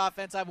passing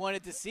offense I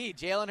wanted to see.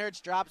 Jalen Hurts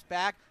drops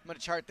back. I'm going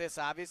to chart this,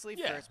 obviously.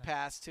 Yeah. First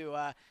pass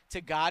to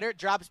Goddard.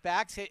 Drops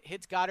back,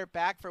 hits Goddard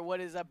back for what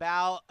is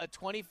about a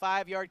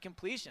 25-yard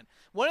completion.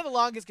 One of the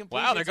longest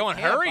completions. Wow, they're going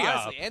hurry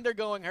up. And they're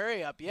going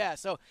hurry up, yeah.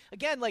 So,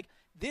 again,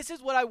 this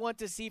is what I want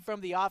to see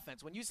from the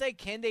offense. When you say,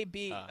 can they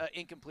be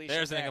incompletion?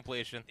 There's an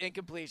incompletion.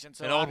 Incompletion.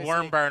 So an old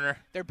worm burner.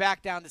 They're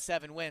back down to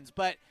 7 wins.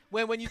 But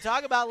when you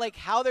talk about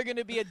how they're going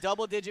to be a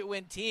double-digit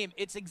win team,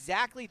 it's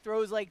exactly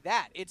throws like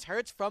that. It's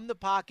Hurts from the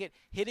pocket,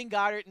 hitting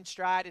Goddard in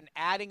stride, and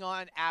adding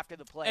on after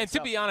the play. And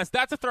to be honest,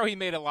 that's a throw he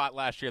made a lot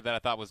last year that I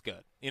thought was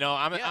good.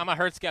 I'm a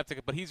Hurts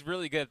skeptic, but he's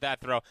really good at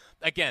that throw.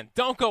 Again,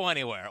 don't go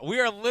anywhere. We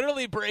are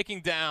literally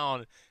breaking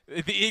down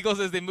the Eagles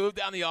as they move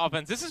down the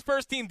offense. This is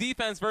first-team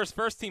defense versus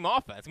first-team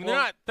offense. I mean,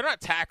 they're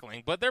not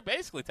tackling, but they're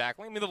basically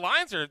tackling. I mean, the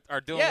Lions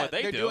are doing what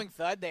they do. Yeah, they're doing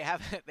thud. They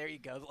have there you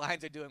go. The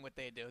Lions are doing what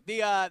they do.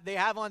 They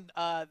have on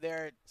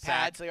their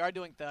pads. So they are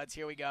doing thuds.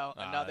 Here we go.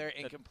 Another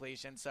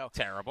incompletion. So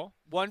terrible.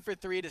 1 for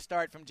 3 to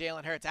start from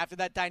Jalen Hurts after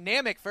that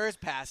dynamic first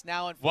pass.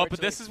 Now, unfortunately, well,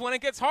 but this is when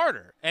it gets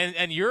harder.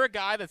 And you're a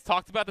guy that's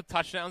talked about the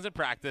touchdowns in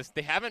practice.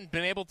 They haven't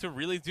been able to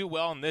really do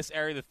well in this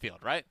area of the field,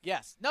 right?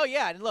 Yes. No,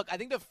 yeah. And look, I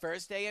think the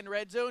first day in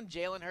red zone,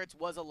 Jalen Hurts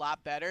was a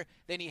lot better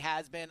than he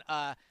has been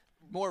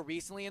more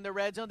recently in the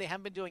red zone. They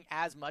haven't been doing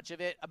as much of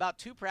it. About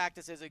 2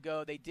 practices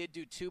ago, they did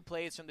do 2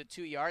 plays from the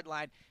 2-yard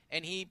line,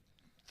 and he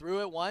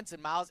threw it once,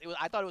 and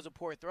I thought it was a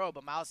poor throw,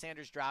 but Miles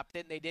Sanders dropped it,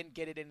 and they didn't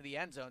get it into the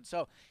end zone.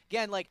 So,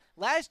 again, like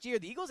last year,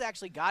 the Eagles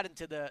actually got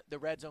into the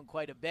red zone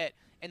quite a bit,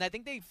 and I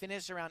think they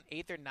finished around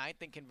 8th or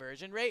 9th in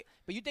conversion rate.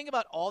 But you think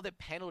about all the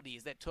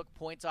penalties that took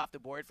points off the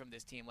board from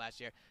this team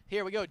last year.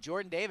 Here we go.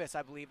 Jordan Davis,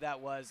 I believe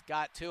that was,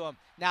 got to him.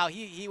 Now,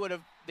 he would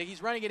have –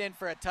 he's running it in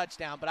for a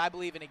touchdown, but I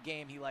believe in a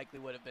game he likely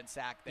would have been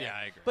sacked there. Yeah,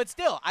 I agree. But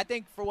still, I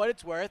think for what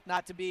it's worth,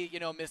 not to be,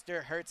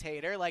 Mr. Hurts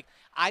hater, like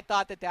I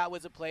thought that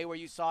was a play where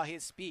you saw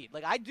his speed.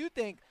 Like I do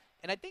think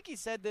 – and I think he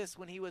said this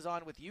when he was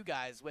on with you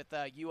guys, with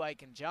you,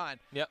 Ike, and John,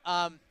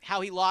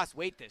 how he lost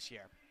weight this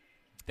year.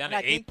 Down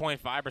to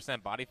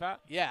 8.5% body fat?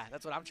 Yeah,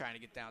 that's what I'm trying to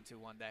get down to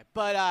one day.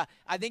 But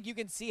I think you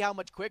can see how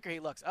much quicker he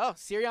looks. Oh,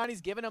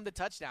 Sirianni's giving him the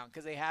touchdown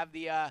because they have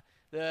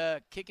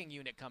the kicking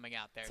unit coming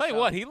out there. Tell you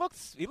what, he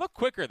looked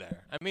quicker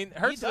there. I mean,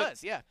 Hurts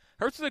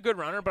Hurts is a good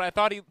runner, but I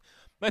thought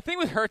my thing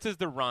with Hurts as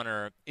the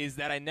runner is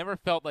that I never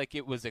felt like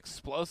it was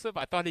explosive.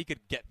 I thought he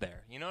could get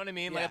there. You know what I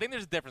mean? Yeah. Like I think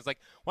there's a difference. Like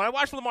when I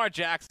watched Lamar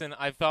Jackson,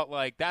 I felt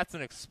like that's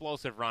an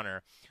explosive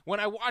runner.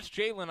 When I watched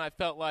Jalen, I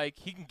felt like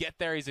he can get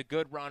there. He's a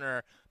good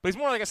runner, but he's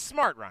more like a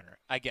smart runner,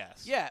 I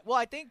guess. Yeah. Well,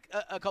 I think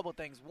a couple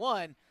things.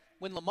 One,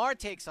 when Lamar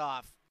takes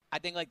off, I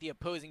think like the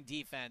opposing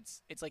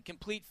defense, it's like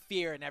complete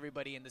fear in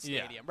everybody in the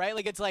stadium, right?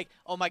 Like it's like,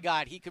 oh my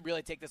God, he could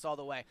really take this all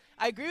the way.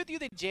 I agree with you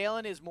that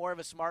Jalen is more of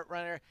a smart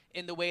runner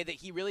in the way that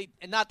he really,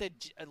 and not that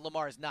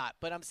Lamar is not,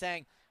 but I'm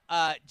saying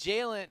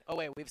Jalen. Oh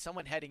wait, we have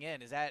someone heading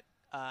in. Is that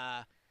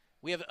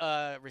we have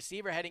a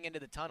receiver heading into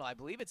the tunnel? I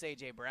believe it's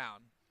AJ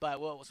Brown,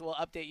 but we'll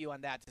update you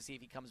on that to see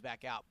if he comes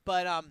back out.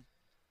 But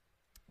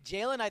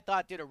Jalen, I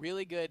thought, did a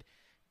really good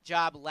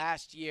job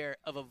last year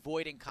of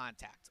avoiding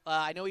contact.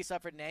 I know he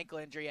suffered an ankle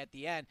injury at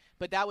the end,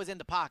 but that was in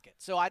the pocket.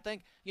 So I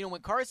think,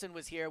 when Carson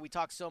was here, we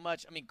talked so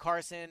much. I mean,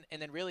 Carson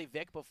and then really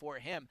Vic before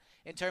him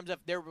in terms of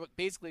their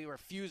basically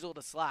refusal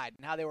to slide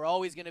and how they were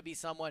always going to be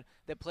someone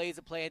that plays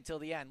a play until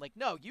the end. Like,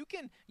 no, you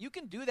can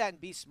do that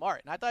and be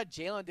smart. And I thought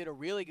Jalen did a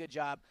really good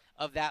job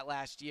of that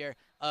last year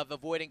of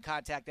avoiding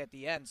contact at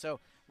the end.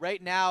 So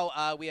right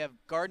now we have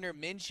Gardner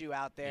Minshew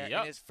out there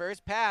in his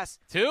first pass.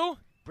 2?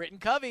 Britton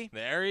Covey.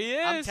 There he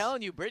is. I'm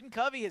telling you, Britton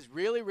Covey has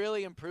really,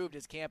 really improved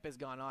as camp has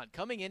gone on.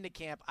 Coming into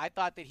camp, I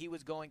thought that he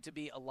was going to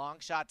be a long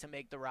shot to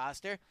make the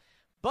roster,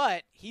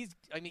 but he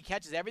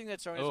catches everything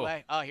that's thrown his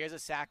way. Oh, here's a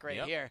sack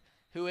right here.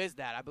 Who is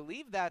that? I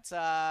believe that's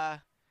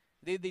the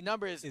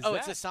number is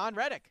it's Hassan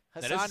Reddick.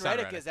 Hassan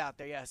Reddick is out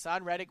there. Yeah,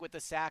 Hassan Reddick with the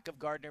sack of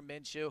Gardner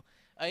Minshew.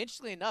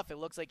 Interestingly enough, it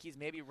looks like he's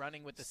maybe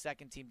running with the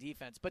second-team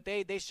defense, but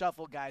they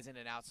shuffle guys in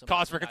and out. So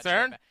cause for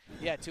concern?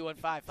 Sure. Yeah,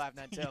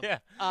 215-592.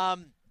 Yeah.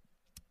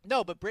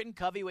 No, but Britton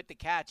Covey with the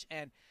catch,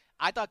 and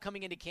I thought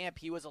coming into camp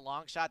he was a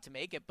long shot to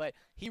make it, but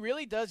he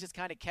really does just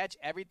kind of catch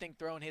everything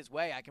thrown his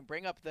way. I can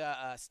bring up the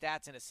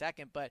stats in a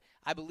second, but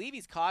I believe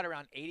he's caught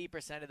around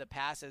 80% of the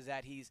passes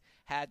that he's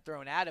had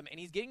thrown at him, and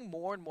he's getting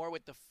more and more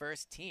with the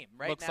first team.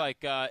 Looks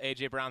like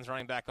A.J. Brown's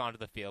running back onto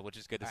the field, which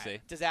is good to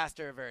see.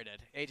 Disaster averted.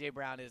 A.J.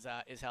 Brown is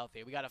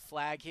healthy. We got a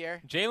flag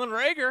here. Jalen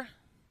Reagor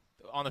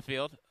on the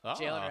field.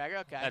 Jalen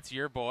Reagor, okay. That's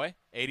your boy,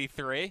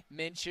 83.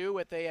 Minshew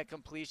with a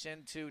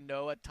completion to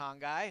Noah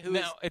Tongai.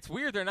 Now, it's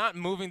weird they're not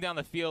moving down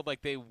the field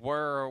like they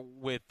were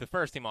with the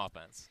first-team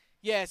offense.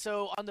 Yeah,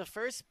 so on the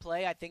first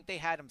play, I think they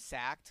had him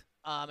sacked,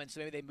 and so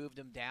maybe they moved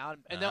him down.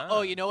 And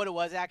you know what it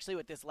was actually?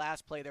 With this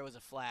last play, there was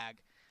a flag.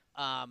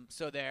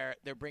 So they're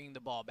bringing the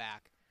ball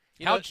back.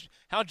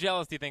 How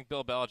jealous do you think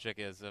Bill Belichick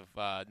is of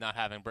not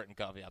having Britton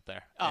Covey up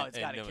there? It's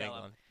got to kill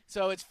him.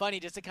 So it's funny,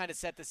 just to kind of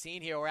set the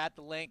scene here. We're at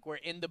the link. We're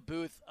in the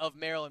booth of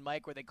Merrill and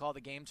Mike where they call the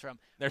games from.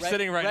 They're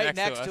sitting right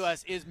next to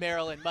us is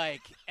Merrill and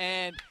Mike.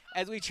 And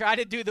as we try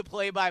to do the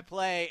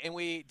play-by-play and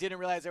we didn't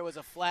realize there was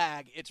a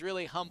flag, it's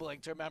really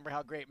humbling to remember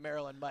how great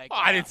Merrill and Mike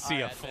I didn't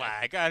see a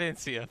flag. I didn't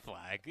see a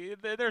flag.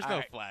 There's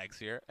no flags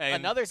here. And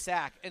another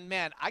sack. And,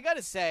 man, I got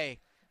to say,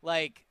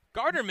 like –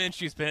 Gardner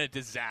Minshew's been a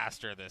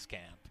disaster this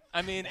camp.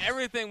 I mean,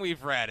 everything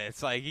we've read,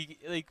 it's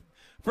like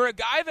for a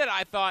guy that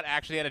I thought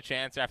actually had a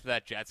chance after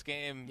that Jets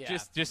game,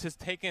 just has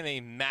taken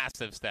a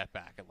massive step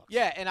back. It looks.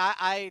 Yeah, and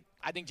I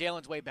think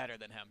Jalen's way better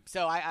than him.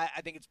 So I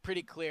think it's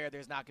pretty clear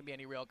there's not going to be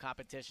any real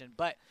competition.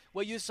 But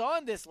what you saw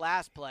in this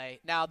last play,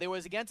 now there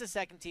was against a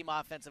second-team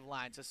offensive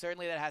line, so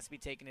certainly that has to be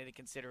taken into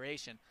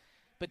consideration.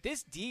 But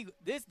this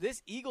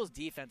Eagles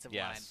defensive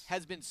line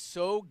has been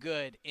so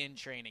good in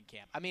training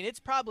camp. I mean, it's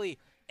probably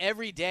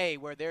every day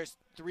where there's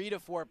 3 to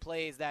 4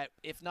 plays that,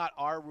 if not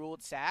are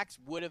ruled sacks,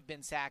 would have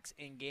been sacks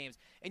in games.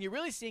 And you're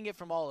really seeing it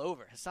from all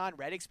over. Hassan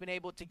Reddick's been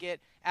able to get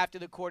after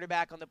the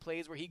quarterback on the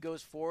plays where he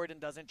goes forward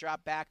and doesn't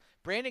drop back.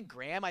 Brandon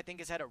Graham, I think,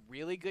 has had a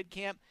really good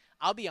camp.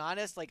 I'll be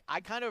honest, like, I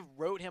kind of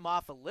wrote him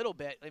off a little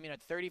bit. I mean,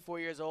 at 34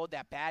 years old,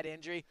 that bad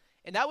injury.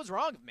 And that was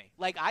wrong of me.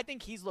 Like, I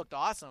think he's looked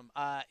awesome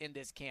in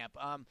this camp.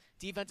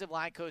 Defensive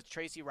line coach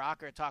Tracy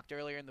Rocker talked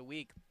earlier in the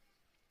week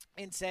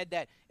and said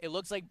that it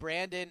looks like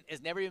Brandon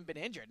has never even been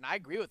injured. And I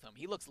agree with him.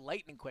 He looks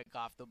lightning quick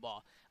off the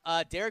ball.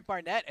 Derek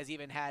Barnett has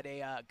even had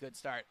a good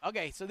start.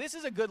 Okay, so this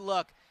is a good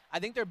look. I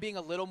think they're being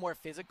a little more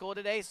physical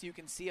today, so you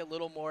can see a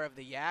little more of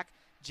the yak.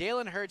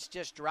 Jalen Hurts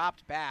just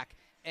dropped back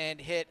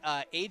and hit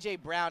A.J.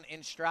 Brown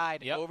in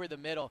stride over the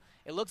middle.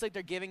 It looks like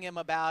they're giving him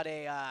about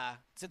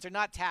since they're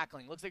not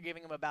tackling, looks like they're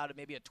giving him about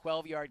maybe a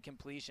 12-yard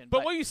completion.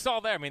 But what you saw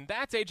there, I mean,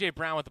 that's A.J.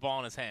 Brown with the ball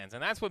in his hands,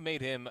 and that's what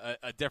made him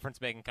a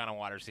difference-making kind of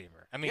wide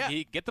receiver. I mean,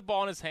 he get the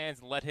ball in his hands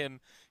and let him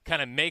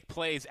kind of make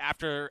plays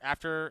after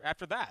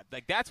that.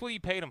 Like, that's what you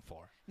paid him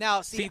for.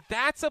 Now, see,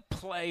 that's a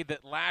play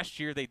that last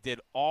year they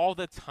did all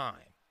the time.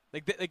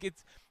 Like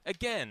it's,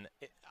 again,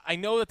 I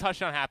know the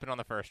touchdown happened on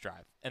the first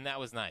drive, and that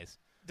was nice.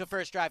 The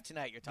first drive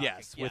tonight you're talking.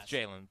 Yes, with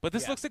Jalen. But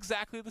this looks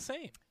exactly the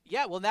same.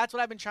 Yeah, well, that's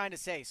what I've been trying to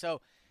say. So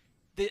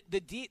the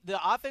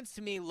offense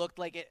to me looked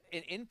like it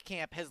in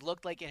camp has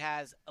looked like it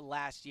has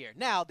last year.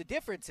 Now, the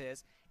difference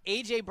is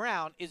A.J.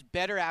 Brown is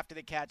better after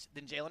the catch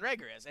than Jalen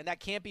Reagor is, and that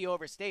can't be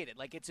overstated.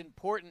 Like, it's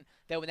important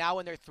that now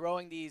when they're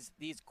throwing these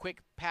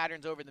quick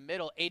patterns over the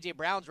middle, A.J.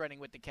 Brown's running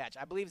with the catch.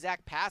 I believe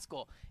Zach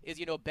Pascal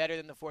is, better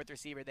than the fourth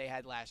receiver they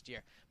had last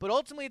year. But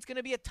ultimately, it's going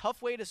to be a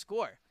tough way to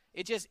score.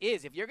 It just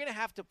is. If you're going to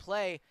have to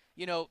play,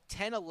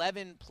 10,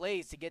 11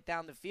 plays to get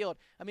down the field,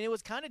 I mean, it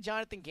was kind of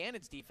Jonathan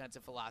Gannon's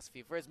defensive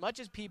philosophy. For as much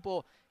as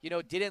people,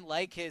 didn't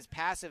like his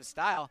passive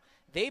style,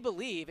 they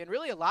believe, and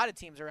really a lot of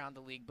teams around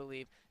the league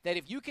believe, that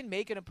if you can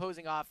make an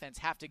opposing offense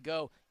have to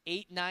go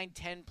 8, 9,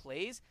 10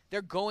 plays,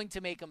 they're going to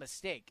make a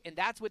mistake. And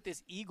that's what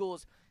this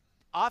Eagles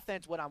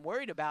offense, what I'm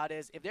worried about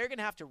is if they're going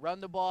to have to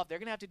run the ball, if they're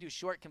going to have to do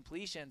short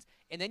completions,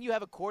 and then you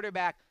have a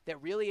quarterback that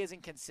really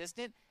isn't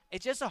consistent,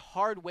 it's just a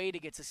hard way to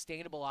get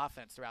sustainable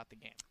offense throughout the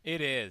game.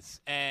 It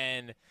is.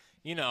 And,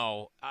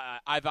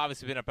 I've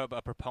obviously been a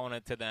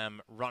proponent to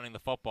them running the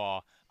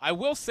football. I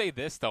will say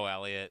this, though,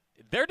 Elliot.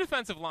 Their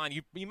defensive line,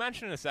 you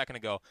mentioned it a second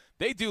ago,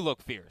 they do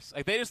look fierce.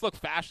 Like, they just look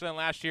faster than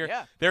last year.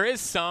 Yeah. There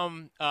is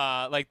some,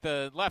 like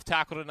the left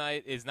tackle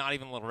tonight is not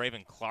even Lil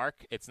Raven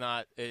Clark. It's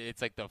like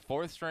the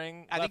fourth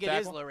string I think it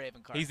tackle. Is Lil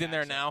Raven Clark. He's in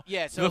there now.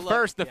 Yeah, so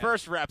the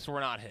first reps were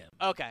not him.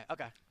 Okay.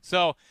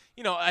 So,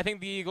 I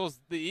think the Eagles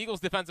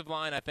defensive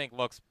line, I think,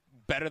 looks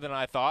better than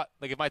I thought.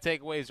 Like, if my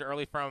takeaways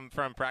early from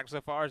practice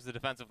so far is the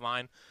defensive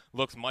line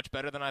looks much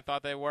better than I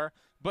thought they were.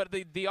 But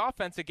the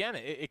offense, again,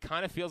 it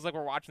kind of feels like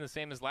we're watching the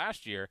same as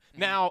last year.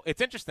 Mm-hmm. Now,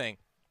 it's interesting.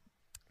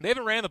 They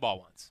haven't ran the ball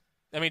once.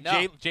 I mean,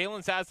 no.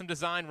 Jalen's had some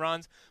design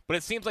runs, but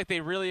it seems like they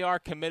really are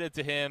committed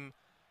to him.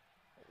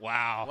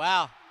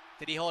 Wow.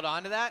 Did he hold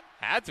on to that?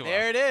 Had to.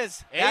 There it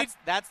is.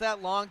 That's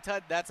that long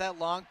That's that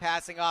long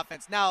passing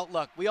offense. Now,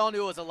 look, we all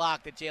knew it was a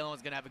lock that Jalen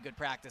was going to have a good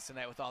practice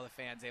tonight with all the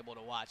fans able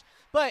to watch.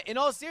 But in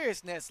all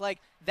seriousness,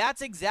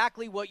 that's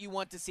exactly what you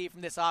want to see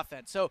from this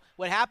offense. So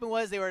what happened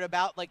was they were at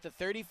about the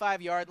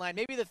 35-yard line,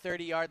 maybe the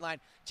 30-yard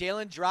line.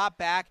 Jalen dropped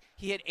back.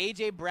 He hit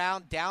A.J.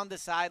 Brown down the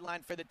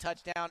sideline for the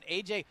touchdown.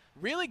 A.J.,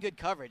 really good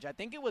coverage. I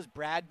think it was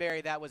Bradbury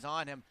that was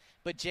on him.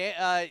 But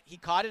he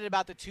caught it at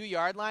about the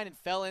 2-yard line and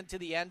fell into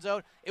the end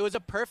zone. It was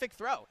a perfect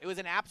throw. It was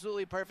an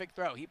absolutely perfect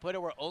throw. He put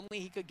it where only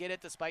he could get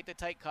it despite the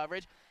tight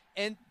coverage.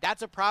 And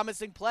that's a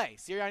promising play.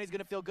 Sirianni's going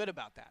to feel good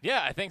about that.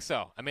 Yeah, I think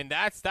so. I mean,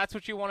 that's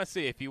what you want to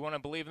see. If you want to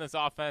believe in this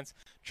offense,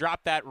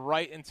 drop that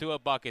right into a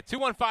bucket.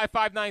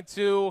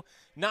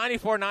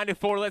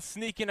 215-592-9494. Let's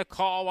sneak in a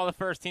call while the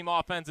first-team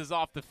offense is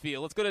off the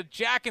field. Let's go to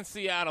Jack in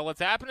Seattle. What's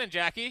happening,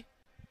 Jackie?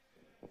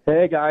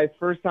 Hey, guys.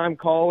 First-time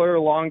caller,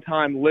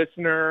 long-time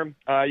listener.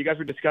 You guys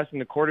were discussing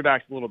the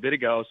quarterbacks a little bit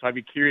ago, so I'd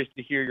be curious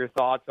to hear your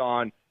thoughts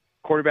on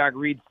quarterback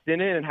Reed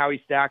Sinnett and how he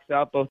stacks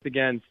up both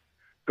against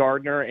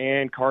Gardner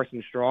and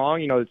Carson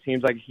Strong. It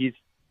seems like the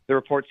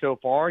report so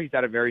far, he's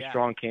had a very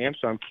strong camp,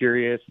 so I'm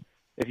curious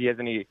if he has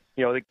any,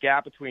 the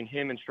gap between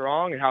him and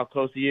Strong and how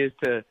close he is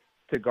to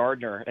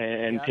Gardner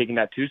and taking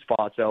that 2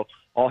 spot. So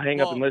I'll hang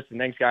up and listen.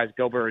 Thanks, guys.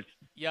 Go Birds.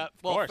 Yep.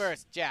 Well,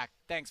 first, Jack,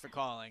 thanks for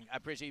calling. I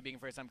appreciate you being a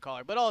first-time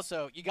caller. But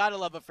also, you got to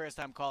love a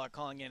first-time caller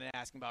calling in and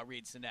asking about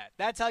Reed Sinnett.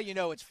 That's how you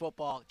know it's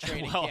football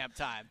training camp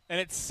time.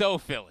 And it's so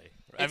Philly.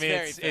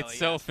 It's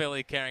so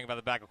Philly caring about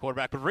the backup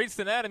quarterback. But Reed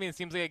Sinnett, it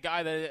seems like a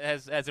guy that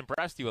has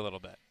impressed you a little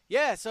bit.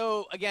 Yeah,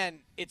 so, again,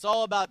 it's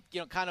all about,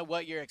 kind of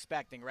what you're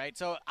expecting, right?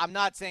 So I'm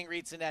not saying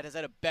Reed Sinnett has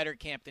had a better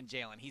camp than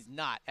Jalen. He's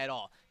not at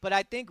all. But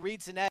I think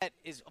Reed Sinnett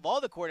is, of all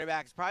the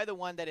quarterbacks, probably the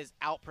one that has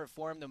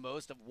outperformed the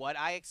most of what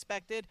I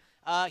expected.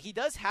 He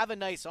does have a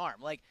nice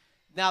arm.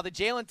 Now, the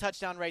Jalen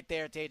touchdown right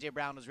there to A.J.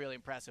 Brown was really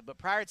impressive. But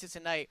prior to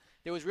tonight,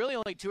 there was really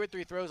only 2 or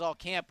 3 throws all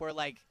camp where,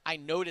 I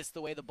noticed the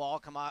way the ball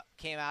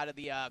came out of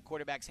the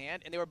quarterback's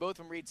hand, and they were both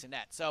from Reed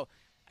Sinnett. So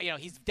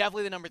He's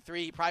definitely the number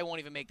 3. He probably won't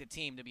even make the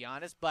team, to be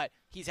honest, but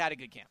he's had a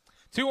good camp.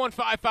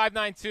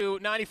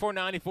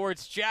 215-592-9494.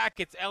 It's Jack.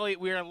 It's Elliot.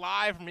 We are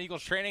live from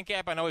Eagles training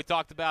camp. I know we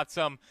talked about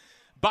some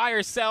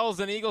buyer sells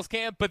in Eagles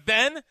camp, but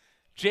then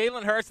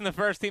Jalen Hurts and the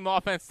first-team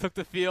offense took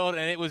the field,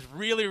 and it was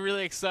really,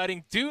 really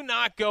exciting. Do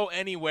not go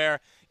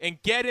anywhere,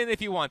 and get in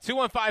if you want.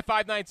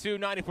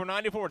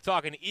 215-592-9494. We're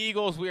talking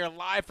Eagles. We are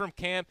live from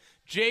camp.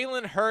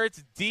 Jalen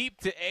Hurts deep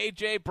to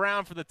A.J.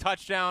 Brown for the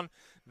touchdown.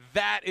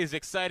 That is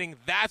exciting.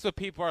 That's what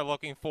people are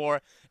looking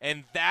for,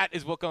 and that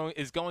is what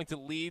is going to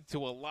lead to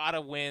a lot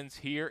of wins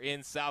here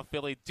in South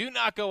Philly. Do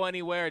not go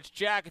anywhere. It's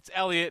Jack. It's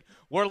Elliot.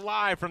 We're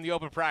live from the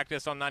open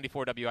practice on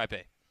 94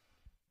 WIP.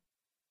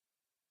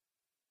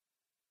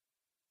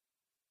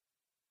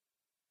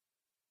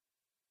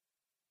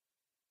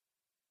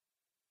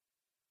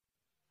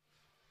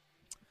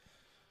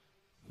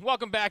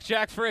 Welcome back,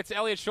 Jack Fritz,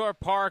 Elliott Shore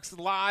Parks,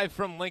 live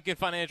from Lincoln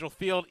Financial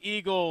Field.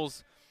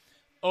 Eagles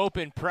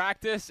open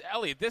practice.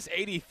 Elliot, this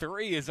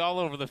 83 is all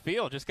over the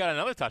field. Just got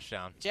another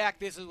touchdown. Jack,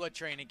 this is what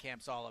training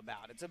camp's all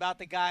about. It's about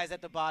the guys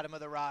at the bottom of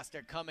the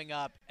roster coming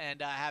up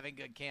and having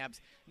good camps.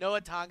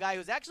 Noah Tongai,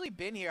 who's actually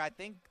been here, I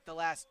think, the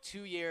last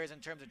 2 years in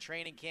terms of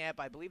training camp.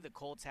 I believe the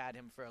Colts had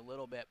him for a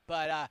little bit.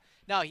 But,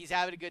 no, he's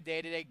having a good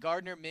day today.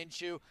 Gardner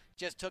Minshew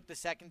just took the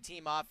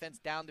second-team offense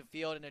down the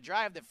field in a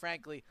drive that,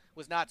 frankly,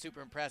 was not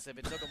super impressive.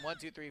 It took him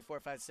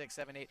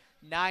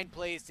 9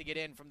 plays to get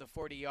in from the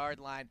 40-yard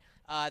line.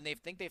 And they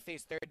think they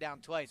faced third down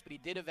twice, but he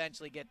did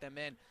eventually get them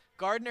in.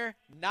 Gardner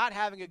not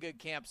having a good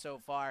camp so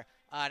far,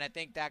 and I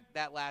think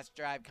that last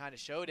drive kind of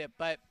showed it.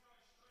 But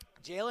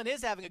Jalen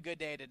is having a good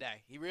day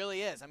today. He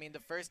really is. I mean, the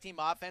first-team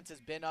offense has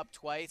been up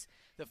twice.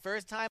 The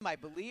first time, I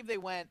believe they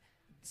went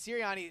 –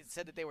 Sirianni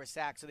said that they were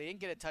sacked, so they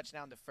didn't get a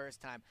touchdown the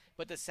first time.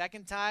 But the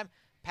second time,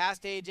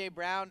 past A.J.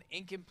 Brown,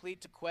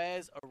 incomplete to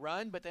Quez, a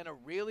run, but then a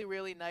really,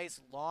 really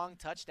nice long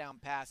touchdown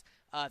pass,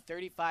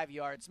 35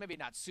 yards, maybe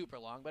not super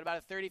long, but about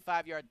a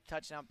 35-yard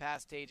touchdown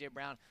pass to A.J.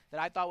 Brown that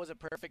I thought was a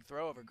perfect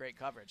throw over great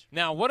coverage.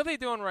 Now, what are they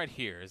doing right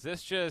here? Is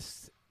this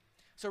just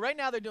 – So right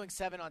now they're doing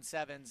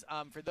 7-on-7s.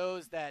 For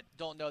those that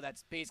don't know,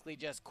 that's basically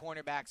just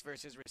cornerbacks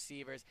versus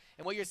receivers.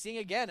 And what you're seeing,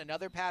 again,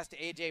 another pass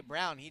to A.J.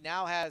 Brown. He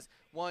now has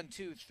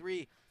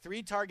 3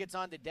 targets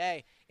on the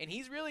day, and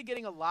he's really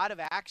getting a lot of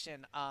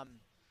action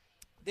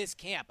this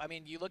camp. I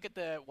mean, you look at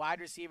the wide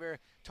receiver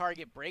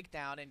target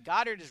breakdown, and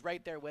Goddard is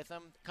right there with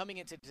him. Coming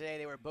into today,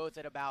 they were both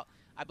at about,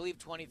 I believe,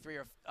 23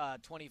 or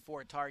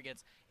 24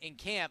 targets in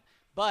camp.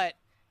 But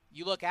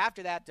you look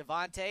after that,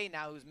 Devontae,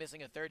 now who's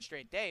missing a third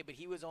straight day, but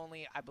he was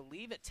only, I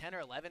believe, at 10 or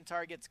 11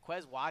 targets.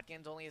 Quez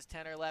Watkins only has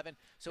 10 or 11.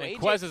 So and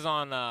Quez is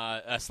on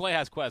Slay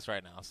has Quez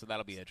right now, so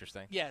that'll be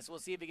interesting. Yes, we'll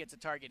see if he gets a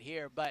target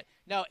here. But,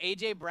 no,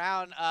 A.J.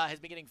 Brown has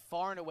been getting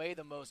far and away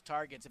the most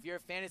targets. If you're a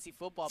fantasy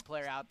football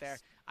player out there,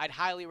 I'd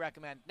highly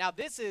recommend. Now,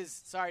 this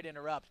is, sorry to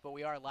interrupt, but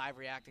we are live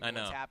reacting to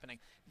what's happening.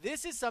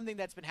 This is something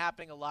that's been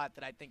happening a lot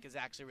that I think is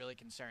actually really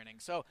concerning.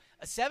 So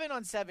a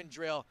 7-on-7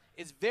 drill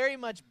is very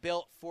much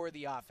built for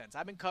the offense.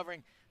 I've been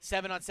covering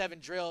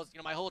 7-on-7 drills,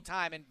 my whole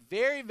time, and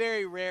very,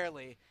 very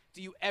rarely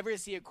do you ever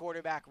see a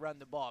quarterback run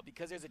the ball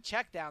because there's a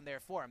check down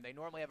there for him. They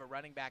normally have a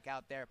running back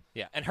out there.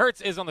 Yeah, and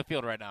Hurts is on the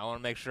field right now. I want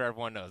to make sure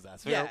everyone knows that.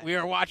 So we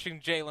are watching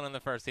Jalen in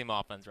the first-team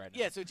offense right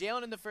now. Yeah, so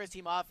Jalen in the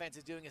first-team offense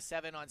is doing a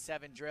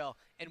 7-on-7 drill.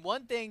 And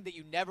one thing that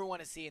you never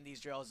want to see in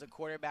these drills is a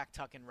quarterback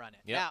tuck and run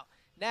it. Yep.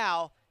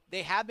 Now,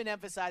 they have been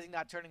emphasizing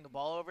not turning the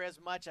ball over as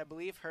much. I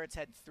believe Hurts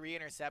had 3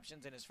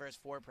 interceptions in his first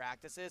 4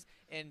 practices,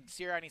 and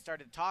Sirianni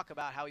started to talk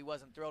about how he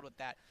wasn't thrilled with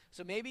that.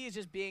 So maybe he's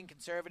just being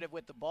conservative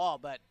with the ball,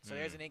 but so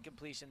there's an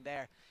incompletion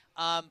there.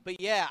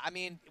 But, yeah, I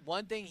mean,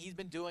 one thing he's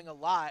been doing a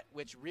lot,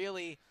 which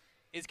really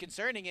is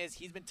concerning, is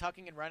he's been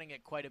tucking and running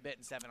it quite a bit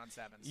in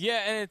 7-on-7s.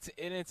 Yeah, and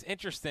it's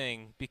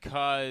interesting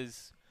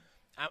because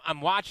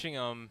I'm watching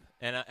him,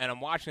 and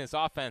I'm watching this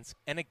offense,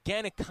 and,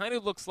 again, it kind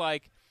of looks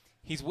like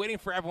he's waiting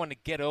for everyone to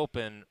get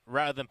open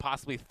rather than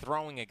possibly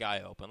throwing a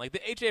guy open. Like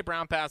the A.J.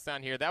 Brown pass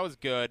down here, that was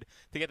good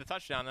to get the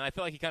touchdown, and I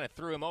feel like he kind of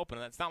threw him open.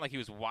 And it's not like he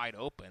was wide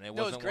open. It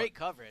was great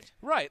coverage.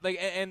 Right. Like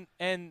and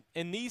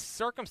in these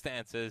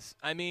circumstances,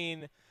 I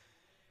mean,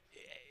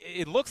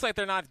 it looks like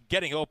they're not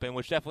getting open,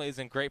 which definitely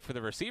isn't great for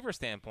the receiver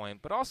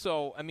standpoint. But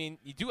also, I mean,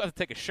 you do have to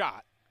take a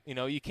shot.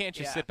 You can't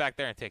just sit back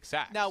there and take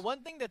sacks. Now,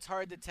 one thing that's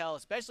hard to tell,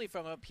 especially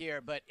from up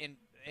here, but in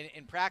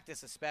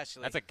practice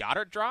especially. That's a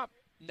Goddard drop?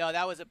 No,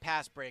 that was a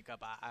pass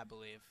breakup, I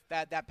believe.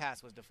 That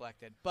pass was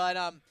deflected. But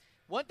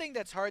one thing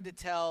that's hard to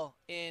tell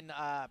in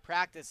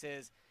practice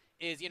is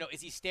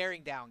he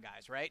staring down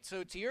guys, right?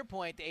 So to your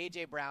point, the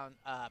A.J. Brown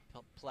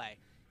play,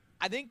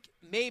 I think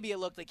maybe it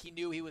looked like he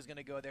knew he was going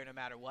to go there no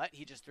matter what.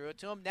 He just threw it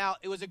to him. Now,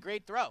 it was a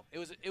great throw. It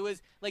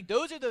was like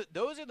those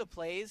are the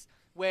plays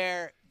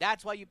where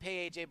that's why you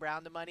pay A.J.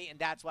 Brown the money and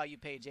that's why you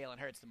pay Jalen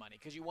Hurts the money,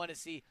 because you want to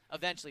see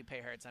eventually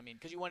pay Hurts,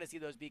 because you want to see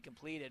those be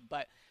completed.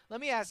 But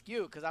let me ask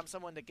you, because I'm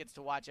someone that gets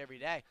to watch every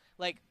day,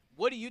 like,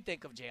 what do you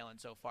think of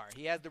Jalen so far?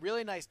 He has the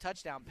really nice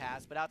touchdown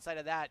pass, but outside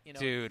of that,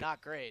 Dude, not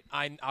great.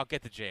 I'll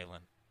get to Jalen.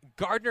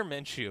 Gardner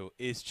Minshew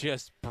is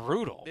just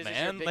brutal, This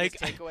man. is your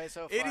biggest takeaway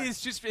so far? It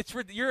is just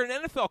you're an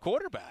NFL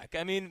quarterback.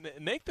 I mean,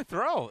 make the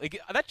throw.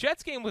 That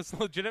Jets game was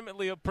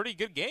legitimately a pretty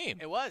good game.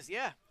 It was,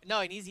 yeah. No,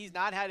 and he's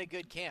not had a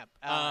good camp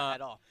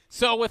at all.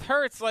 So with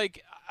Hurts,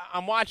 like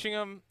I'm watching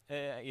him.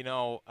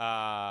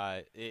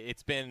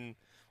 It's been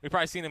we've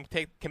probably seen him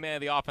take command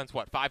of the offense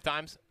 5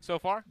 times so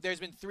far. There's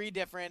been 3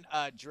 different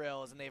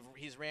drills, and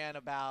he's ran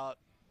about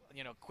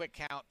quick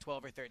count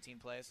 12 or 13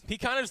 plays. He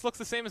kind of just looks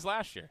the same as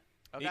last year.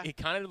 Okay. He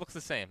kind of looks the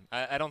same.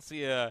 I don't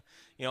see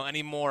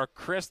any more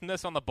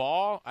crispness on the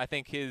ball. I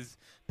think his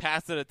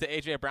pass to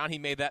A.J. Brown, he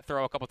made that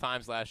throw a couple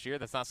times last year.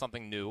 That's not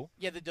something new.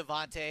 Yeah, the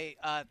Devontae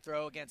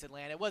throw against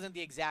Atlanta. It wasn't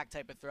the exact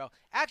type of throw.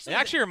 It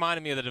actually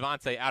reminded me of the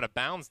Devontae out of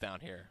bounds down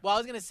here. Well, I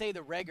was going to say the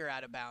Reagor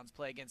out of bounds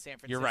play against San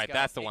Francisco. You're right.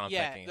 That's the one I'm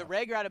thinking the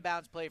Reagor out of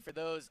bounds play, for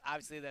those,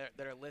 obviously, that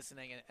are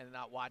listening and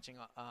not watching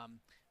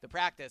the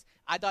practice,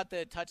 I thought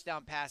the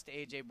touchdown pass to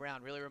A.J.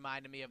 Brown really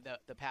reminded me of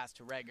the pass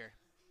to Reagor.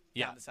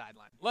 Down the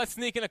sideline. Let's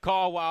sneak in a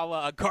call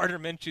while Gardner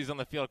Minshew's on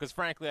the field because,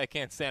 frankly, I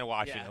can't stand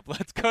watching him.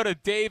 Let's go to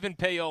Dave and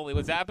Paoli.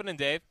 What's happening,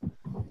 Dave?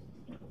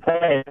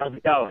 Hey, how's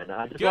it going?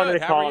 I just wanted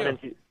to call in.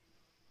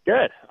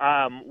 Good.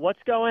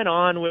 What's going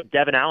on with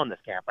Devin Allen this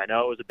camp? I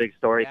know it was a big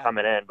story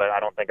coming in, but I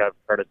don't think I've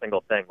heard a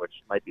single thing, which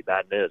might be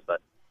bad news, but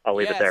I'll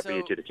leave it there for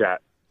you two to chat.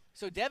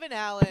 So Devin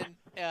Allen,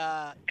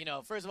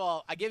 first of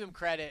all, I give him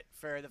credit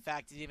for the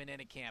fact he's even in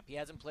a camp. He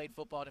hasn't played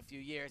football in a few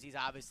years. He's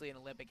obviously an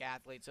Olympic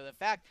athlete. So the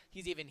fact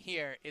he's even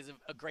here is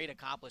a great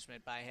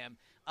accomplishment by him.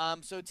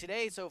 So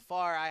today, so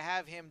far, I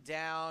have him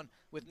down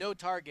with no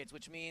targets,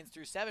 which means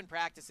through 7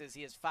 practices,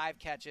 he has 5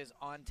 catches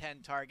on 10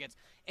 targets.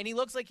 And he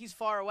looks like he's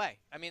far away.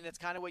 I mean, that's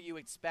kind of what you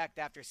expect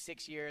after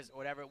 6 years or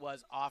whatever it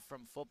was off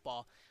from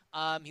football.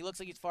 He looks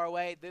like he's far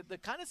away. The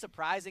kind of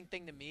surprising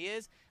thing to me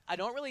is I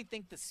don't really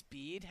think the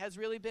speed has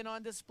really been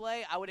on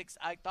display. I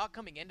thought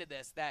coming into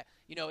this that,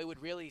 it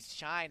would really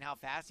shine how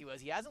fast he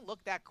was. He hasn't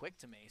looked that quick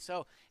to me.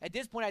 So at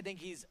this point, I think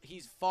he's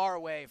far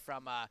away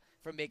from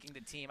making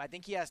the team. I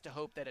think he has to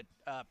hope that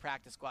a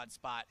practice squad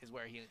spot is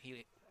where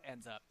he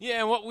ends up. Yeah,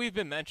 and what we've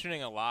been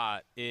mentioning a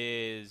lot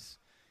is,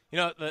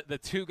 the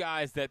 2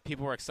 guys that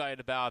people were excited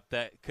about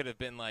that could have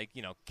been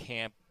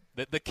camp.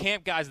 The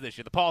camp guys of this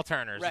year, the Paul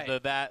Turners, right.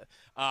 The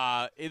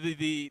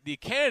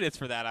candidates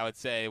for that, I would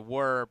say,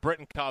 were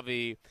Britton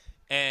Covey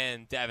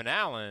and Devin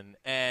Allen,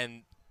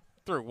 and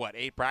through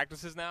 8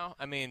 practices now.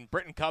 I mean,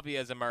 Britton Covey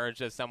has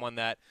emerged as someone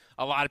that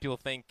a lot of people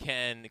think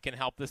can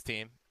help this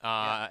team,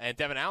 and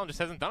Devin Allen just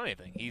hasn't done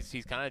anything.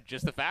 He's kind of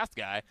just a fast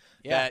guy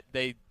that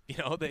they're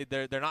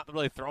not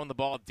really throwing the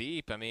ball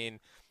deep. I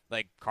mean,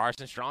 like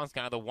Carson Strong's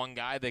kind of the one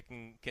guy that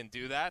can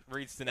do that.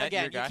 Reads the net.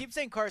 Again, you keep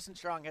saying Carson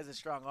Strong has a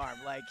strong arm.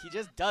 Like, he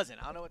just doesn't.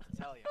 I don't know what to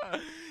tell you.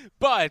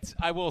 But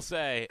I will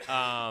say, you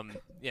going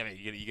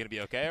to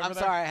be okay over I'm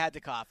there? sorry, I had to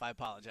cough. I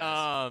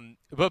apologize.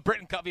 But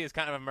Britton Covey has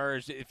kind of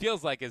emerged. It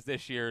feels like as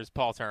this year's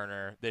Paul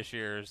Turner, this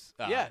year's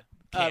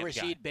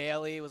Rasheed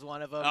Bailey was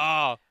one of them.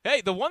 Oh,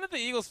 hey, the one that the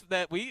Eagles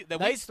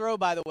nice throw,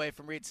 by the way,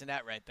 from Reed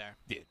Sinnett right there.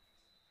 Dude.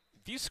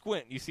 If you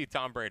squint, you see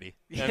Tom Brady.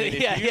 I mean,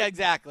 yeah,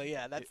 exactly.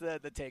 Yeah, that's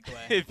the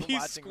takeaway. If you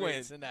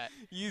squint,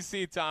 you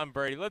see Tom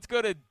Brady. Let's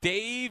go to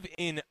Dave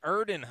in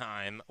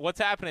Erdenheim.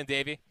 What's happening,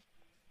 Davey?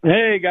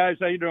 Hey, guys.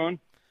 How you doing?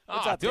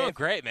 What's up, doing Dave?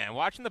 great, man.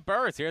 Watching the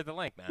Birds here at the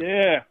link,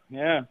 man.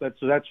 Yeah. That's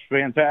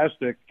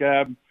fantastic.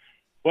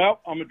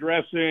 Well, I'm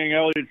addressing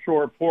Elliott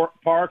Shore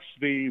Parks,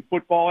 the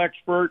football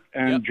expert,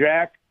 and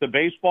Jack, the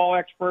baseball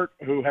expert,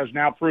 who has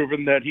now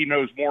proven that he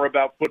knows more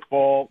about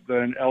football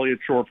than Elliott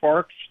Shore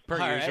Parks.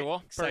 Per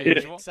usual.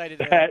 Excited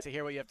to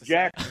hear what you have to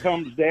Jack say.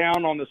 comes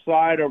down on the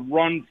side of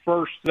run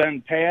first,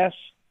 then pass.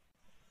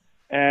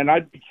 And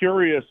I'd be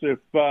curious if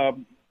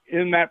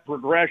in that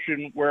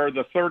progression where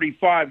the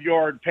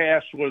 35-yard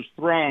pass was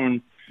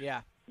thrown,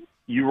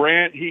 he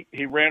ran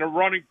a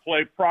running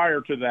play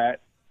prior to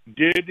that.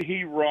 Did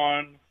he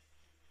run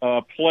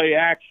a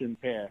play-action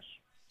pass?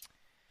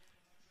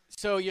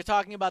 So you're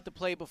talking about the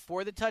play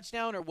before the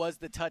touchdown, or was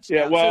the touchdown?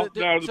 Yeah, well,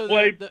 the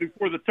play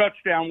before the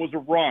touchdown was a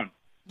run.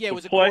 Yeah, it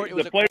was the play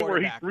a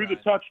where he threw run. the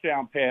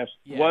touchdown pass.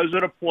 Yeah. Was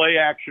it a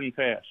play-action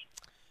pass?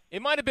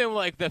 It might have been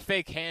like the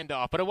fake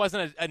handoff, but it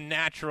wasn't a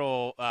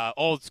natural,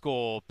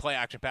 old-school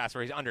play-action pass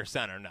where he's under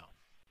center,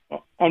 no.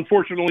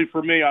 Unfortunately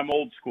for me, I'm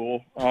old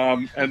school,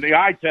 and the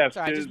eye test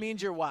Sorry, it just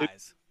means you're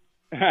wise.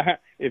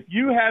 If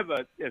you have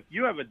a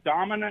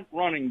dominant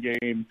running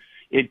game,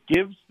 it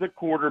gives the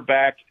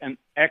quarterback an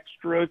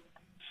extra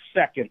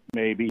second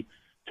maybe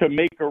to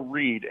make a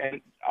read.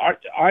 And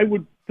I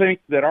would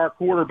think that our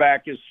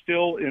quarterback is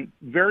still in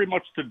very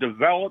much the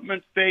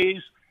development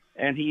phase,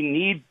 and he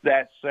needs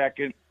that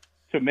second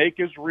to make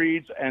his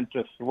reads and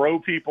to throw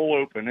people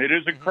open. It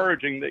is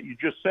encouraging that you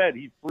just said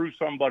he threw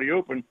somebody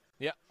open.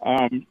 Yeah.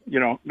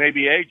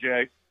 Maybe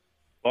AJ,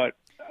 but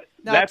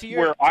now, that's to your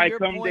where I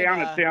come point,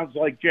 down. It sounds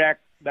like, Jack,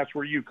 that's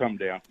where you come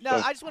down. No,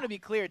 I just want to be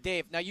clear,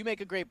 Dave. Now, you make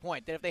a great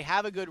point that if they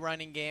have a good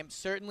running game,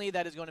 certainly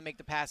that is going to make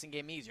the passing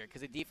game easier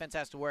because the defense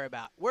has to worry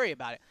about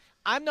it.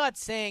 I'm not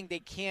saying they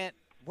can't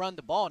run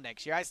the ball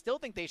next year. I still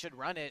think they should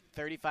run it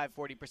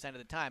 35-40% of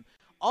the time.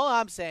 All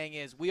I'm saying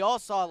is we all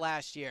saw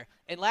last year,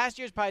 and last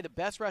year's probably the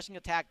best rushing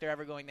attack they're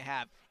ever going to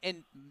have,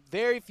 and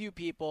very few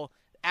people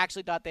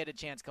actually thought they had a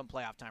chance come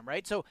playoff time,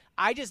 right? So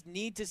I just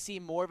need to see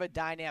more of a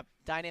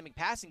dynamic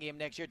passing game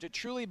next year to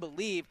truly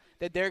believe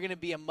that they're going to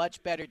be a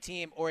much better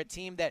team, or a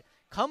team that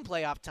come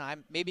playoff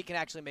time maybe can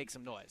actually make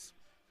some noise.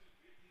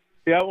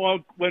 Yeah, well,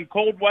 when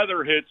cold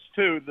weather hits,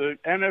 too, the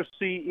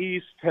NFC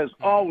East has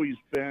always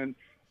been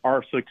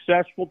our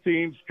successful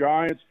teams,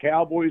 Giants,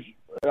 Cowboys,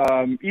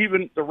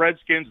 even the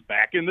Redskins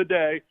back in the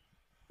day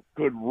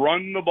could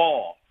run the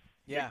ball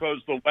because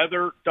the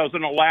weather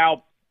doesn't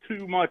allow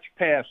too much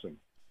passing.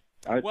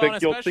 I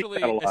think you'll see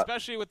that a lot.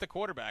 Especially with the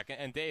quarterback.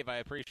 And, Dave, I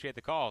appreciate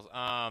the calls.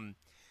 And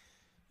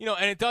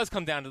it does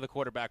come down to the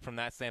quarterback from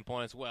that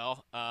standpoint as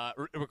well.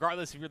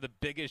 Regardless if you're the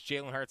biggest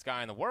Jalen Hurts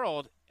guy in the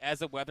world, as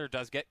the weather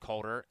does get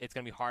colder, it's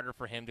going to be harder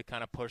for him to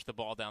kind of push the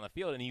ball down the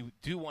field, and you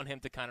do want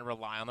him to kind of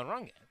rely on the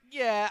run game.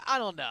 Yeah, I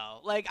don't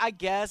know. I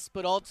guess,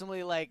 but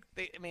ultimately, I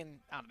don't know,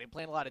 they're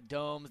playing a lot of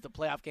domes. The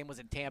playoff game was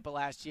in Tampa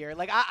last year.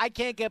 I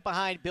can't get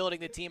behind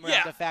building the team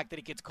around the fact that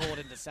it gets cold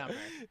in December.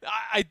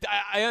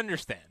 I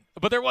understand.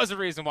 But there was a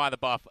reason why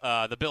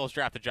the Bills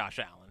drafted Josh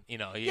Allen.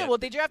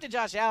 They drafted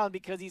Josh Allen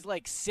because he's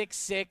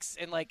 6'6"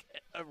 and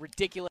a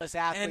ridiculous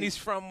athlete, and he's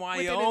from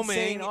Wyoming, with an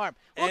insane arm.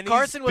 Well, and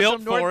Carson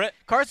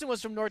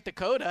was from North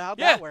Dakota. How'd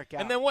that work out?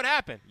 And then what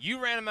happened?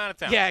 You ran him out of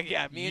town.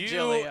 Yeah. Me and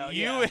Giglio.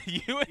 You and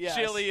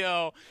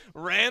Giglio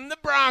ran the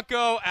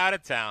Bronco out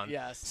of town.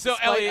 Yes. So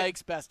despite Elliot,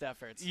 Ike's best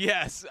efforts.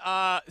 Yes.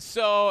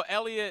 So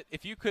Elliot,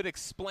 if you could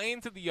explain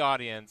to the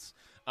audience,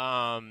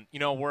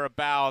 we're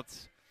about.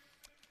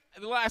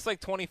 The last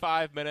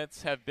 25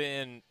 minutes have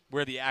been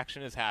where the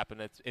action has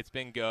happened. It's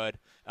been good.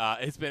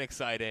 It's been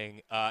exciting.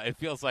 It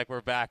feels like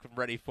we're back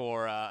ready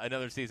for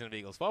another season of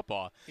Eagles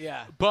football.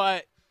 Yeah.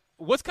 But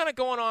what's kind of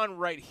going on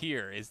right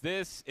here? Is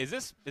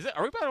it?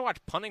 Are we about to watch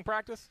punting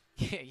practice?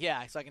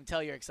 Yeah. So I can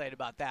tell you're excited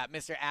about that.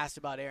 Mr. asked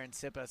about Aaron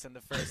Siposs in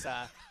the first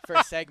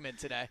segment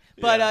today.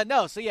 But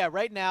no. So yeah,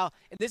 right now,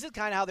 and this is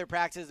kind of how their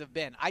practices have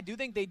been. I do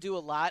think they do a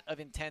lot of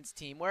intense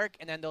teamwork,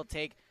 and then they'll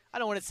take, I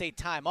don't want to say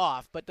time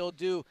off, but they'll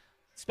do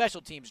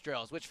special teams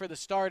drills, which for the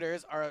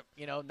starters are,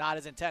 not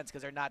as intense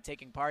because they're not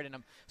taking part in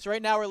them. So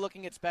right now we're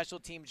looking at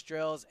special teams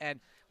drills, and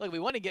look, we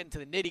want to get into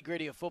the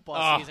nitty-gritty of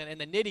football season and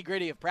the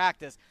nitty-gritty of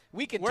practice.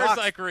 We can Where's talk.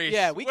 Ike Reese?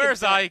 Yeah,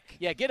 Where's Ike?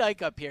 Yeah, get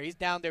Ike up here. He's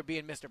down there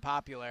being Mr.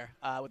 Popular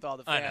with all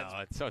the fans. I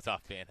know. It's so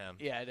tough being him.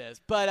 Yeah, it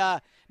is.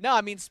 But, no, I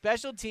mean,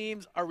 special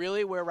teams are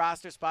really where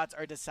roster spots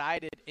are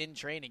decided in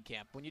training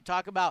camp. When you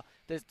talk about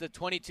the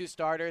 22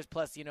 starters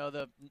plus,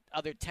 the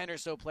other 10 or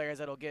so players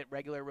that will get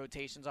regular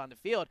rotations on the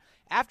field,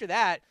 after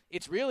that,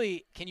 it's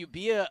really, can you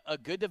be a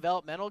good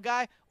developmental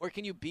guy, or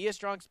can you be a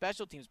strong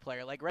special teams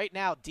player? Like right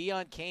now,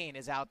 Deion Kane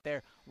is out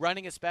there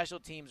running a special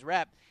teams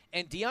rep,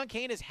 and Deion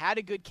Kane has had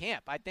a good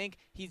camp. I think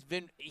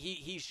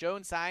he's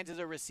shown signs as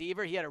a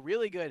receiver. He had a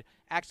really good,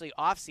 actually,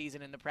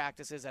 offseason in the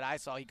practices that I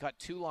saw. He caught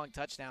 2 long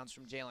touchdowns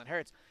from Jalen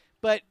Hurts.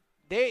 But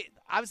they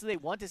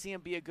want to see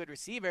him be a good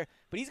receiver,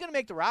 but he's going to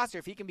make the roster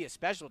if he can be a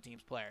special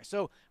teams player.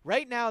 So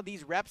right now,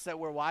 these reps that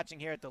we're watching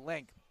here at the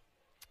link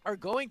are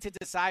going to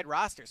decide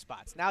roster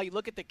spots. Now, you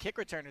look at the kick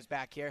returners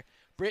back here.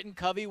 Britton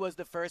Covey was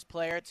the first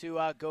player to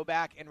go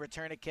back and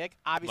return a kick.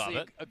 Obviously,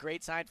 a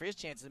great sign for his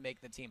chances of making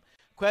the team.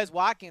 Quez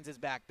Watkins is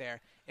back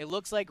there. It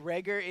looks like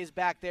Reagor is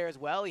back there as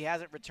well. He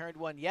hasn't returned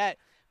one yet.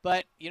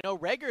 But,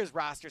 Reagor's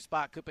roster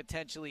spot could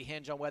potentially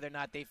hinge on whether or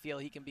not they feel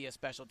he can be a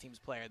special teams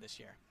player this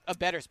year, a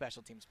better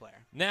special teams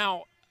player.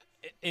 Now,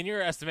 in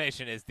your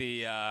estimation, is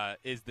the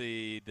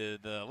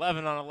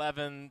 11 on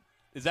 11?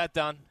 Is that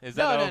done? Is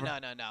that over?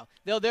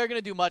 No. They're going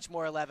to do much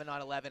more 11 on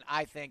 11,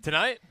 I think.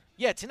 Tonight?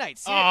 Yeah, tonight.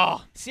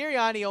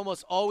 Sirianni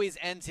almost always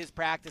ends his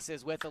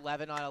practices with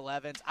 11 on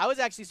 11s. I was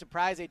actually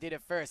surprised they did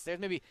it first. There's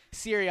maybe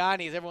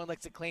Sirianni, as everyone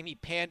likes to claim he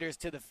panders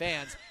to the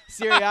fans.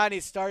 Sirianni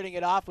starting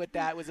it off with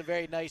that was a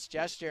very nice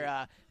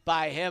gesture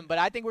by him. But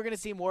I think we're going to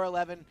see more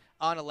 11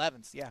 on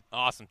 11s, yeah.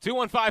 Awesome.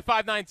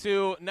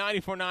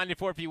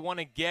 215-592-9494 if you want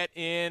to get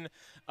in,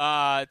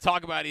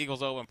 talk about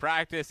Eagles open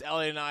practice.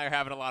 Elliot and I are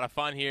having a lot of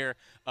fun here.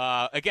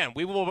 Again,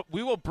 we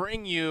will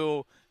bring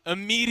you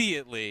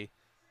immediately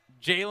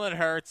Jalen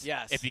Hurts.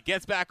 Yes. If he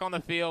gets back on the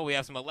field, we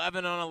have some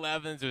 11 on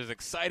 11s. It was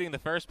exciting. The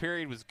first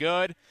period was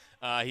good.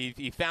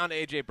 He found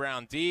A.J.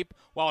 Brown deep.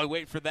 While we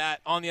wait for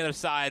that, on the other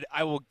side,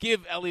 I will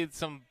give Elliot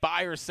some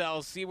buy or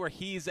sell, see where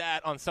he's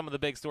at on some of the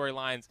big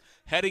storylines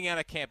heading out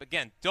of camp.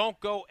 Again, don't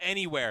go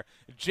anywhere.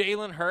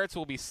 Jalen Hurts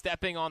will be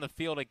stepping on the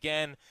field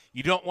again.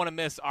 You don't want to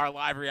miss our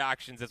live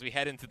reactions as we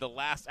head into the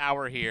last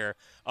hour here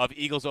of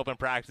Eagles Open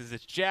Practice.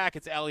 It's Jack.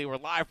 It's Elliot. We're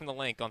live from the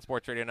link on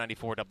Sports Radio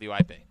 94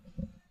 WIP.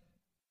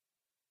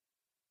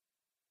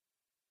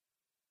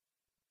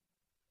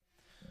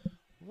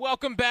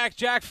 Welcome back,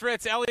 Jack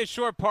Fritz, Elliot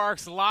Short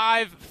Parks,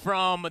 live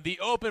from the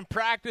open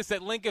practice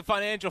at Lincoln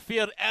Financial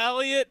Field.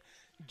 Elliot,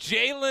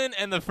 Jalen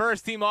and the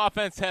first-team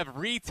offense have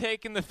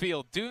retaken the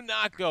field. Do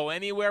not go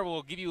anywhere.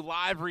 We'll give you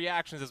live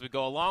reactions as we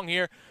go along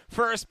here.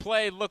 First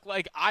play looked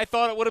like I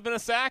thought it would have been a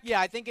sack. Yeah,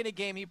 I think in a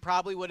game he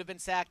probably would have been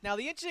sacked. Now,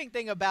 the interesting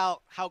thing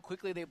about how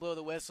quickly they blow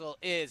the whistle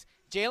is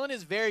Jalen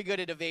is very good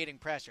at evading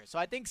pressure. So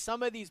I think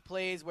some of these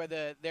plays where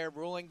they're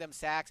ruling them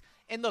sacks,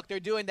 and look, they're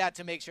doing that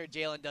to make sure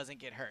Jalen doesn't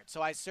get hurt.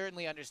 So I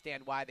certainly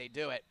understand why they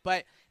do it.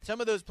 But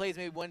some of those plays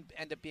maybe wouldn't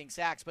end up being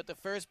sacks. But the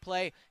first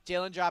play,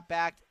 Jalen dropped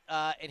back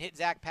and hit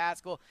Zach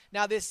Pascal.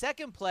 Now, this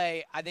second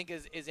play I think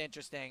is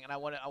interesting, and I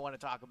want to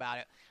talk about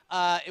it.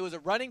 It was a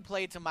running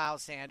play to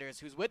Miles Sanders,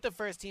 who's with the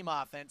first-team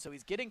offense, so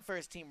he's getting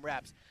first-team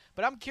reps.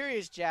 But I'm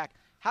curious, Jack,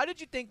 how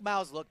did you think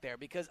Miles looked there?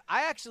 Because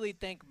I actually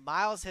think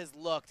Miles has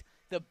looked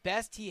the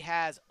best he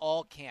has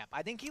all camp.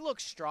 I think he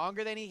looks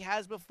stronger than he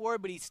has before,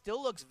 but he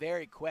still looks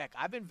very quick.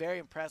 I've been very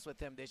impressed with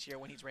him this year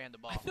when he's ran the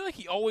ball. I feel like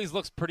he always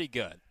looks pretty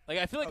good. Like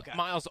I feel like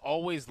Miles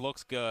always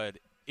looks good.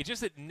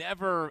 It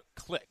never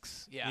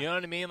clicks. Yeah. You know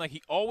what I mean? Like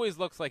he always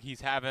looks like he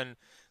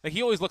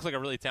always looks like a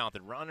really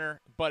talented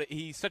runner, but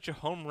he's such a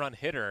home run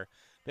hitter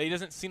that he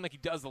doesn't seem like he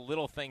does the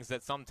little things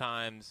that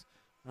sometimes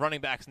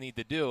running backs need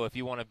to do if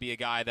you want to be a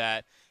guy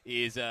that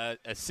is a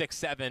 6,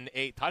 7,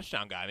 8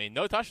 touchdown guy. I mean,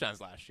 no touchdowns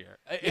last year.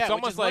 It's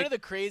almost which is like one of the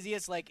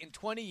craziest. Like in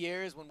 20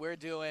 years, when we're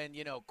doing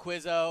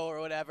Quizzo or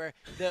whatever,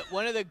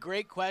 one of the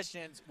great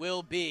questions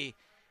will be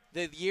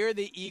the year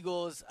the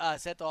Eagles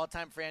set the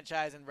all-time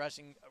franchise and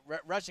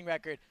rushing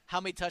record. How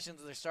many touchdowns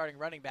does their starting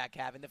running back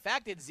have? And the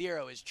fact it's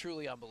 0 is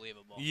truly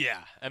unbelievable.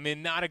 Yeah, I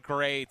mean, not a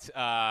great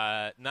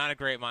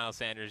Miles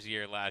Sanders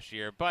year last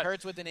year, but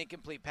Hurts with an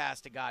incomplete pass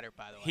to Goddard,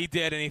 by the way. He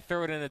did, and he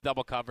threw it into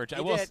double coverage.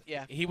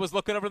 He was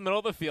looking over the middle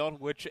of the field,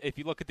 which if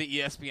you look at the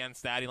ESPN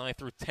stat, he only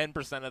threw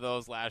 10% of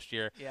those last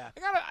year. Yeah,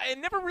 I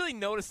never really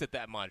noticed it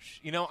that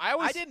much.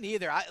 I didn't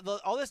either.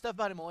 All this stuff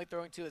about him only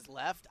throwing to his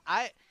left,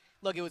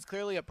 Look, it was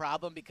clearly a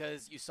problem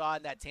because you saw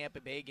in that Tampa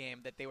Bay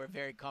game that they were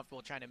very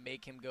comfortable trying to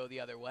make him go the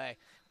other way.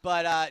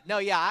 But, I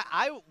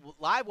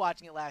live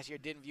watching it last year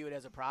didn't view it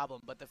as a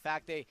problem. But the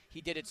fact that he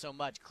did it so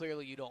much,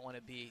 clearly you don't want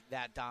to be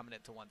that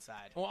dominant to one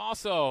side. Well,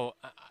 also,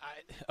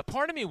 a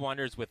part of me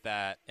wonders with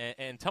that,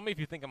 and tell me if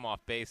you think I'm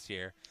off base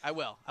here. I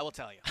will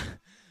tell you.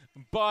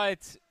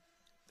 But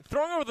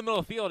throwing over the middle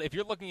of the field, if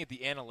you're looking at the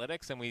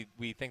analytics, and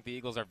we think the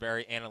Eagles are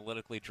very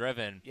analytically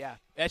driven,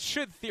 that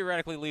should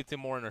theoretically lead to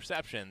more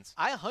interceptions.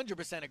 I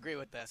 100% agree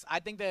with this. I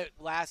think that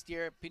last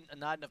year,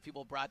 not enough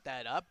people brought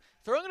that up.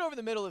 Throwing it over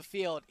the middle of the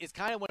field is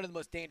kind of one of the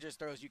most dangerous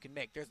throws you can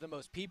make. There's the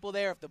most people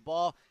there. If the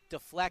ball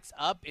deflects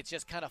up, it's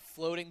just kind of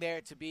floating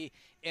there to be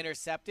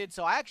intercepted.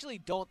 So I actually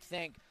don't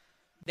think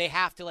they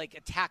have to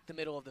attack the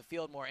middle of the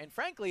field more. And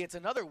frankly, it's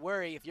another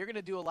worry if you're going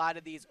to do a lot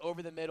of these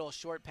over the middle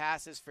short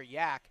passes for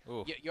Yak.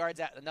 Yards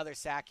at another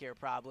sack here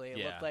probably. It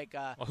looked like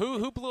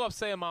who blew up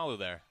Sayamalu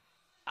there?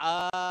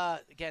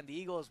 Again, the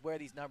Eagles wear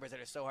these numbers that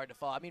are so hard to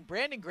follow. I mean,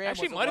 Brandon Graham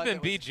actually might have been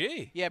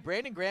BG. Yeah,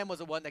 Brandon Graham was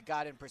the one that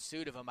got in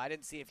pursuit of him. I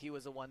didn't see if he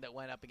was the one that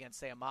went up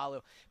against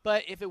Sayamalu.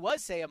 But if it was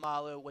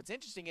Sayamalu, what's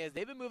interesting is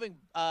they've been moving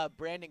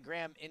Brandon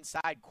Graham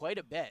inside quite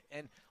a bit.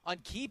 And on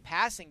key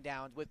passing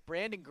downs with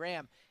Brandon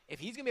Graham, if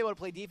he's going to be able to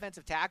play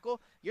defensive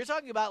tackle, you're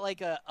talking about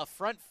a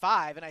front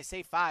 5, and I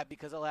say 5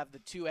 because they'll have the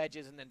 2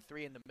 edges and then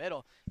 3 in the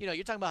middle. You're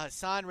talking about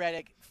Hassan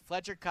Reddick,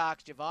 Fletcher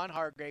Cox, Javon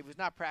Hargrave, who's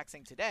not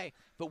practicing today,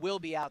 but will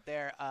be out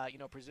there,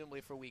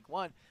 presumably for week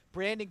 1.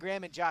 Brandon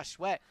Graham and Josh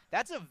Sweat.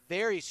 That's a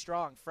very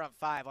strong front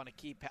 5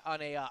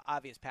 on a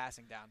obvious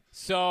passing down.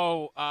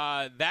 So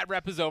that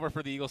rep is over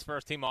for the Eagles'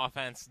 first-team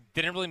offense.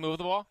 Didn't really move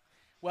the ball?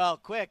 Well,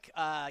 quick,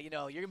 you're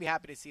going to be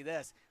happy to see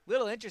this.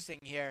 Little interesting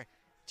here.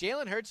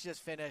 Jalen Hurts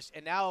just finished,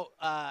 and now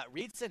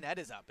Reed Sinnett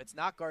is up. It's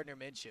not Gardner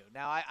Minshew.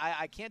 Now,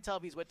 I can't tell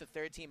if he's with the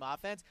third-team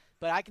offense,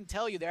 but I can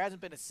tell you there hasn't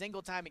been a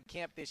single time in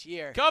camp this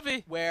year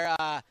where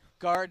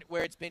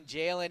it's been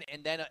Jalen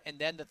and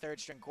then the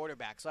third-string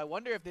quarterback. So I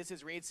wonder if this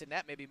is Reed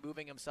Sinnett maybe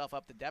moving himself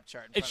up the depth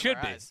chart. It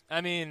should be. I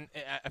mean,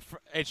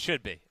 it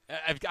should be.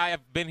 I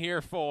have been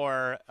here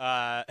for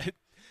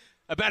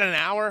about an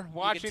hour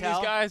watching these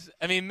guys.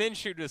 I mean,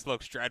 Minshew just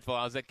looks dreadful.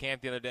 I was at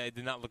camp the other day. It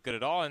did not look good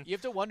at all. And you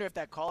have to wonder if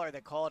that caller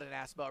that called and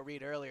asked about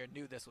Reed earlier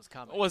knew this was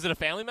coming. Was it a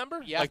family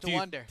member? You have to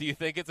wonder. Do you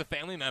think it's a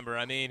family member?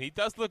 I mean, he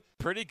does look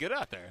pretty good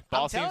out there.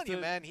 I'm telling you,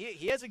 man,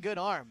 he has a good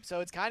arm. So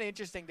it's kind of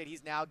interesting that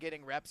he's now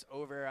getting reps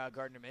over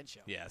Gardner Minshew.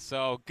 Yeah,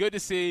 so good to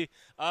see.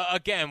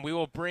 Again, we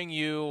will bring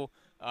you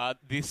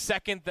the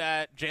second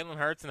that Jalen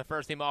Hurts and the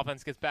first-team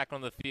offense gets back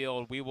on the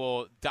field, we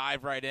will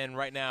dive right in.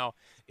 Right now,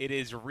 it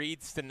is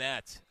Reed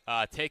Sinnett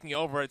taking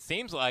over, it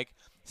seems like,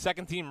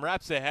 second-team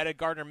reps ahead of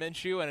Gardner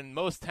Minshew, and in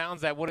most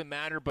towns that wouldn't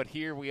matter, but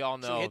here we all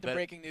know. Should we hit the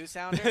breaking news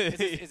sounder?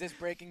 Is this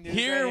breaking news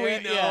here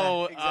right we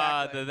know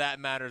yeah, exactly. that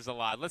matters a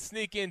lot. Let's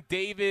sneak in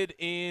David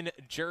in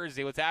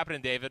Jersey. What's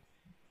happening, David?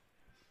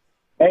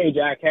 Hey,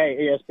 Jack. Hey,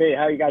 ESP.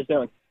 How are you guys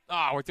doing?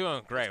 Oh, we're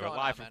doing great. We're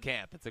live from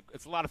camp.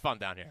 It's a lot of fun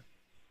down here.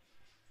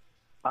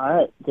 All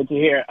right, good to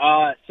hear.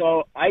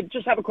 So I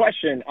just have a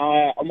question.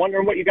 I'm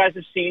wondering what you guys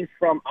have seen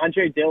from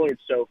Andre Dillard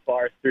so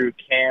far through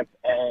camp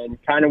and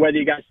kind of whether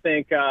you guys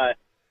think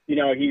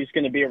he's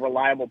going to be a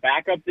reliable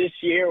backup this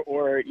year,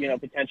 or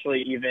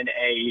potentially even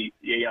a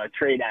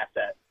trade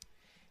asset?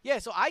 Yeah,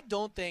 so I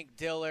don't think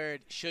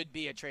Dillard should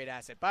be a trade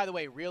asset. By the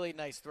way, really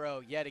nice throw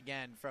yet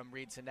again from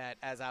Reed Sinnett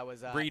as I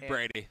was Reed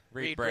Brady.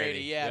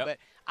 Yeah, yep. But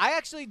I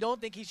actually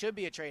don't think he should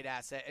be a trade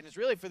asset, and it's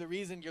really for the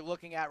reason you're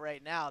looking at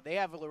right now. They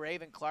have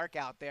LaRaven Clark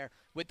out there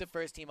with the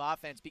first-team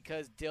offense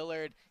because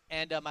Dillard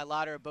and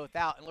Mailata are both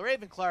out. And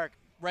LaRaven Clark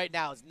right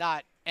now is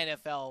not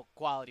NFL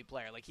quality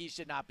player. Like, he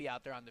should not be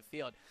out there on the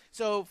field.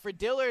 So for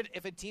Dillard,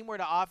 if a team were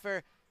to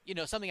offer –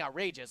 something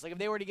outrageous. Like if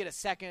they were to get a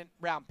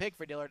second-round pick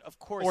for Dillard, of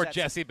course. Or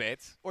Jesse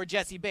Bates. Or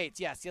Jesse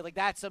Bates, yes. Yeah, like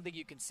that's something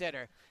you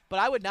consider. But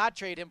I would not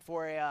trade him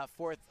for a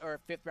fourth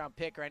or fifth-round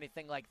pick or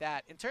anything like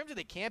that. In terms of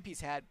the camp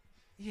he's had,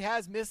 he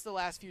has missed the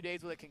last few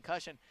days with a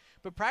concussion.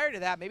 But prior to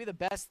that, maybe the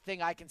best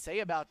thing I can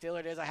say about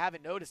Dillard is I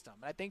haven't noticed him.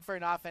 And I think for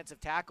an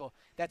offensive tackle,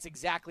 that's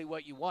exactly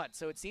what you want.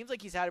 So it seems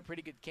like he's had a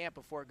pretty good camp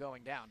before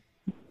going down.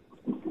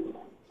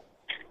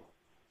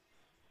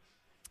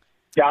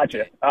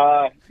 Gotcha.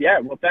 Yeah,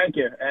 well, thank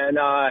you. And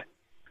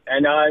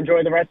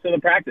enjoy the rest of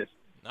the practice.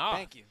 Oh,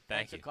 thank you.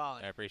 Thanks for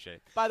calling. I appreciate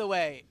it. By the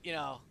way,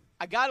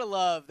 I got to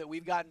love that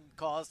we've gotten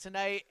calls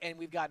tonight, and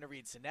we've gotten a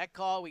Reed Sinnett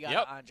call. We got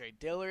an Andre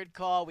Dillard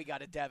call. We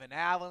got a Devin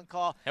Allen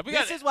call.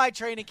 This is why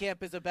training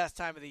camp is the best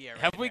time of the year.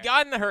 Have we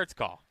gotten the Hurts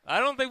call? I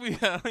don't think we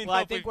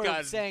I think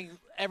we're saying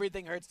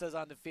everything Hurts does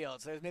on the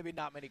field, so there's maybe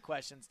not many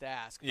questions to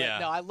ask. But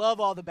no, I love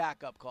all the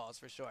backup calls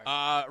for sure.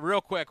 Real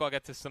quick, I'll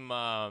get to some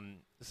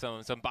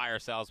buy or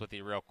sells with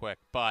you real quick.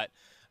 But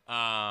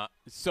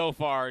so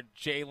far,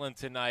 Jalen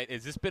tonight,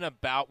 has this been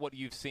about what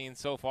you've seen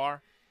so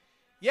far?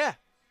 Yeah.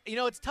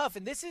 It's tough,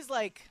 and this is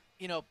like,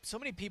 so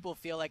many people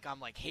feel like I'm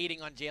like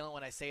hating on Jalen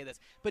when I say this,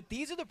 but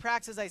these are the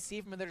practices I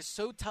see from him that are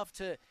so tough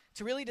to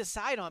really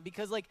decide on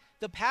because, like,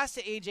 the pass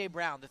to A.J.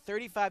 Brown, the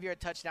 35-yard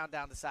touchdown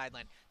down the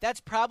sideline,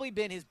 that's probably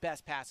been his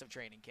best pass of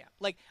training camp.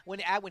 Like, when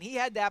he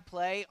had that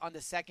play on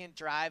the second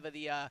drive of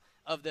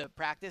the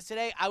practice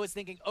today, I was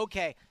thinking,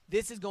 okay,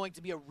 this is going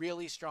to be a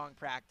really strong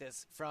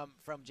practice from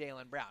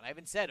Jalen Brown. I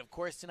haven't said, of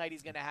course, tonight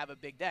he's going to have a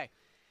big day.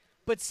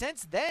 But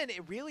since then,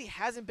 it really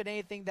hasn't been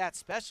anything that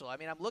special. I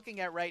mean, I'm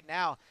looking at right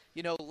now,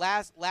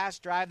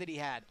 last drive that he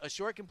had, a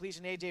short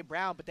completion to A.J.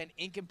 Brown, but then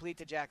incomplete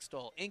to Jack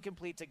Stoll,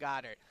 incomplete to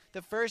Goddard.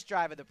 The first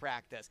drive of the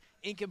practice,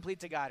 incomplete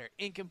to Goddard,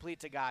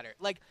 incomplete to Goddard.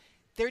 Like,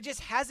 there just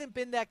hasn't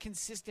been that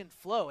consistent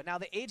flow. And now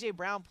the A.J.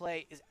 Brown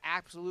play is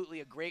absolutely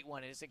a great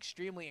one. It's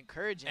extremely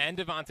encouraging. And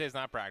Devontae's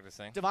not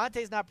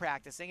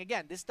practicing.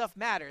 Again, this stuff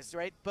matters,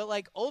 right? But,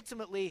 like,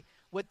 ultimately,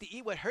 what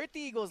hurt the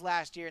Eagles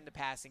last year in the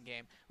passing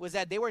game was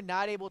that they were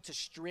not able to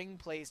string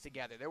plays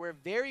together. There were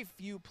very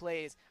few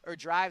plays or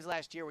drives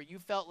last year where you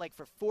felt like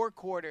for 4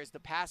 quarters the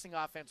passing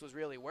offense was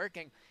really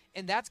working.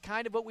 And that's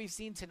kind of what we've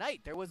seen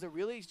tonight. There was a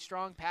really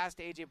strong pass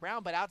to A.J.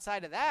 Brown, but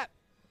outside of that,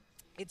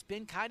 it's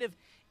been kind of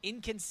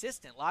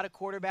inconsistent. A lot of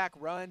quarterback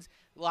runs,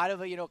 a lot of,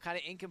 kind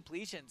of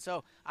incompletion.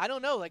 So I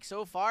don't know. Like,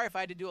 so far, if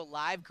I had to do a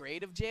live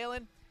grade of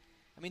Jalen,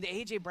 I mean, the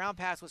A.J. Brown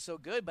pass was so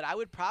good, but I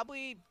would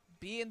probably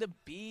be in the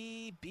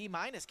B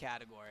minus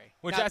category.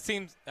 Which that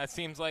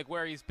seems like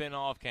where he's been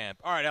all of camp.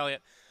 All right,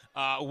 Elliot.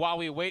 While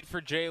we wait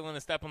for Jalen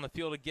to step on the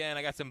field again,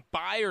 I got some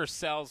buy or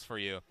sells for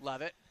you.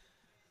 Love it.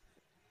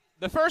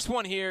 The first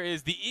one here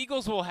is the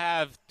Eagles will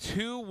have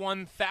 2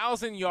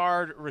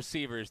 1,000-yard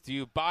receivers. Do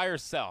you buy or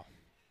sell?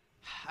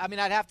 I mean,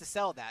 I'd have to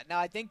sell that. Now,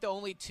 I think the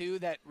only 2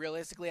 that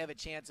realistically have a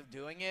chance of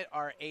doing it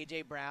are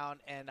A.J. Brown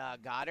and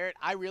Goddard.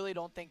 I really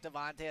don't think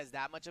Devontae has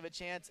that much of a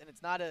chance, and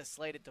it's not a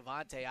slate at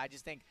Devontae. I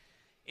just think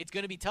it's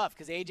going to be tough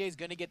because A.J. is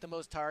going to get the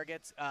most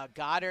targets.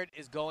 Goddard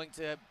is going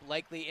to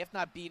likely, if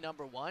not be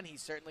number 1,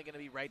 he's certainly going to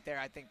be right there,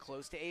 I think,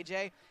 close to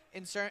A.J.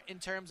 in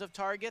terms of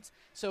targets.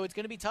 So it's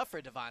going to be tough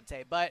for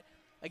Devontae. But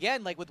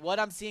again, like with what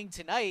I'm seeing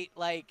tonight,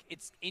 like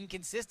it's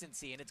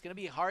inconsistency, and it's going to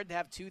be hard to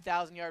have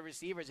 2,000-yard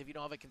receivers if you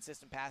don't have a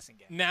consistent passing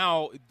game.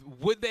 Now,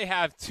 would they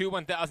have 2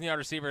 1,000-yard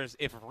receivers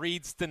if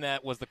Reed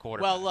Sinnett was the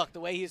quarterback? Well, look,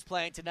 the way he's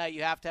playing tonight,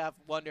 you have to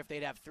wonder if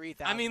they'd have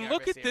 3,000. I mean,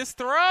 look receivers. at this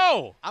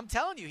throw. I'm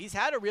telling you, he's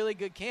had a really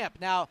good camp.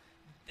 Now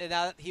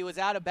he was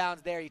out of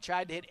bounds there. He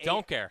tried to hit.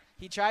 Don't care.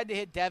 He tried to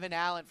hit Devin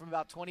Allen from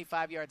about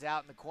 25 yards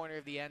out in the corner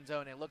of the end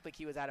zone. And it looked like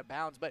he was out of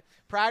bounds. But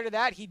prior to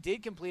that, he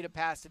did complete a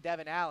pass to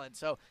Devin Allen.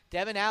 So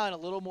Devin Allen a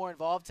little more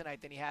involved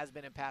tonight than he has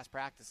been in past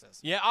practices.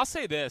 Yeah, I'll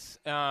say this.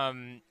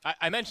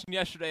 I mentioned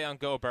yesterday on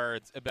Go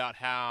Birds about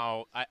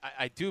how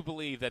I do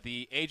believe that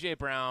the A.J.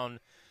 Brown,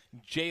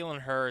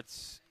 Jalen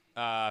Hurts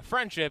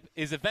friendship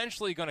is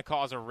eventually going to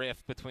cause a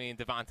rift between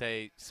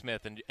Devontae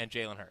Smith and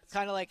Jalen Hurts.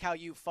 Kind of like how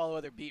you follow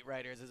other beat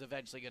writers is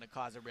eventually going to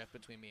cause a rift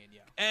between me and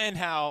you. And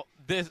how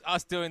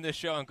us doing this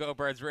show on Go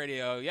Birds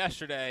Radio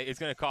yesterday is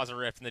going to cause a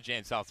rift in the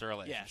James Seltzer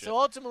relationship. Yeah, so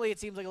ultimately it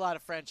seems like a lot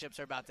of friendships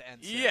are about to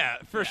end soon. Yeah,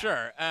 for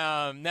sure.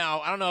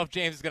 Now, I don't know if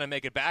James is going to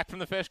make it back from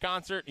the Phish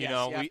concert. You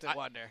have to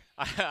wonder.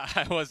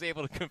 I was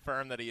able to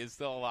confirm that he is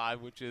still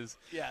alive, which is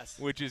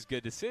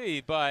good to see.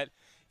 But,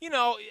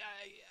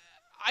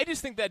 I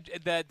just think that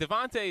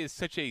Devontae is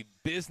such a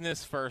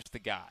business-first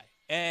guy,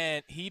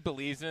 and he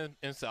believes in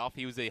himself.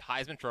 He was a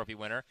Heisman Trophy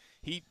winner.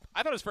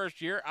 I thought his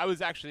first year, I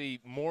was actually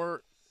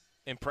more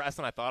impressed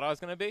than I thought I was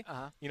going to be.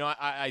 Uh-huh. You know,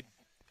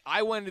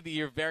 I went into the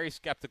year very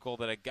skeptical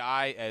that a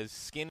guy as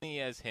skinny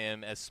as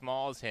him, as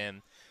small as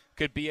him,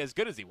 could be as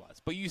good as he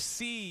was. But you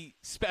see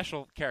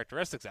special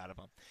characteristics out of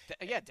him.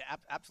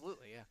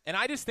 Absolutely, yeah. And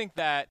I just think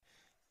that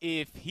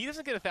if he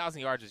doesn't get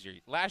 1,000 yards this year,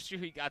 last year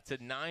he got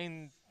to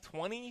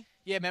 920.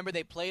 Yeah, remember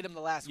they played him the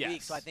last Yes.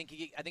 week, so I think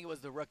it was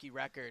the rookie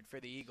record for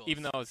the Eagles.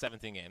 Even though it was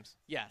 17 games.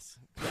 Yes.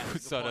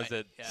 So does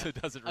it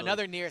really?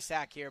 Another near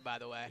sack here, by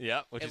the way.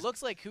 Yeah. It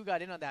looks like who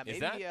got in on that? Is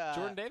Maybe that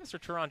Jordan Davis or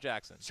Teron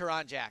Jackson?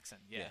 Teron Jackson,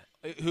 yeah.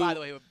 Who, by the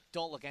way,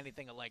 don't look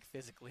anything alike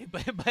physically,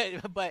 but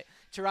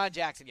Teron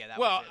Jackson, yeah, that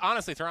well, was it.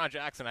 honestly, Teron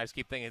Jackson, I just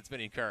keep thinking it's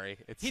Vinny Curry.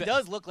 He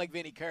does look like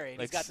Vinny Curry,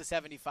 and he's got the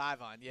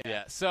 75 on, yeah.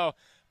 Yeah, so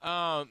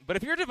but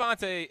if you're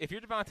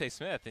Devontae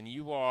Smith and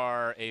you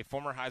are a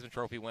former Heisman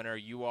Trophy winner,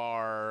 you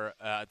are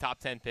a top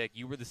 10 pick,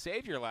 you were the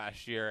savior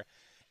last year,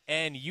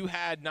 and you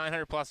had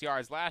 900-plus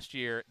yards last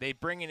year, they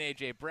bring in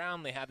A.J.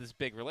 Brown, they have this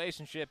big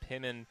relationship,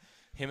 him and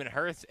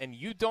Hurts, and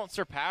you don't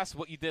surpass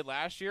what you did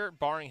last year,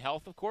 barring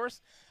health, of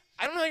course.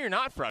 I don't know how you're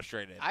not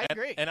frustrated. I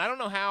agree. And I don't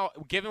know how,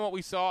 given what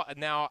we saw,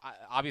 now,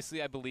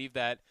 obviously I believe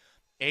that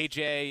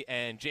A.J.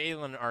 and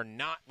Jalen are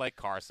not like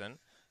Carson.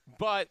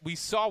 But we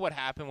saw what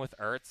happened with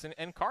Ertz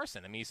and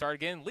Carson. I mean, he started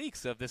getting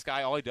leaks of this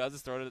guy. All he does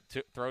is throw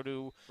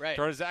to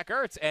Zach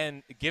Ertz.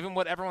 And given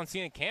what everyone's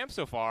seen in camp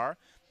so far,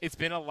 it's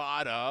been a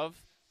lot of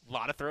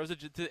throws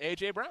to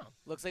A.J. Brown.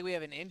 Looks like we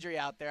have an injury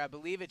out there. I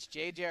believe it's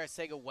J.J.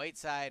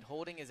 Arcega-Whiteside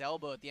holding his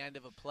elbow at the end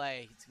of a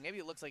play. Maybe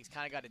it looks like he's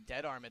kind of got a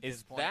dead arm at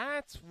this point. Is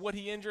that what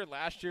he injured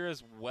last year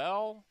as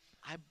well?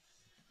 I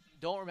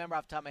don't remember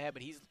off the top of my head,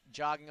 but he's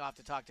jogging off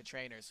to talk to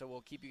trainers, so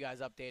we'll keep you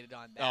guys updated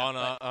on that.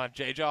 On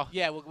J-Jaw?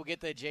 Yeah, we'll get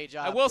the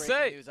J-Jaw I will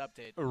say, news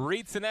update.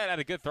 Reed Sinnett had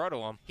a good throw to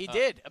him. He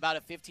did, about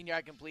a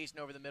 15-yard completion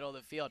over the middle of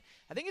the field.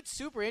 I think it's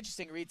super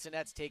interesting Reed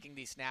Sinnett's taking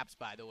these snaps,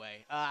 by the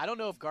way. I don't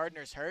know if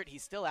Gardner's hurt.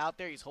 He's still out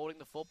there. He's holding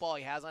the football.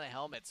 He has on a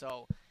helmet,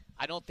 so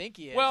I don't think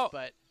he is. Well,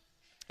 but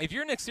if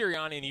you're Nick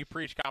Sirianni and you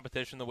preach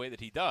competition the way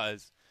that he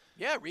does,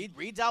 yeah,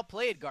 Reed's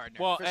outplayed Gardner,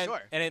 for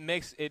sure. And it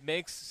makes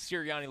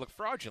Sirianni look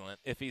fraudulent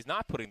if he's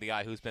not putting the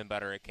guy who's been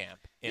better at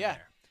camp in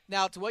there.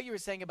 Now, to what you were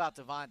saying about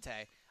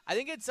Devontae, I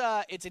think it's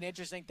an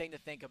interesting thing to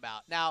think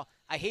about. Now,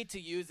 I hate to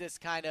use this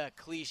kind of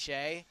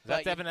cliche. Is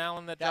that Devin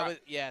Allen that was,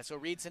 yeah, so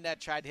Reed Sinnett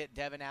tried to hit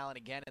Devin Allen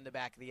again in the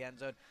back of the end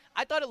zone.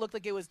 I thought it looked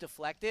like it was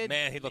deflected.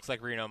 Man, he looks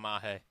like Reno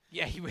Mahe.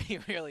 Yeah, he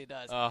really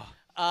does. Oh.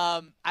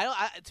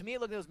 To me, it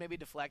looked like it was maybe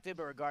deflected,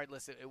 but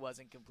regardless, it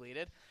wasn't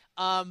completed.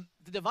 The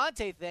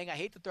Devontae thing, I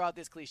hate to throw out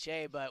this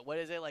cliche, but what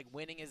is it, like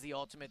winning is the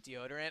ultimate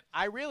deodorant?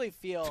 I really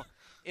feel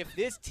if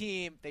this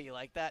team – you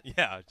like that?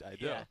 Yeah, I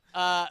do.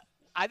 Yeah.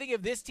 I think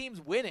if this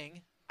team's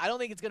winning, I don't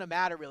think it's going to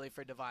matter really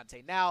for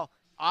Devontae. Now,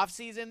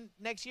 offseason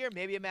next year,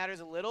 maybe it matters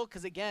a little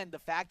because, again, the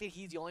fact that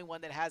he's the only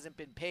one that hasn't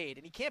been paid,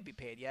 and he can't be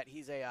paid yet.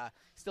 He's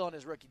still on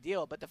his rookie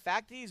deal. But the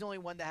fact that he's the only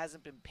one that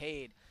hasn't been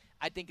paid –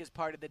 I think is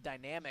part of the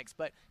dynamics.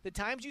 But the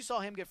times you saw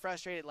him get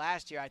frustrated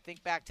last year, I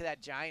think back to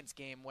that Giants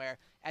game where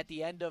at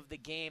the end of the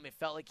game it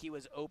felt like he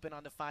was open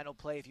on the final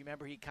play. If you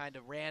remember, he kind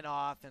of ran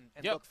off and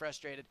looked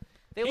frustrated.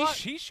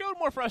 He showed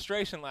more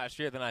frustration last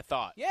year than I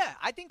thought. Yeah,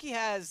 I think he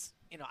has,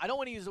 I don't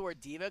want to use the word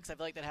diva because I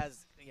feel like that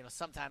has,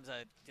 sometimes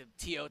a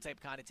TO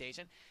type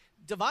connotation.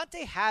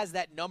 Devontae has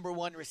that number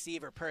one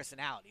receiver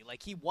personality.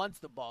 Like, he wants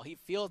the ball. He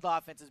feels the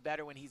offense is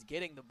better when he's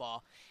getting the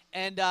ball.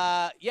 And,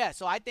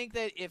 so I think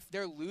that if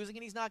they're losing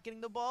and he's not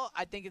getting the ball,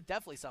 I think it's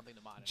definitely something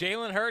to monitor.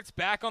 Jalen Hurts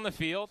back on the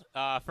field,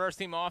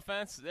 first-team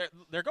offense.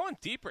 They're going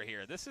deeper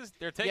here.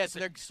 They're taking. So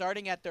they're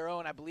starting at their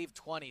own, I believe,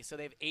 20. So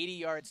they have 80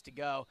 yards to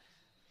go.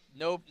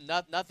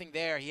 Nothing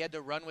there. He had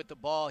to run with the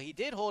ball. He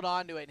did hold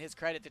on to it in his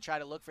credit to try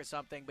to look for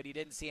something, but he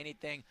didn't see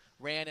anything.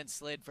 Ran and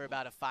slid for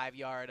about a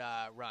 5-yard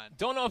run.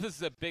 Don't know if this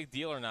is a big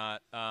deal or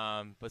not,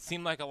 but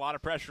seemed like a lot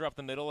of pressure up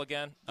the middle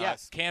again.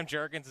 Yes. Cam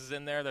Jurgens is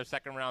in there, their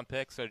second-round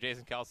pick, so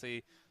Jason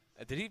Kelce.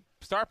 Did he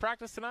start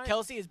practice tonight?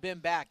 Kelce has been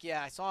back.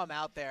 Yeah, I saw him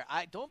out there.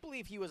 I don't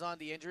believe he was on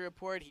the injury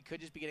report. He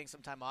could just be getting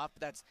some time off, but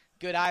that's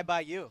good eye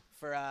by you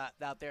for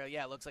out there.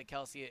 Yeah, it looks like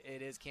Kelce.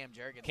 It is Cam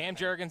Jurgens. Cam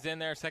Jurgens in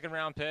there,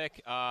 second-round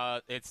pick.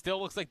 It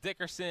still looks like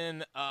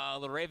Dickerson,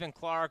 LaRaven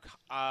Clark,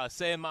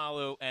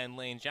 Sayamalu, and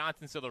Lane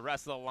Johnson, so the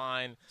rest of the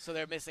line. So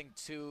they're missing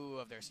two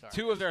of their starters.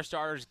 Two of their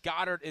starters.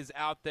 Goddard is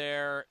out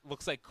there.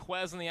 Looks like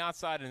Quez on the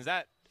outside, and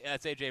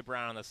that's A.J.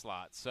 Brown on the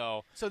slot.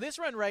 So this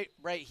run right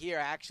here,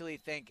 I actually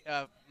think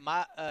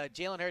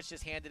Jalen Hurts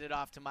just handed it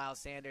off to Miles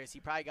Sanders. He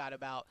probably got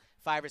about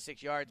 5 or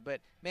 6 yards.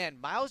 But, man,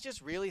 Miles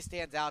just really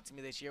stands out to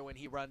me this year when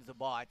he runs the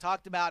ball. I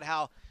talked about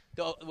how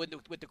with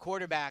the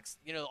quarterbacks,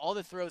 all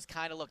the throws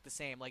kind of look the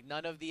same. Like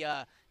none of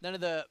the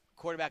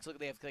quarterbacks look like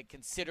they have like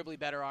considerably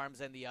better arms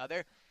than the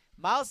other.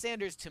 Miles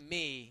Sanders, to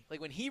me,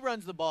 like when he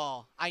runs the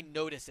ball, I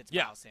notice it's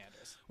Miles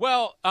Sanders.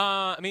 Well,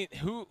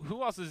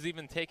 who else has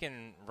even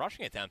taken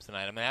rushing attempts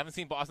tonight? I haven't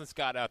seen Boston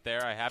Scott out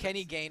there. I haven't.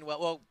 Kenny Gainwell.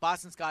 Well,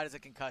 Boston Scott is a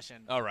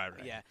concussion. Oh, right.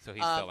 Yeah. So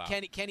he's still out.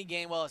 Kenny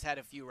Gainwell has had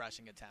a few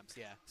rushing attempts,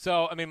 yeah.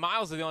 So,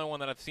 Miles is the only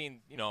one that I've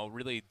seen,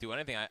 really do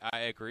anything. I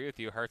agree with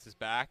you. Hurts is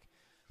back.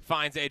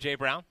 finds A.J.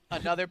 Brown.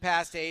 Another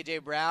pass to A.J.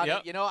 Brown.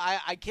 Yep. You know,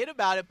 I kid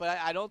about it, but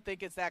I don't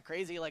think it's that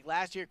crazy. Like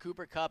last year,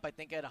 Cooper Kupp, I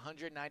think, had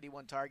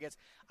 191 targets.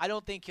 I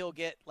don't think he'll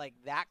get like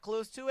that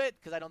close to it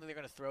because I don't think they're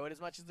going to throw it as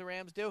much as the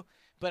Rams do.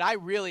 But I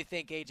really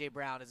think A.J.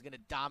 Brown is going to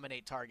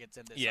dominate targets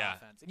in this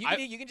offense.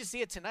 And you can just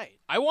see it tonight.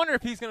 I wonder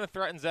if he's going to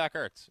threaten Zach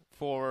Ertz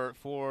for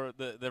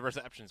the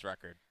receptions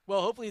record.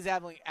 Well, hopefully he's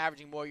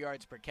averaging more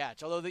yards per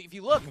catch. Although if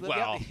you look,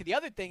 the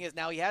other thing is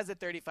now he has a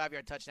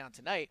 35-yard touchdown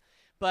tonight.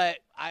 But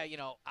I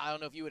don't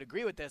know if you would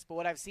agree with this, but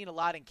what I've seen a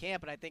lot in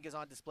camp and I think is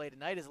on display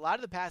tonight is a lot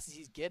of the passes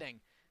he's getting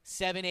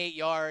 7-8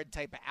 yard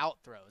type of out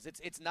throws.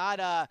 It's not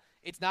a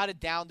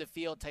down the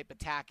field type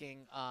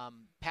attacking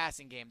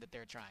passing game that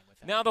they're trying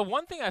with him. Now the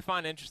one thing I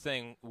find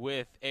interesting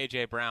with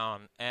A.J.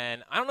 Brown,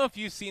 and I don't know if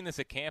you've seen this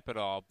at camp at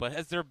all, but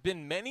has there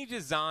been many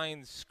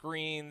design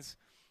screens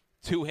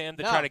to him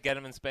to try to get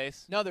him in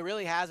space? No, there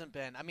really hasn't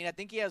been. I mean, I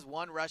think he has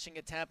one rushing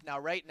attempt. Now,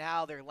 right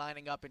now, they're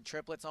lining up in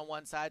triplets on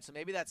one side, so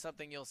maybe that's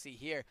something you'll see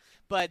here.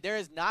 But there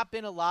has not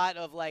been a lot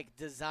of, like,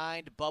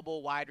 designed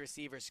bubble wide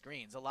receiver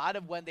screens. A lot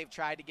of when they've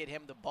tried to get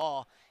him the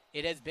ball,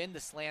 it has been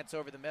the slants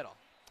over the middle.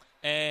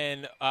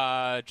 And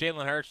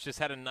Jalen Hurts just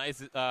had a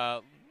nice,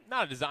 not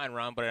a design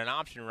run, but an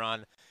option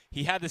run.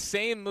 He had the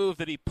same move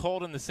that he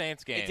pulled in the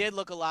Saints game. It did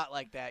look a lot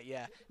like that,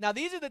 yeah. Now,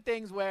 these are the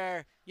things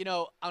where, you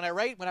know, when I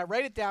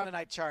write it down and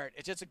I chart,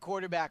 it's just a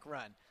quarterback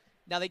run.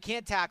 Now, they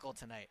can't tackle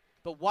tonight.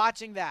 But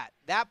watching that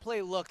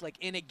play looked like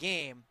in a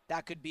game,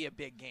 that could be a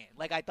big game.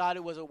 Like, I thought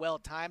it was a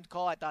well-timed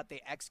call. I thought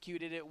they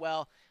executed it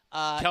well.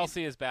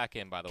 Kelsey is back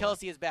in, by the way.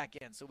 Kelsey is back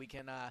in, so we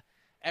can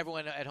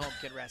everyone at home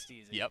can rest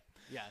easy. Yep.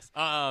 Yes.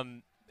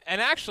 And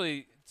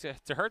actually,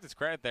 to Hurts'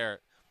 credit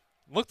there,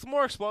 looked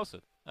more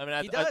explosive. I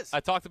mean, he does. I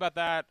talked about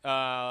that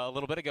a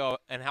little bit ago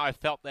and how I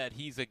felt that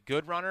he's a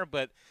good runner,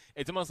 but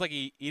it's almost like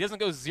he doesn't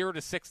go 0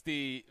 to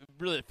 60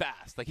 really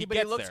fast. Like but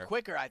he looks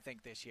quicker, I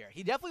think, this year.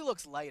 He definitely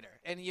looks lighter.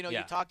 And, you know,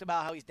 you talked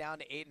about how he's down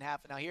to 8.5.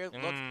 Now here it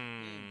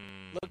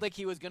looked like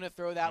he was going to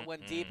throw that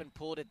one deep and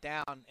pulled it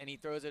down, and he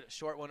throws a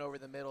short one over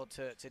the middle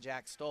to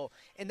Jack Stoll.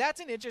 And that's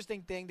an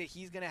interesting thing that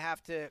he's going to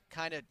have to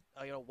kind of,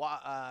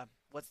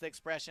 what's the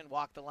expression?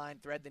 Walk the line,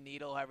 thread the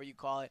needle, however you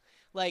call it.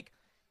 Like,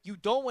 you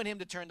don't want him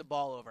to turn the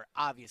ball over,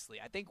 obviously.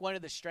 I think one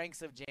of the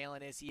strengths of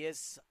Jalen is he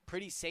is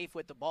pretty safe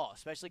with the ball,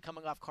 especially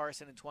coming off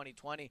Carson in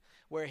 2020,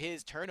 where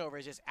his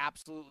turnovers just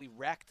absolutely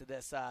wrecked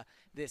this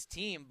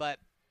team. But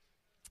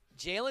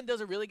Jalen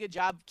does a really good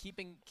job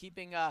keeping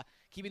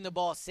the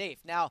ball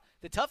safe. Now,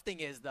 the tough thing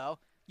is, though,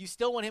 you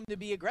still want him to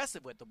be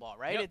aggressive with the ball,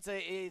 right? Yep.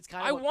 It's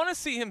kind of. I want to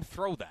see him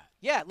throw that.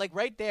 Yeah, like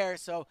right there.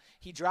 So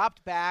he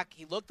dropped back.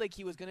 He looked like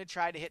he was going to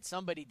try to hit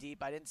somebody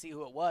deep. I didn't see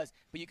who it was,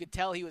 but you could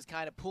tell he was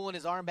kind of pulling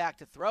his arm back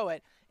to throw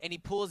it, and he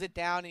pulls it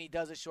down and he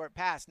does a short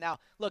pass. Now,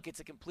 look, it's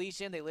a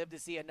completion. They live to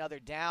see another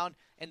down,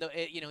 and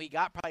he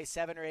got probably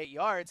 7 or 8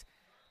 yards.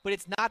 But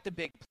it's not the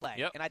big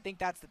play, and I think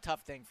that's the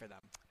tough thing for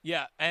them.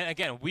 Yeah, and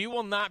again, we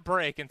will not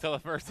break until the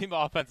first-team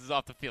offense is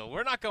off the field.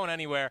 We're not going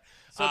anywhere.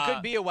 So it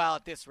could be a while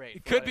at this rate.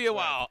 It could be a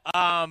while.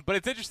 But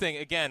it's interesting,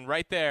 again,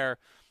 right there,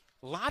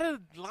 a lot of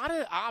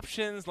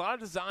options, a lot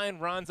of design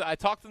runs. I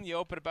talked in the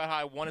open about how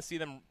I want to see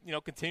them,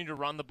 continue to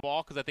run the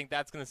ball because I think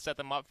that's going to set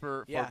them up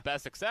for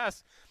best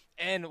success.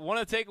 And one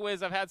of the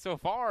takeaways I've had so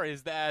far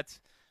is that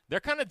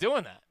they're kind of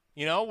doing that.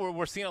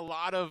 We're seeing a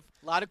lot of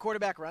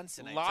quarterback runs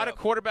tonight. A lot of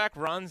quarterback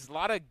runs, a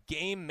lot of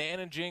game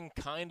managing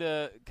kind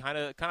of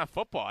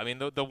football. I mean,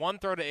 the one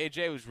throw to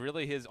AJ was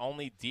really his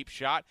only deep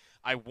shot.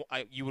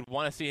 You would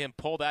want to see him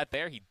pull that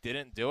there. He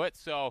didn't do it.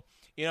 So,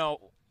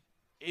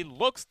 it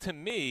looks to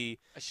me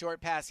a short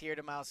pass here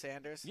to Miles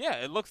Sanders. Yeah,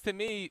 it looks to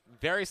me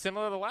very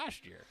similar to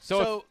last year.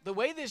 So the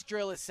way this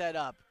drill is set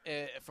up,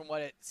 from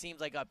what it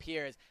seems like up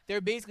here, is they're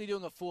basically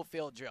doing a full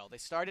field drill. They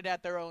started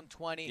at their own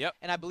 20,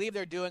 and I believe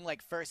they're doing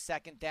like first,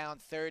 second down,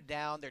 third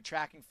down. They're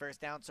tracking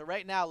first down. So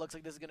right now it looks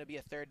like this is going to be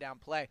a third down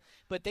play.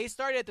 But they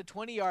started at the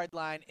 20-yard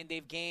line, and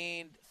they've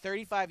gained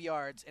 35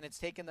 yards, and it's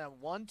taken them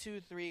 1,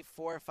 2, 3,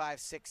 4, 5,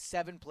 6,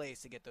 7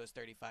 plays to get those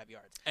 35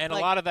 yards. And a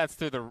lot of that's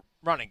through the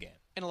running game.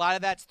 And a lot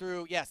of that's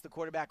through, the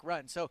quarterback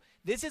run. So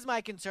this is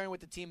my concern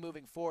with the team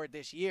moving forward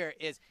this year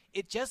is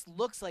it just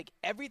looks like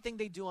everything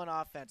they do on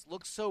offense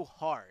looks so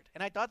hard.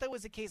 And I thought that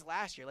was the case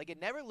last year. Like, it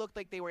never looked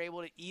like they were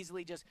able to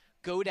easily just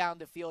go down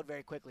the field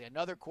very quickly.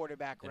 Another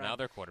quarterback run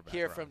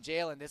here from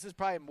Jalen. This is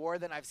probably more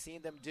than I've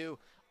seen them do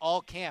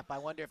all camp. I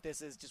wonder if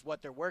this is just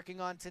what they're working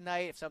on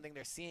tonight, if something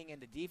they're seeing in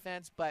the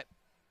defense. But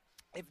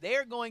if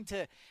they're going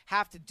to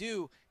have to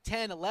do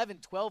 10, 11,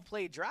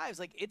 12-play drives,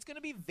 like, it's going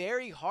to be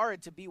very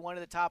hard to be one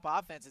of the top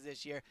offenses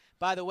this year.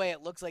 By the way,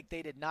 it looks like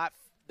the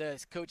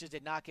coaches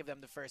did not give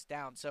them the first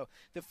down. So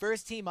the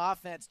first-team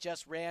offense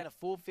just ran a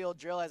full field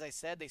drill. As I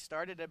said, they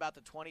started at about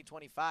the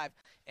 20-25,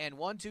 and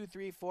 1, 2,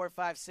 3, 4,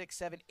 5, 6,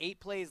 7, 8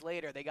 plays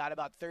later, they got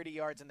about 30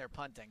 yards in their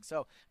punting.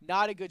 So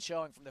not a good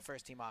showing from the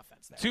first-team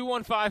offense there.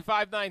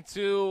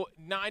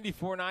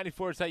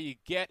 215-592-9494 is how you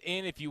get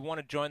in if you want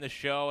to join the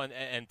show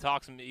and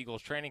talk some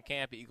Eagles training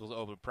camp, Eagles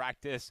open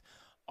practice.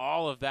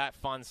 all of that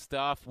fun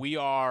stuff. We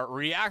are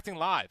reacting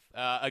live.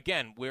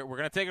 Again, we're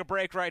going to take a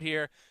break right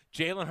here.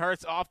 Jalen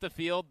Hurts off the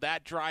field.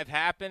 That drive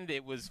happened.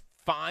 It was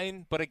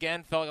fine, but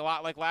again, felt a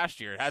lot like last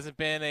year. It hasn't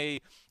been a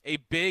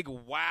big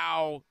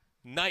wow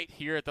night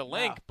here at the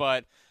Link,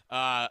 but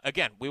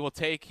again, we will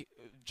take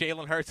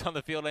Jalen Hurts on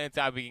the field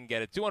anytime we can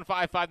get it.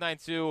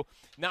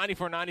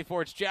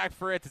 215-592-9494. It's Jack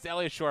Fritz. It's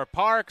Elliott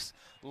Shore-Parks,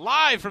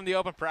 live from the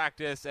open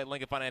practice at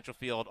Lincoln Financial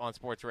Field on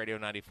Sports Radio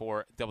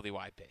 94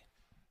 WYP.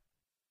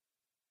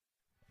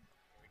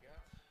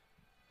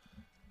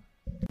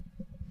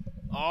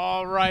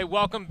 All right,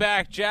 welcome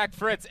back. Jack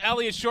Fritz,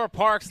 Elliott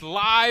Shore-Parks,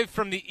 live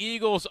from the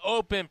Eagles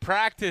open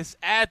practice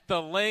at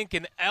the Link.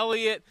 And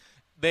Elliott,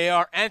 they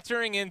are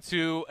entering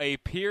into a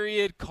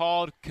period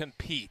called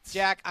compete.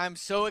 Jack, I'm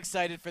so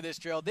excited for this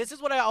drill. This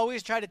is what I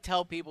always try to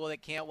tell people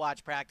that can't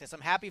watch practice.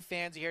 I'm happy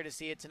fans are here to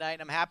see it tonight,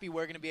 and I'm happy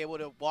we're going to be able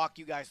to walk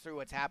you guys through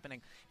what's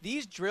happening.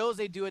 These drills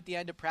they do at the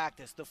end of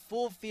practice, the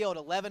full field,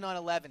 11 on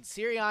 11.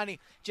 Sirianni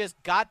just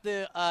got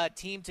the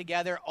team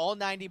together, all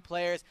 90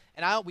 players,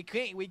 and we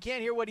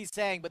can't hear what he's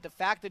saying, but the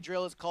fact the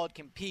drill is called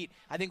compete,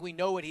 I think we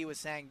know what he was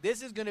saying.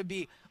 This is going to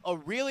be a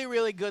really,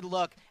 really good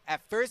look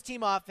at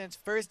first-team offense,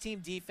 first-team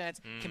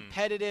defense,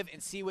 competitive,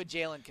 and see what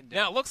Jalen can do.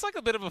 Now, it looks like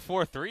a bit of a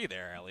 4-3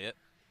 there, Elliott.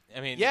 I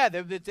mean, yeah,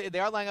 they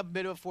are lining up a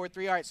bit of a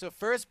 4-3. All right, so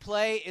first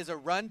play is a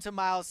run to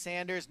Miles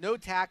Sanders. No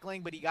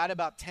tackling, but he got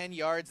about 10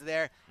 yards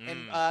there.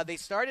 And they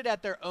started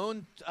at their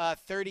own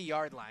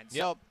 30-yard line.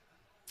 Yep. So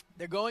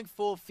they're going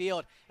full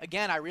field.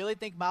 Again, I really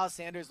think Miles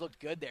Sanders looked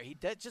good there.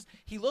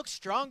 He looks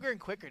stronger and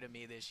quicker to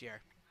me this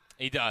year.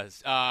 He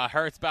does.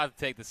 Hurts about to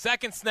take the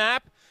second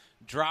snap,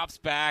 drops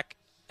back,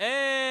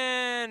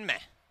 and meh.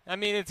 I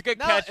mean, it's a good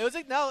catch. It was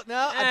I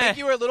think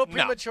you were a little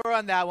premature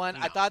on that one.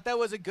 I thought that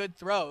was a good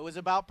throw. It was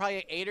about probably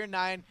an 8 or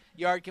 9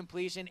 yard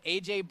completion.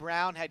 A.J.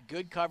 Brown had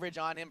good coverage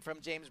on him from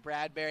James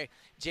Bradbury.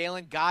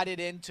 Jalen got it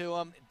into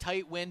him,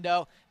 tight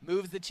window,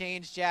 moves the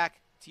change,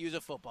 Jack, to use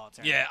a football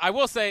term. Yeah, I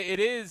will say it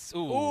is.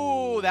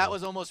 Ooh, that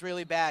was almost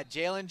really bad.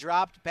 Jalen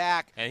dropped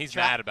back. And he's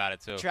mad about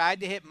it, too. Tried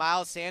to hit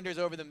Miles Sanders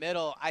over the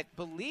middle. I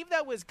believe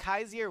that was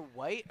Kaiser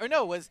White. Or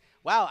no,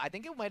 I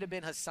think it might have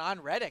been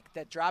Hassan Reddick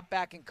that dropped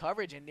back in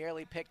coverage and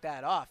nearly picked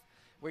that off.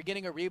 We're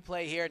getting a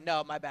replay here.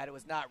 No, my bad. It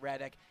was not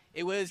Reddick.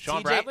 It was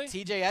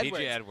T.J.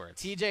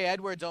 Edwards. T.J.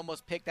 Edwards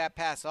almost picked that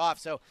pass off.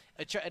 So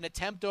an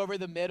attempt over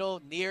the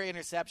middle, near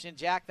interception.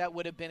 Jack, that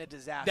would have been a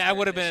disaster. That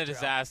would have been a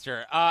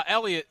disaster.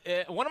 Elliott,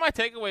 one of my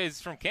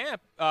takeaways from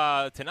camp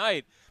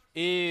tonight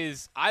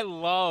is I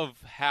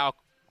love how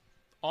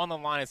on the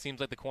line it seems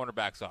like the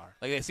cornerbacks are.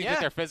 Like it seems like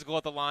they're physical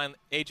at the line.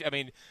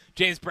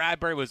 James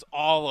Bradbury was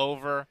all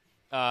over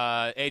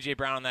A.J.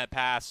 Brown on that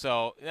pass.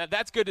 So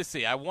that's good to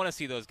see. I want to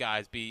see those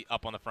guys be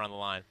up on the front of the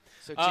line.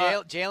 So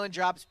Jalen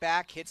drops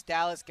back, hits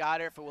Dallas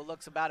Goedert for what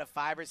looks about a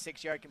 5 or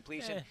 6 yard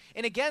completion.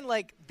 And again,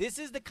 this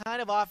is the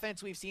kind of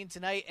offense we've seen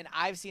tonight and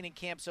I've seen in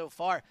camp so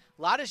far.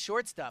 A lot of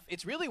short stuff.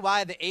 It's really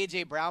why the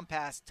A.J. Brown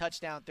pass,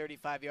 touchdown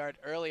 35-yard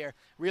earlier,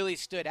 really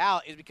stood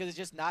out, is because it's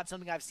just not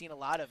something I've seen a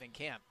lot of in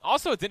camp.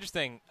 Also, it's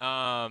interesting,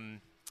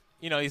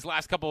 these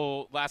last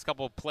couple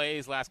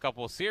plays, last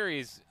couple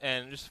series,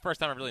 and just the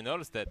first time I really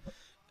noticed it,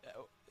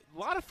 a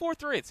lot of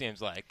 4-3 it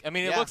seems like. I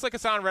mean, it looks like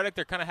Hassan Reddick.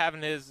 They're kind of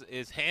having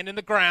his hand in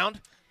the ground,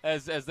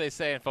 as they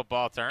say in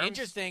football terms.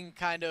 Interesting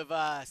kind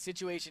of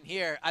situation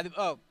here.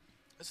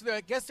 So I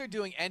guess they're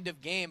doing end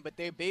of game, but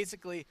they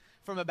basically,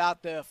 from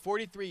about the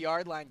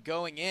 43-yard line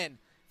going in,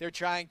 they're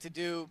trying to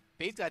do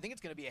basically, I think it's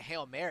going to be a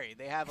Hail Mary.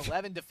 They have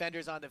 11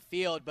 defenders on the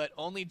field, but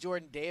only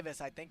Jordan Davis,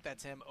 I think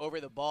that's him,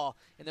 over the ball.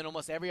 And then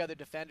almost every other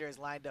defender is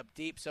lined up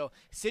deep. So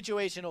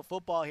situational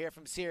football here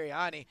from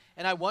Sirianni.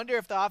 And I wonder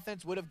if the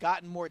offense would have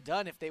gotten more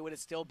done if they would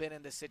have still been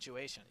in this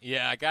situation.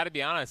 Yeah, I got to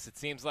be honest. It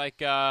seems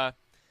like a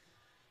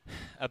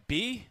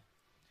B?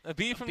 A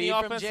B from the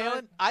offense?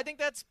 Jalen? I think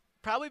that's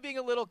probably being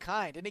a little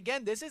kind. And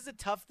again, this is the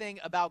tough thing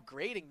about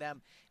grading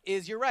them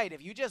is you're right.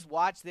 If you just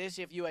watch this,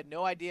 if you had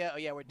no idea,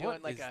 we're doing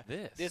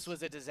this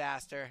was a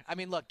disaster. I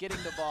mean, look,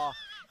 getting the ball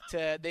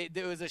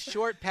there was a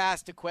short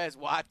pass to Quez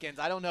Watkins.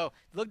 I don't know.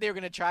 Look, they were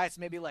going to try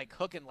some maybe like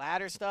hook and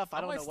ladder stuff.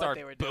 I don't know what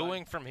they were doing.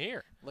 Booing from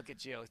here. Look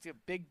at you. It's a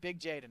big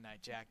J tonight,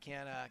 Jack.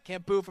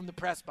 Can't boo from the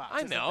press box.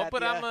 I know,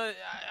 but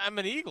I'm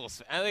an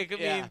Eagles fan. I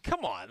mean,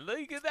 come on.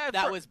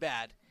 That was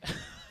bad.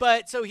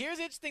 But so here's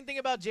the interesting thing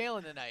about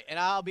Jalen tonight, and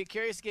I'll be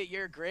curious to get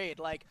your grade.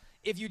 Like,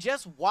 if you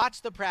just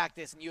watch the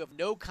practice and you have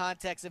no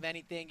context of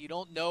anything, you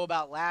don't know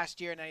about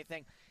last year and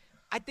anything,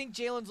 I think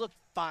Jalen's looked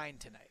fine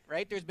tonight,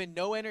 right? There's been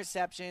no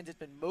interceptions. It's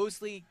been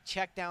mostly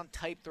check-down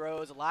type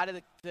throws. A lot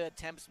of the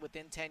attempts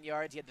within 10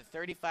 yards. He had the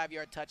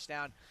 35-yard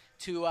touchdown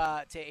to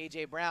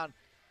A.J. Brown.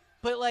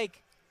 But,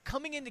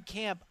 coming into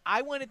camp,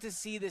 I wanted to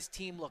see this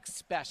team look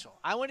special.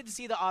 I wanted to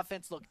see the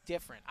offense look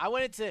different. I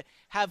wanted to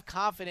have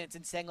confidence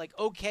in saying,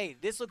 okay,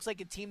 this looks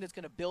like a team that's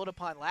going to build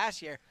upon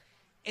last year.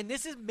 And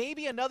this is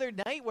maybe another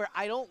night where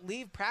I don't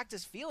leave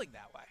practice feeling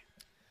that way.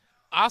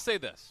 I'll say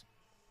this.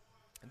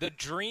 The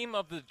dream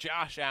of the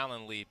Josh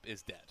Allen leap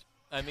is dead.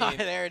 I mean,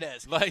 there it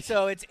is.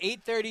 So it's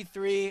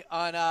 8:33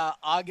 on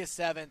August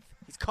 7th.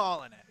 He's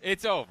calling it.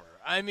 It's over.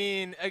 I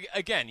mean,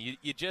 again,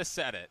 you just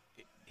said it.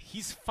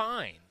 He's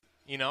fine.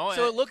 You know,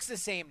 so it looks the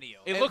same to you.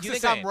 It looks the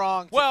same. I'm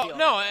wrong. Well,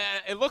 no,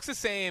 it looks the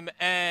same.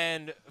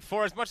 And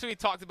for as much as we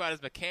talked about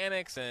his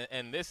mechanics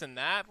and this and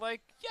that,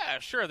 like, yeah,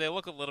 sure, they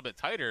look a little bit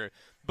tighter.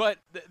 But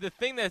the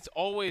thing that's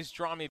always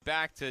drawn me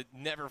back to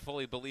never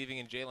fully believing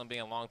in Jalen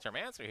being a long-term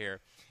answer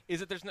here is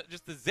that there's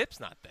just the zip's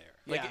not there.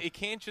 Like, it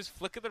can't just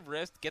flick of the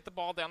wrist, get the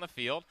ball down the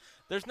field.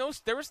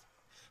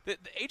 The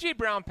A.J.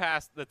 Brown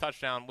pass, the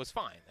touchdown, was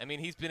fine. I mean,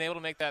 he's been able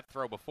to make that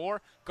throw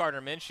before.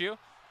 Gardner Minshew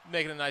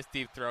making a nice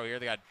deep throw here.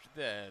 They got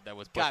that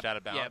was pushed out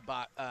of bounds.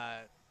 Yeah,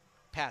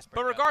 pass.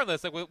 But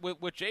regardless, like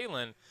with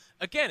Jalen,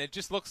 again, it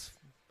just looks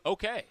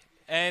okay.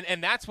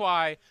 And that's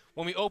why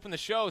when we open the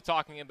show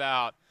talking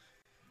about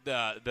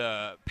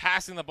the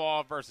passing the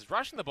ball versus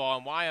rushing the ball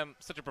and why I'm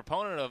such a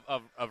proponent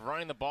of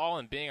running the ball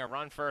and being a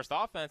run-first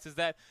offense is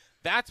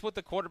that's what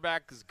the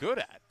quarterback is good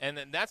at. And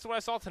that's what I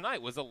saw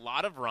tonight was a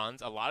lot of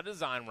runs, a lot of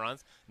design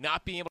runs,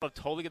 not being able to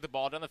totally get the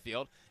ball down the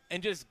field,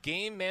 and just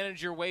game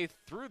manage your way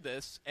through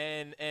this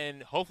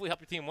and hopefully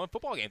help your team win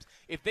football games.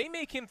 If they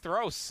make him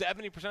throw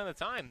 70% of the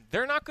time,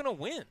 they're not going to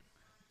win.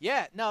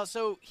 Yeah, no,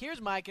 so here's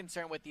my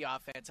concern with the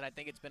offense, and I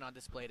think it's been on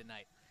display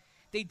tonight.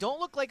 They don't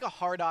look like a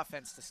hard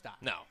offense to stop.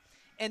 No.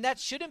 And that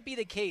shouldn't be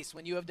the case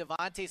when you have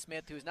Devontae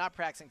Smith, who's not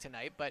practicing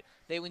tonight, but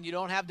when you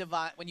have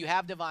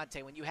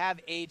Devontae, when you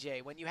have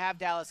AJ, when you have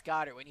Dallas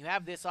Goedert, when you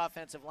have this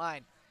offensive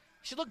line,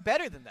 it should look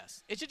better than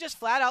this. It should just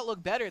flat out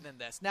look better than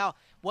this. Now,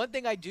 one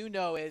thing I do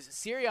know is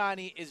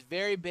Sirianni is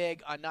very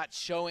big on not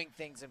showing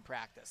things in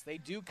practice. They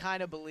do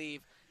kind of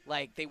believe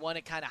like they want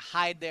to kind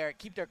of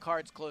keep their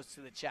cards close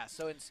to the chest.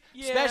 So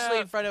especially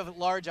in front of a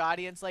large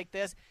audience like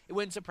this, it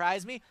wouldn't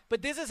surprise me.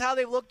 But this is how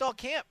they've looked all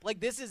camp.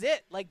 Like this is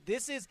it. Like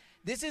this is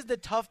the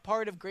tough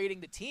part of grading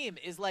the team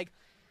is like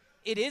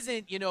it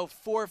isn't,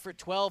 4 for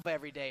 12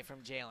 every day from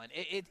Jalen.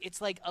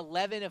 It's like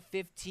 11 of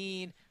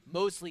 15,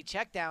 mostly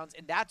checkdowns,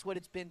 and that's what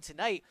it's been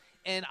tonight.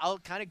 And I'll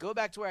kind of go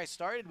back to where I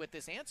started with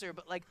this answer,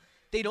 but like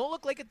they don't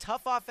look like a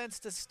tough offense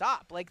to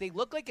stop. Like they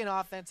look like an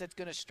offense that's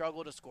going to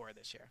struggle to score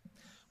this year.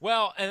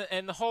 Well,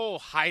 and the whole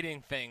hiding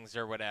things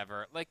or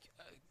whatever, like,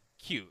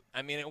 cute.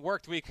 I mean, it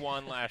worked week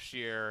 1 last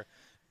year,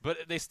 but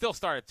they still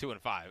started 2-5,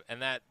 and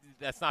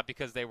that's not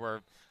because they were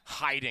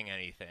hiding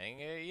anything.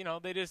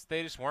 They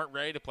just weren't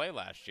ready to play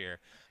last year.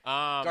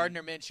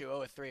 Gardner Minshew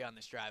 0-3 on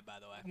this drive, by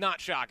the way.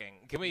 Not shocking.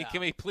 Can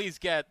we please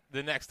get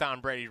the next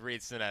Tom Brady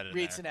Reed Sinnett?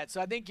 Reed Sinnett.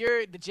 So I think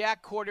the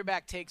Jack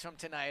quarterback takes from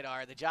tonight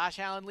are the Josh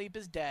Allen leap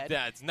is dead.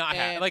 That's not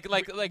like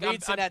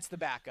Reed Sinnett's the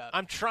backup.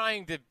 I'm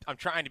trying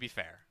to be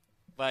fair.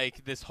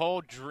 Like this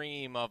whole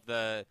dream of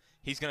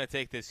he's going to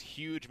take this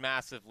huge,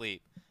 massive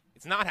leap.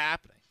 It's not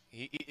happening.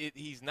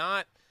 He's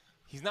not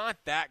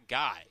that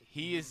guy.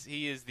 He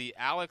is the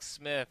Alex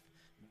Smith,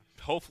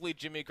 hopefully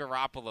Jimmy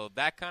Garoppolo,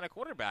 that kind of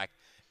quarterback,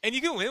 and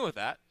you can win with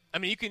that. I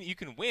mean, you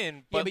can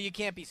win, but you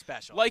can't be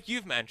special. Like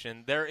you've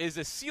mentioned, there is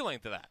a ceiling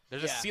to that.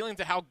 There's a ceiling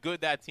to how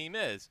good that team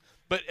is.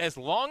 But as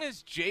long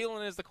as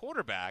Jalen is the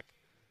quarterback,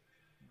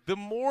 the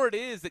more it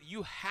is that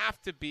you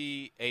have to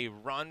be a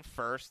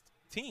run-first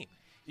team.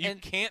 You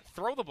can't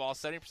throw the ball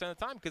 70% of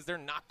the time because they're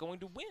not going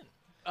to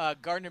win.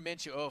 Gardner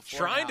Minshew 0-4.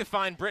 Trying to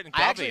find Britton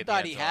Covey. I actually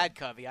thought he had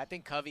Covey. I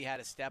think Covey had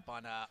a step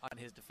on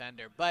his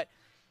defender. But,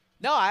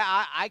 no,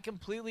 I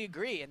completely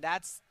agree, and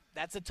that's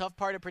a tough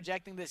part of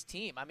projecting this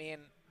team. I mean,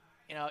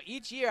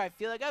 each year I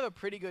feel like I have a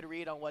pretty good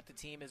read on what the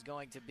team is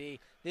going to be.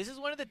 This is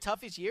one of the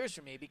toughest years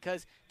for me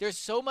because there's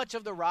so much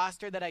of the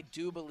roster that I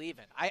do believe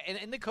in.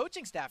 And the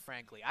coaching staff,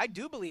 frankly. I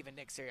do believe in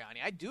Nick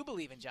Sirianni. I do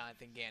believe in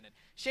Jonathan Gannon.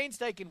 Shane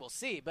Steichen, we'll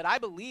see. But I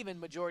believe in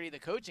majority of the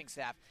coaching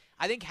staff.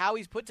 I think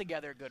Howie's put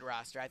together a good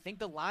roster. I think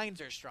the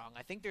lines are strong.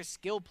 I think they're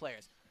skilled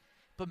players.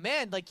 But,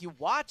 man, like you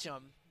watch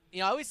them. I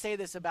always say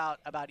this about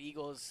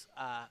Eagles,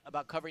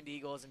 about covering the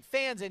Eagles and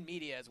fans and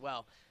media as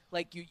well.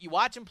 Like, you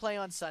watch them play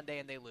on Sunday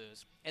and they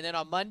lose. And then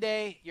on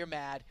Monday, you're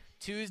mad.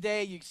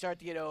 Tuesday, you start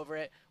to get over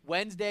it.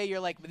 Wednesday, you're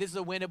like, this is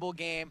a winnable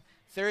game.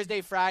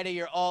 Thursday, Friday,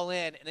 you're all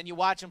in. And then you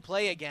watch them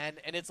play again,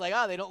 and it's like,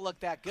 oh, they don't look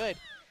that good.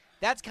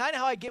 That's kind of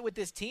how I get with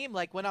this team.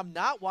 Like, when I'm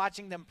not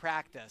watching them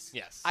practice,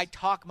 I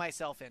talk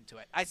myself into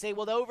it. I say,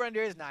 well, the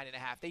over-under is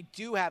 9.5. They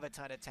do have a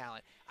ton of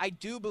talent. I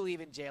do believe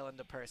in Jalen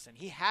the person.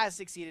 He has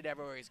succeeded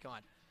everywhere he's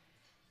gone.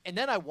 And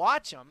then I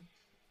watch him,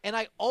 and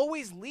I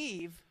always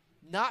leave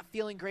not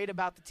feeling great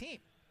about the team.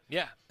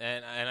 Yeah,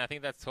 and I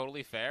think that's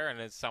totally fair.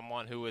 And as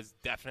someone who is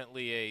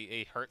definitely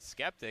a hurt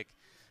skeptic,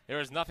 there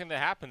was nothing that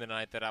happened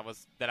tonight that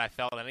I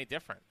felt any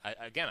different. I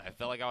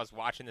felt like I was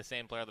watching the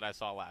same player that I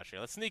saw last year.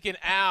 Let's sneak in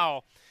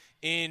Al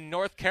in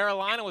North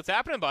Carolina. What's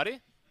happening, buddy?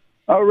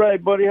 All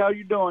right, buddy. How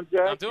you doing,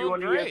 Jack? I'm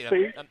doing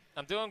great.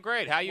 I'm doing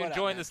great. How you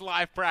enjoying this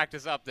live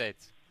practice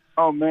updates?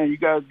 Oh, man, you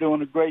guys are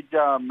doing a great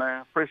job,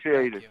 man.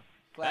 Appreciate it.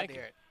 Glad to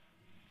hear it.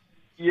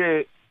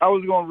 Yeah, I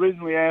was going to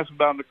originally ask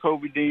about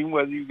Nakobe Dean,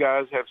 whether you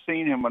guys have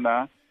seen him or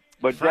not.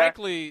 But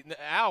frankly,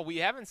 Al, we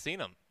haven't seen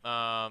him.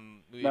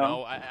 You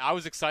know, I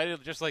was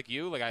excited just like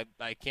you. Like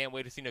I can't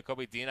wait to see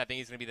Nakobe Dean. I think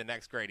he's going to be the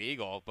next great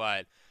Eagle.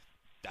 But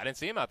I didn't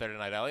see him out there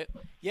tonight, Elliot.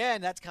 Yeah,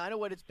 and that's kind of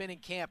what it's been in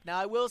camp. Now,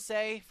 I will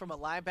say, from a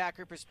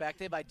linebacker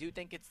perspective, I do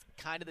think it's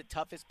kind of the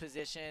toughest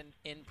position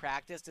in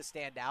practice to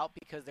stand out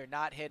because they're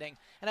not hitting.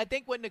 And I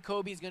think what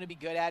Nakobe's going to be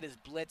good at is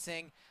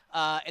blitzing,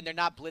 and they're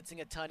not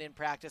blitzing a ton in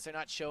practice. They're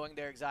not showing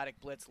their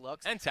exotic blitz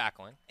looks. And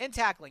tackling. And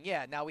tackling,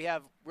 yeah. Now, we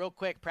have, real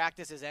quick,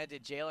 practice has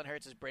ended. Jalen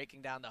Hurts is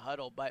breaking down the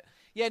huddle. But,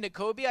 yeah,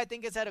 Nakobe, I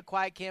think, has had a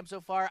quiet camp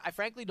so far. I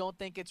frankly don't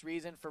think it's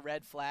reason for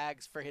red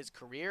flags for his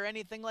career or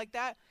anything like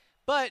that.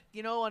 But,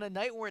 on a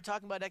night when we're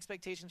talking about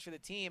expectations for the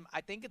team,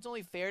 I think it's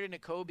only fair to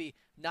Nakobe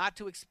not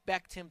to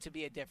expect him to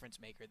be a difference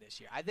maker this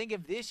year. I think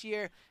if this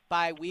year,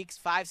 by weeks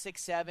 5,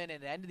 6, 7,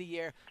 and the end of the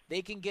year,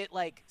 they can get,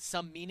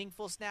 some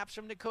meaningful snaps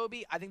from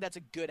Nakobe, I think that's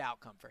a good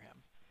outcome for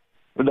him.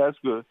 Well, that's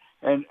good.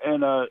 And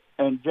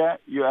Jack,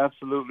 you're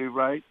absolutely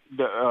right.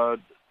 The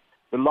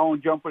long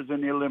jumpers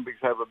in the Olympics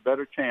have a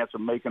better chance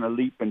of making a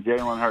leap than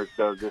Jalen Hurts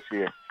does this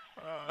year.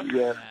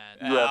 Yeah,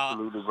 you're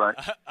absolutely right.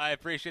 I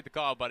appreciate the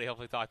call, buddy.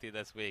 Hopefully talk to you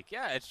this week.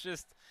 Yeah, it's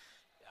just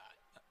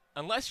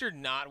unless you're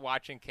not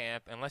watching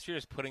camp, unless you're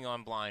just putting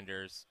on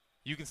blinders,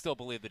 you can still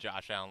believe the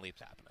Josh Allen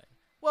leap's happening.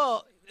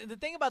 Well, the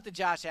thing about the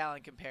Josh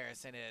Allen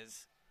comparison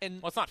is –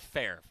 well, it's not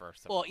fair,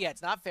 first of all. Well, yeah,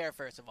 it's not fair,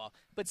 first of all.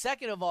 But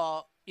second of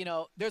all,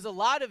 there's a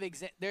lot of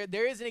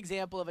there is an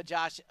example of a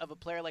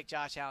player like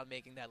Josh Allen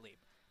making that leap.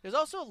 There's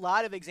also a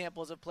lot of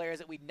examples of players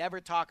that we never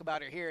talk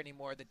about or hear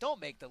anymore that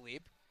don't make the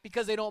leap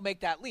because they don't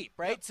make that leap,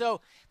 right? Yep.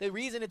 So the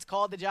reason it's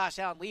called the Josh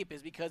Allen leap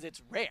is because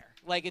it's rare.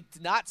 It's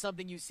not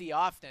something you see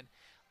often.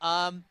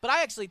 But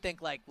I actually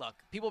think, look,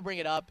 people bring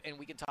it up and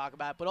we can talk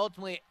about it, but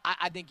ultimately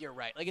I think you're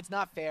right. It's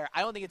not fair.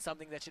 I don't think it's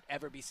something that should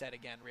ever be said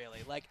again, really.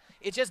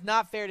 It's just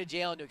not fair to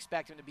Jalen to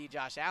expect him to be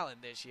Josh Allen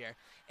this year.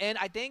 And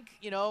I think,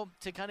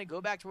 to kind of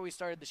go back to where we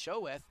started the show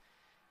with,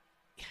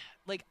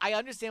 I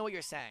understand what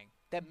you're saying,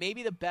 that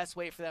maybe the best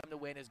way for them to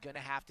win is going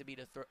to have to be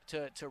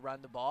to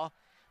run the ball.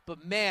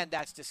 But, man,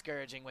 that's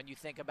discouraging when you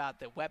think about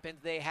the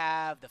weapons they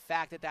have, the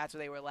fact that that's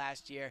where they were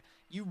last year.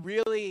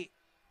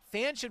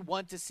 Fans should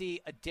want to see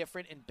a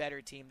different and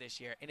better team this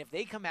year. And if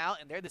they come out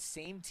and they're the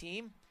same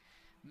team,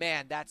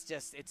 man, it's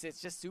just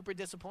super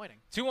disappointing.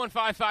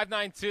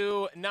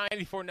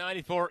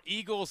 215-592-9494.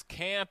 Eagles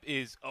camp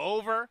is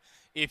over.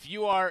 If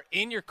you are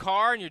in your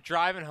car and you're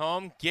driving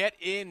home, get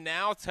in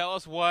now. Tell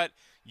us what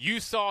you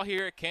saw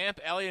here at camp.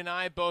 Elliot and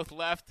I both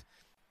left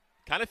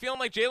kind of feeling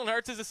like Jalen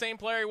Hurts is the same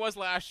player he was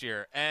last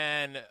year.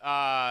 And,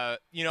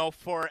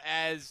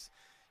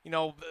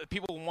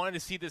 people wanted to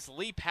see this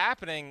leap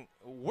happening,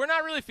 we're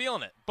not really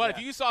feeling it. But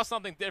if you saw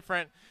something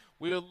different,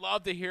 we would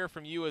love to hear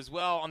from you as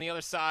well. On the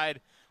other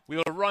side, we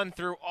will run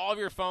through all of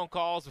your phone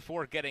calls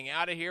before getting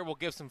out of here. We'll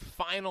give some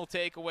final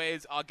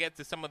takeaways. I'll get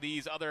to some of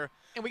these other.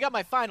 And we got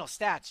my final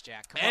stats,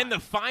 Jack. Come on. The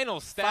final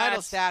stats.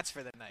 Final stats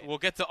for the night. We'll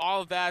get to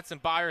all of that, some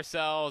buy or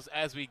sells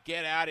as we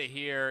get out of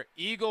here.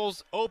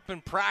 Eagles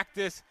open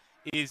practice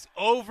is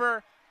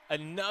over.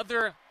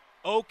 Another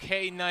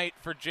okay night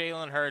for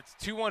Jalen Hurts.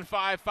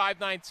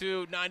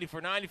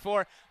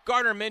 215-592-9494.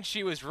 Gardner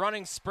Minshew is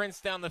running sprints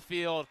down the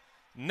field.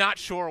 Not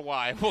sure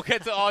why. We'll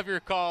get to all of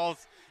your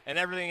calls and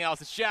everything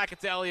else. It's Shaq.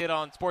 It's Elliot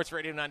on Sports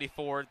Radio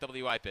 94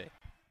 WIP.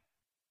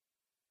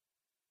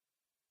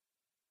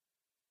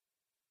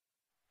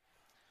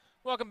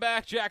 Welcome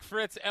back. Jack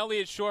Fritz,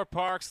 Elliot Shore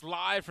Parks,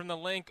 live from the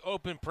Link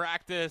Open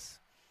Practice.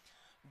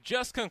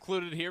 Just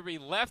concluded here. We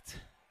left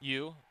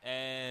you,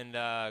 and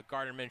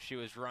Gardner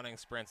Minshew is running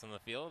sprints on the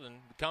field, and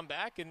we come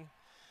back, and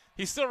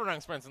he's still running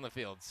sprints on the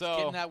field. So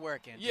getting that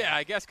work in. Yeah,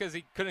 I guess because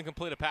he couldn't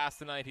complete a pass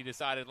tonight, he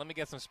decided, let me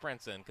get some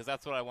sprints in, because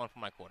that's what I want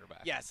from my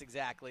quarterback. Yes,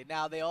 exactly.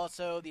 Now, the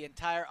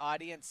entire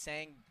audience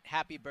sang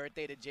happy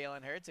birthday to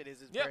Jalen Hurts. It is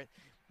his birthday.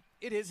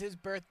 It is his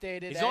birthday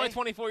today. He's only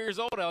 24 years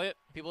old, Elliot.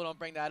 People don't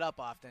bring that up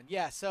often.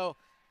 Yeah, so,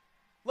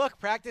 look,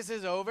 practice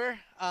is over.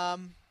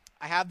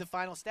 I have the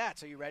final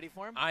stats. Are you ready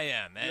for them? I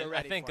am. And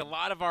I think a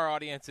lot of our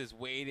audience is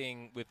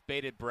waiting with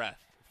bated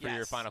breath for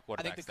your final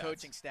quarterback I think the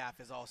coaching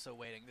staff is also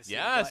waiting to see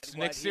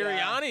Nick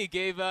Sirianni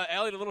gave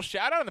Elliot a little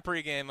shout-out in the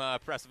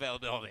pregame press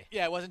availability.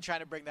 Yeah, I wasn't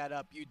trying to bring that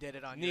up. You did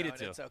it on your own.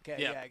 To. It's okay.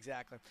 Yep. Yeah,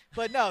 exactly.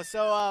 But, no,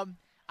 so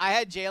I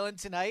had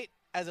Jalen tonight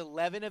as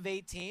 11 of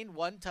 18,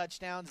 1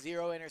 touchdown,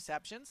 0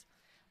 interceptions.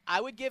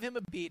 I would give him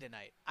a B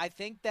tonight. I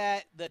think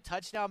that the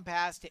touchdown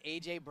pass to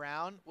A.J.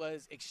 Brown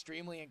was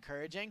extremely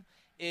encouraging.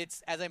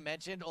 It's, as I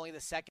mentioned, only the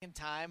second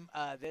time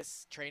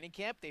this training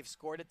camp they've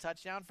scored a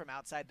touchdown from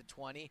outside the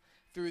 20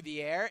 through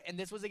the air, and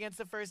this was against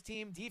the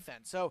first-team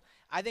defense. So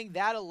I think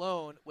that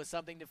alone was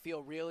something to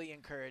feel really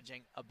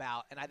encouraging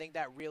about, and I think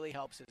that really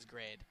helps his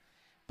grade.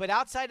 But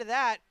outside of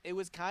that, it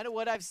was kind of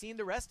what I've seen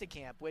the rest of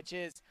camp, which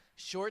is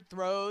short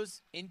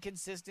throws,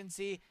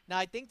 inconsistency. Now,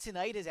 I think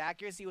tonight his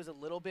accuracy was a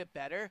little bit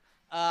better.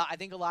 I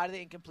think a lot of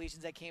the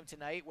incompletions that came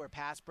tonight were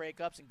pass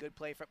breakups and good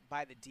play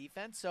by the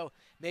defense. So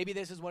maybe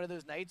this is one of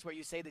those nights where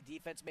you say the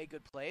defense made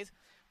good plays.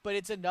 But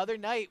it's another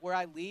night where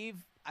I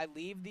leave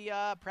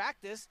the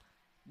practice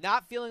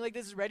not feeling like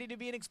this is ready to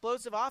be an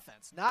explosive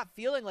offense, not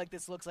feeling like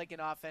this looks like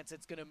an offense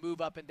that's going to move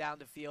up and down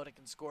the field and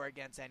can score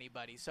against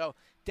anybody. So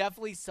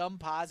definitely some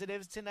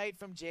positives tonight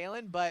from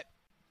Jalen, but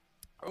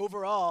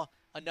overall,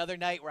 another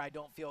night where I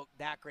don't feel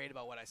that great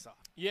about what I saw.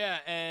 Yeah,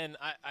 and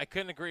I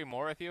couldn't agree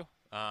more with you.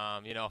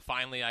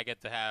 Finally I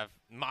get to have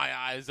my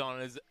eyes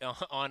on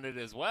it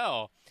as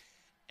well.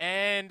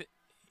 And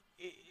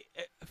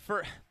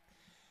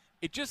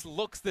it just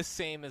looks the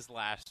same as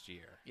last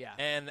year. Yeah.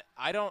 And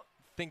I don't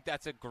think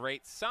that's a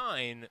great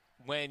sign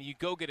when you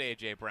go get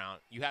A.J. Brown.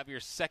 You have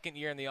your second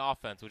year in the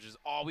offense, which is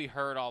all we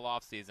heard all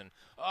offseason.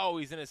 Oh,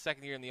 he's in his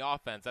second year in the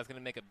offense. That's going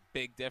to make a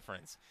big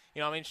difference.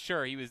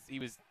 Sure, he was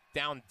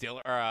down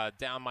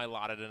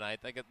Mailata tonight.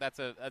 That's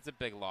a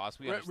big loss.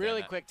 We understand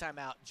really that. Quick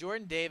timeout.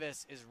 Jordan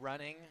Davis is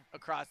running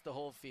across the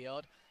whole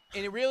field,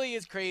 and it really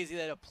is crazy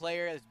that a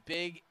player as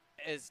big,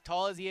 as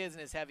tall as he is,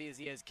 and as heavy as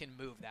he is can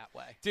move that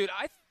way. Dude,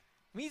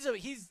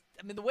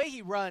 the way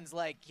he runs,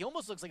 he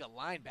almost looks like a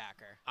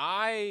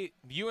linebacker.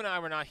 You and I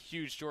were not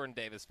huge Jordan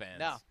Davis fans.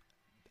 No.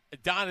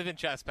 Donovan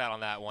Chestpat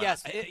on that one.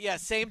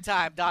 Yes, same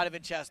time,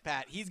 Donovan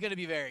Chestpat. He's going to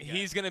be very good.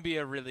 He's going to be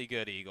a really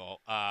good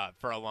Eagle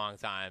for a long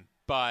time.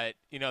 But,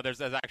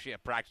 there's actually a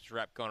practice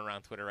rep going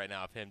around Twitter right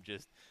now of him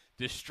just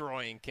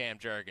destroying Cam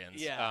Jurgens.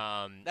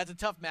 Yeah, that's a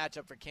tough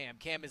matchup for Cam.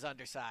 Cam is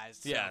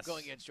undersized, so yes.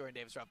 Going against Jordan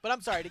Davis rough. But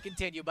I'm sorry to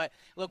continue, but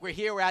look, we're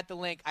here, we're at the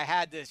link. I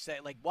had to say,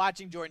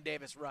 watching Jordan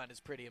Davis run is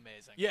pretty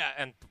amazing. Yeah,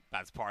 and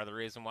that's part of the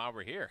reason why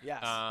we're here.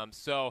 Yes.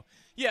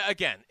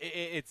 Again,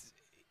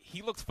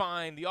 he looks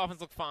fine. The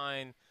offense looked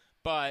fine.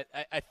 But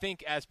I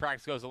think as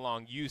practice goes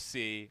along, you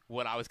see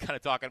what I was kind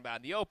of talking about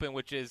in the open,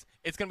 which is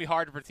it's going to be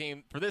harder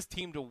for this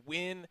team to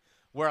win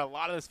where a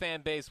lot of this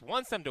fan base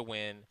wants them to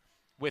win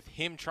with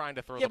him trying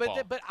to throw the ball.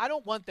 But I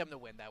don't want them to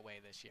win that way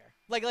this year.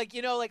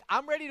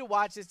 I'm ready to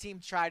watch this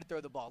team try to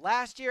throw the ball.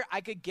 Last year,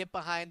 I could get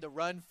behind the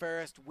run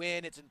first,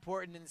 win. It's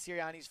important in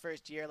Sirianni's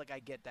first year. I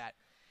get that.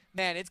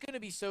 Man, it's going to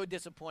be so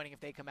disappointing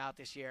if they come out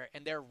this year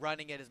and they're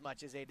running it as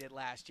much as they did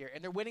last year.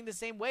 And they're winning the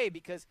same way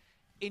because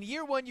in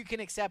year one, you can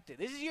accept it.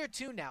 This is year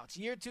two now. It's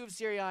year two of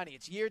Sirianni.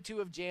 It's year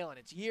two of Jalen.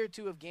 It's year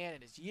two of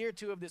Gannon. It's year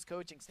two of this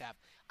coaching staff.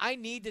 I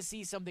need to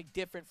see something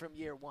different from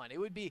year one. It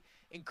would be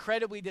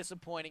incredibly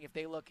disappointing if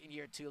they look in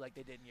year two like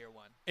they did in year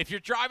one. If you're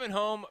driving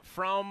home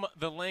from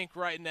the link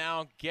right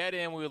now, get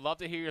in. We would love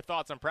to hear your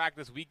thoughts on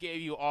practice. We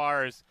gave you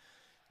ours.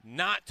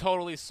 Not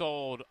totally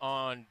sold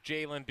on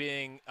Jalen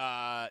being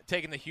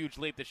taking the huge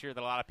leap this year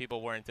that a lot of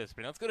people were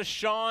anticipating. Let's go to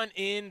Sean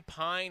in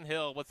Pine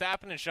Hill. What's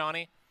happening,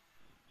 Shawnee?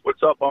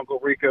 What's up, Uncle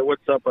Rico?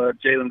 What's up,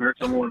 Jalen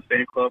Hurts on one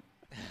fan club?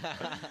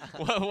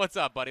 What's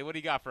up, buddy? What do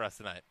you got for us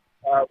tonight?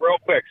 Real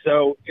quick.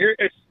 So here,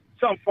 it's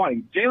something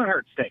funny. Jalen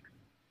Hurts stinks.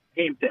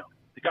 Hands down.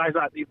 The guy's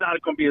he's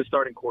not going to be a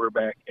starting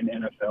quarterback in the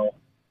NFL.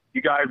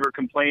 You guys were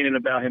complaining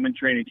about him in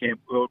training camp.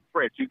 Well,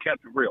 Fritz, you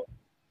kept it real.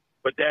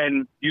 But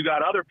then you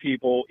got other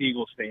people,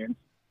 Eagles fans,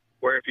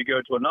 where if you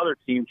go to another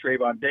team,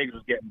 Trayvon Diggs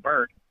was getting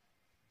burnt.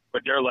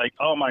 But they're like,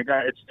 oh, my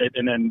God.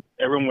 And then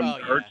everyone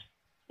hurts.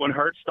 When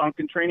Hurts stunk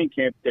in training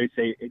camp, they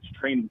say it's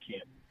training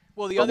camp.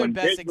 Well, the other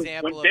best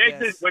example of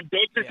this. When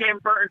Diggs is getting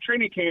burnt in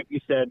training camp,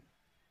 you said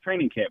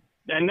training camp.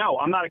 And no,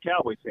 I'm not a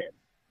Cowboys fan.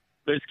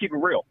 Let's keep it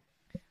real.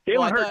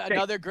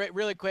 Another great,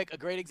 really quick, a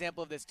great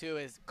example of this, too,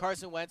 is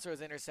Carson Wentz throws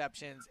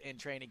interceptions in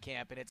training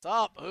camp, and it's,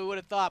 who would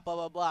have thought, blah,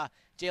 blah, blah.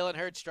 Jalen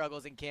Hurts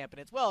struggles in camp, and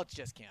it's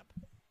just camp.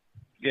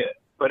 Yeah,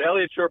 but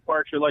Elliott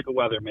Shore-Parks, you're like a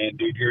weatherman,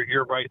 dude.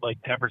 You're right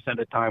 10% of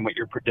the time with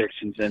your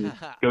predictions, and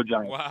go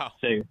Giants. Wow.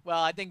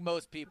 Well, I think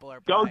most people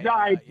are Go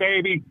Giants,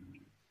 baby.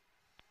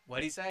 What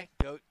did he say?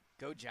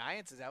 Go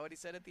Giants? Is that what he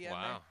said at the end?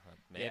 Wow,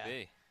 there? maybe.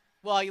 Yeah.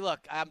 Well, look,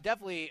 I'm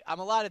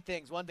a lot of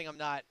things. One thing I'm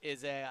not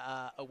is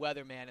a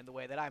weatherman in the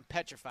way that I'm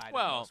petrified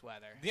of most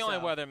weather. The only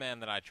weatherman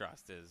that I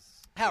trust is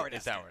Howard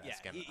Eskin.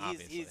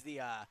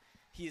 Yeah,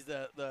 he's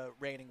the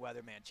reigning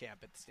weatherman champ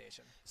at the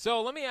station.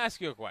 So let me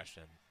ask you a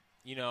question.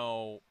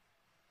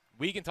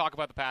 We can talk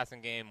about the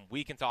passing game.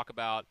 We can talk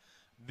about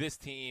this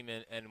team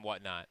and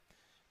whatnot.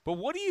 But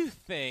what do you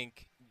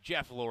think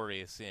Jeff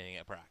Lurie is seeing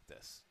at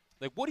practice?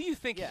 What do you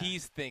think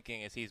he's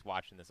thinking as he's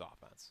watching this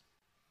offense?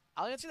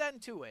 I'll answer that in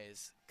two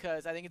ways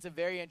because I think it's a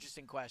very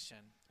interesting question.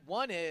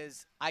 One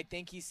is I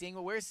think he's seeing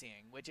what we're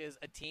seeing, which is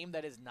a team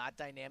that is not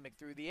dynamic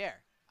through the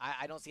air.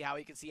 I don't see how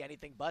he can see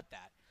anything but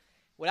that.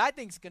 What I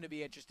think is going to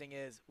be interesting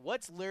is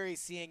what's Lurie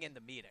seeing in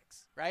the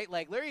meetings, right?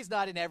 Lurie's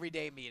not in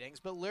everyday meetings,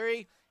 but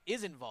Lurie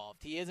is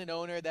involved. He is an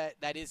owner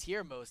that is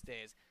here most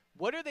days.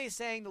 What are they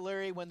saying to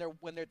Lurie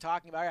when they're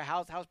talking about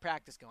how's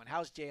practice going?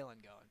 How's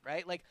Jalen going,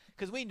 right?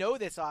 Because we know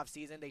this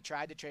offseason they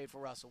tried to trade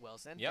for Russell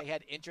Wilson. Yep. They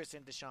had interest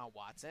in Deshaun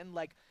Watson.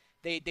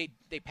 They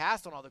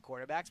passed on all the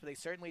quarterbacks, but they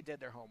certainly did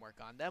their homework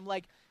on them.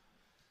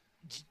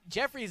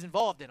 Jeffrey's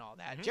involved in all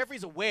that. Mm-hmm.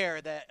 Jeffrey's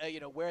aware that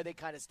where they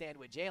kind of stand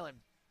with Jalen.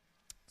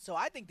 So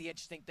I think the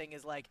interesting thing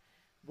is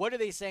what are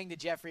they saying to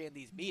Jeffrey in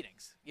these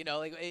meetings?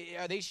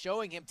 Are they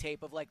showing him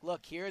tape of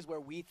look, here's where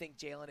we think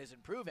Jalen is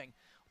improving,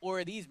 or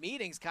are these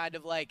meetings kind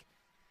of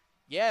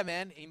yeah,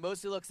 man, he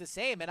mostly looks the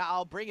same, and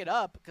I'll bring it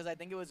up because I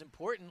think it was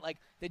important.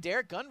 The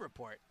Derek Gunn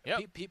report.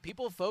 Yep.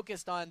 People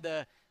focused on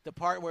the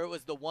part where it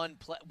was the one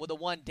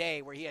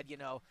day where he had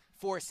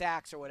 4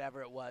 sacks or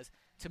whatever it was.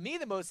 To me,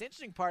 the most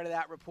interesting part of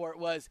that report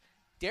was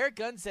Derek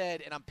Gunn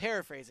said, and I'm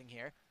paraphrasing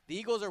here, The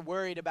Eagles are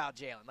worried about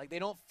Jalen. Like, they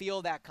don't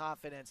feel that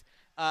confidence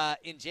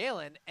in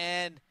Jalen.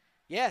 And,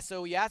 yeah,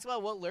 so you ask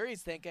about what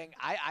Lurie's thinking.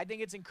 I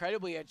think it's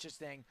incredibly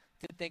interesting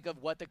to think of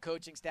what the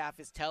coaching staff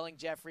is telling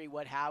Jeffrey,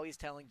 what Howie's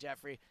telling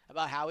Jeffrey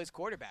about how his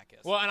quarterback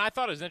is. Well, and I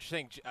thought it was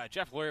interesting.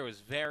 Jeff Lurie was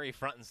very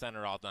front and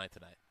center all night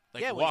tonight.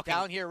 Like, yeah, he's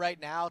down here right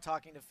now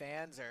talking to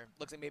fans, or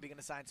looks like maybe going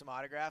to sign some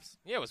autographs.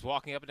 Yeah, was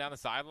walking up and down the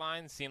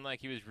sideline. Seemed like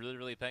he was really,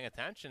 really paying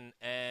attention.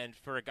 And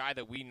for a guy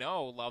that we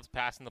know loves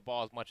passing the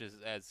ball as much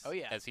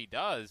as he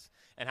does,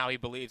 and how he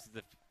believes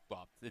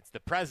it's the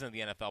president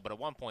of the NFL, but at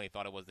one point he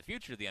thought it was the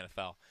future of the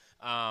NFL.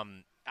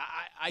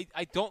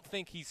 I don't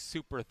think he's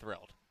super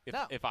thrilled.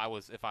 If I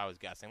was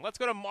guessing. Let's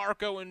go to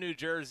Marco in New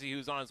Jersey,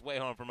 who's on his way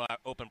home from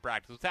open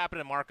practice. What's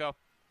happening, Marco?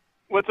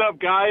 What's up,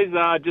 guys?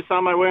 Just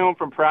on my way home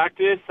from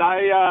practice.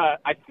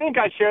 I think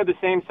I share the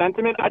same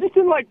sentiment. I just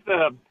didn't like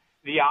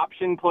the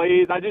option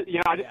plays. I just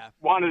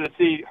wanted to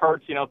see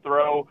Hurts,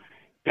 throw,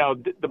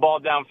 the ball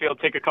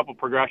downfield, take a couple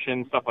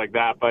progressions, stuff like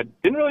that. But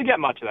didn't really get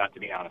much of that, to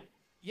be honest.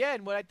 Yeah,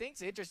 and what I think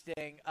is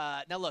interesting.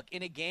 Now, look,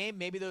 in a game,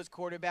 maybe those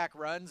quarterback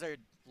runs are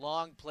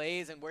long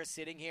plays, and we're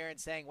sitting here and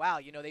saying, "Wow,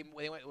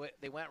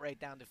 they went right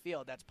down the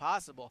field." That's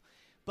possible.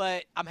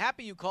 But I'm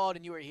happy you called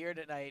and you were here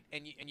tonight,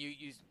 and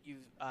you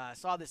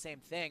saw the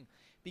same thing,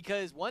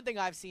 because one thing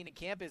I've seen in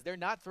camp is they're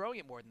not throwing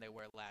it more than they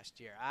were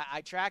last year.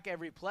 I track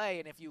every play,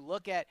 and if you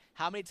look at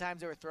how many times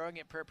they were throwing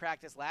it per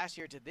practice last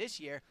year to this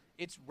year,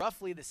 it's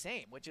roughly the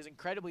same, which is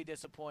incredibly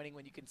disappointing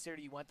when you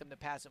consider you want them to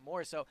pass it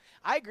more. So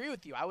I agree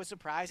with you. I was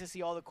surprised to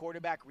see all the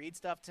quarterback read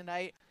stuff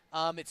tonight.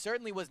 It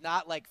certainly was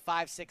not like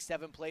 5, 6,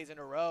 7 plays in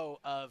a row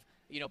of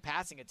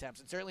passing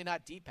attempts, and certainly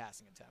not deep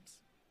passing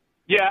attempts.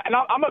 Yeah, and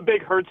I'm a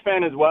big Hurts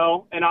fan as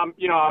well, and I'm,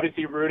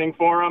 obviously rooting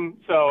for him.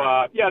 So,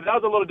 that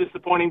was a little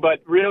disappointing,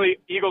 but really,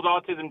 Eagles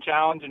Autism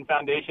Challenge and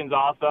Foundation's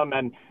awesome,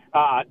 and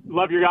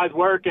love your guys'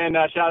 work, and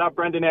shout out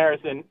Brendan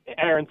Aronson.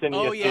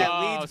 Oh,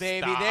 yeah, Leeds,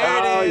 baby.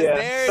 There it is. Yeah.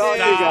 There it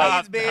is.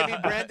 Leeds,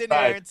 baby. Brendan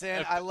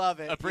Aronson. I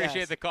love it.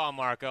 Appreciate the call,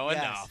 Marco.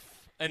 Yes.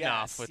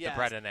 Enough with the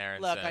Brendan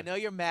Aronson. Look, I know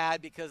you're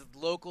mad because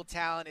local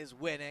talent is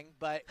winning,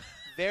 but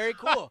very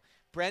cool.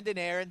 Brendan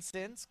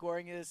Aronson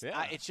scoring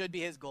it should be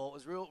his goal. It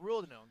was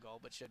ruled an own goal,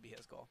 but should be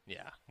his goal.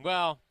 Yeah.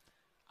 Well,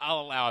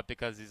 I'll allow it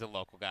because he's a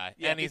local guy.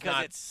 Yeah, and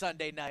because it's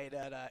Sunday night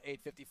at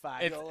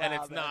 8:55. And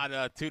it's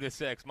not 2 to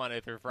 6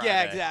 Monday through Friday.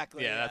 Yeah,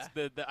 exactly. Yeah,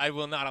 that's I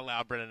will not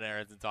allow Brendan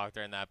Aronson to talk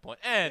during that point.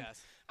 And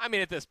I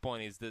mean, at this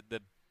point, he's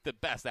the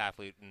best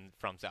athlete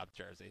from South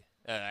Jersey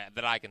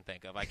that I can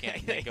think of. I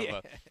can't think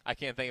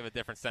of a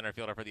different center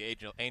fielder for the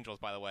Angels.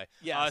 By the way.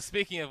 Yes.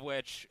 Speaking of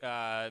which,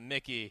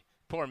 Mickey.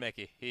 Poor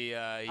Mickey.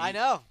 I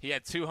know. He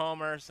had 2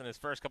 homers in his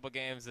first couple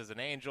games as an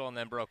Angel, and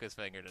then broke his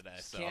finger today.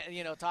 So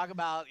can't, talk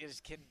about, you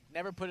just can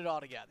never put it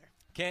all together.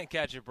 Can't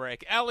catch a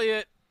break.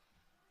 Elliot,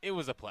 it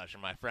was a pleasure,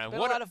 my friend.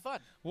 Been a lot of fun.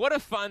 What a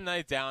fun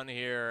night down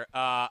here.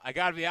 I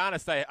got to be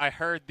honest. I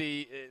heard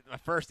my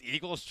first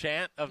Eagles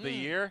chant of the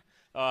year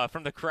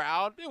from the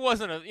crowd. It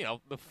wasn't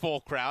the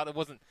full crowd. It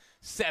wasn't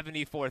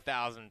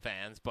 74,000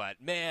 fans,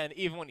 but man,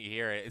 even when you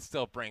hear it, it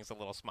still brings a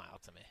little smile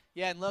to me.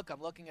 Yeah, and look,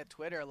 I'm looking at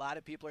Twitter. A lot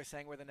of people are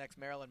saying we're the next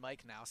Merrill and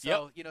Mike now.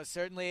 So,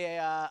 certainly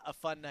a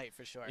fun night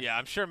for sure. Yeah,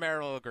 I'm sure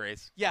Merrill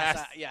agrees.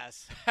 Yes,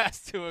 yes.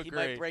 Has to agree. He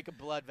might break a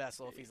blood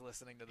vessel if he's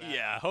listening to that.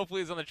 Yeah, hopefully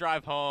he's on the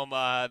drive home.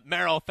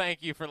 Merrill,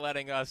 thank you for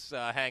letting us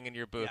hang in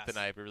your booth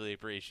tonight. We really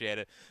appreciate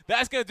it.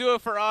 That's going to do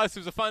it for us.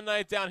 It was a fun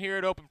night down here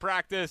at Open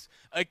Practice.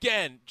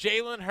 Again,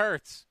 Jalen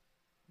Hurts,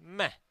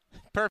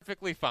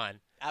 perfectly fine.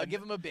 I'll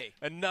give him a B.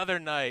 Another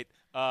night,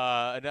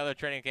 another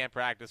training camp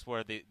practice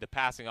where the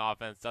passing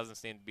offense doesn't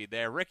seem to be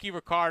there. Ricky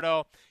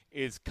Ricardo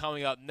is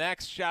coming up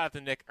next. Shout out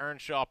to Nick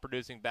Earnshaw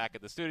producing back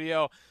at the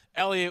studio.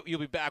 Elliot, you'll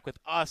be back with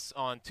us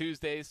on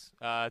Tuesdays.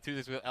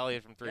 Tuesdays with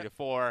Elliot from 3 to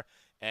 4.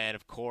 And,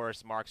 of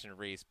course, Marks and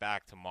Reese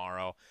back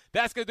tomorrow.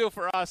 That's going to do it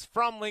for us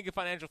from Lincoln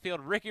Financial Field.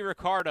 Ricky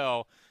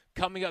Ricardo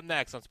coming up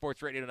next on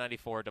Sports Radio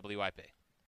 94 WIP.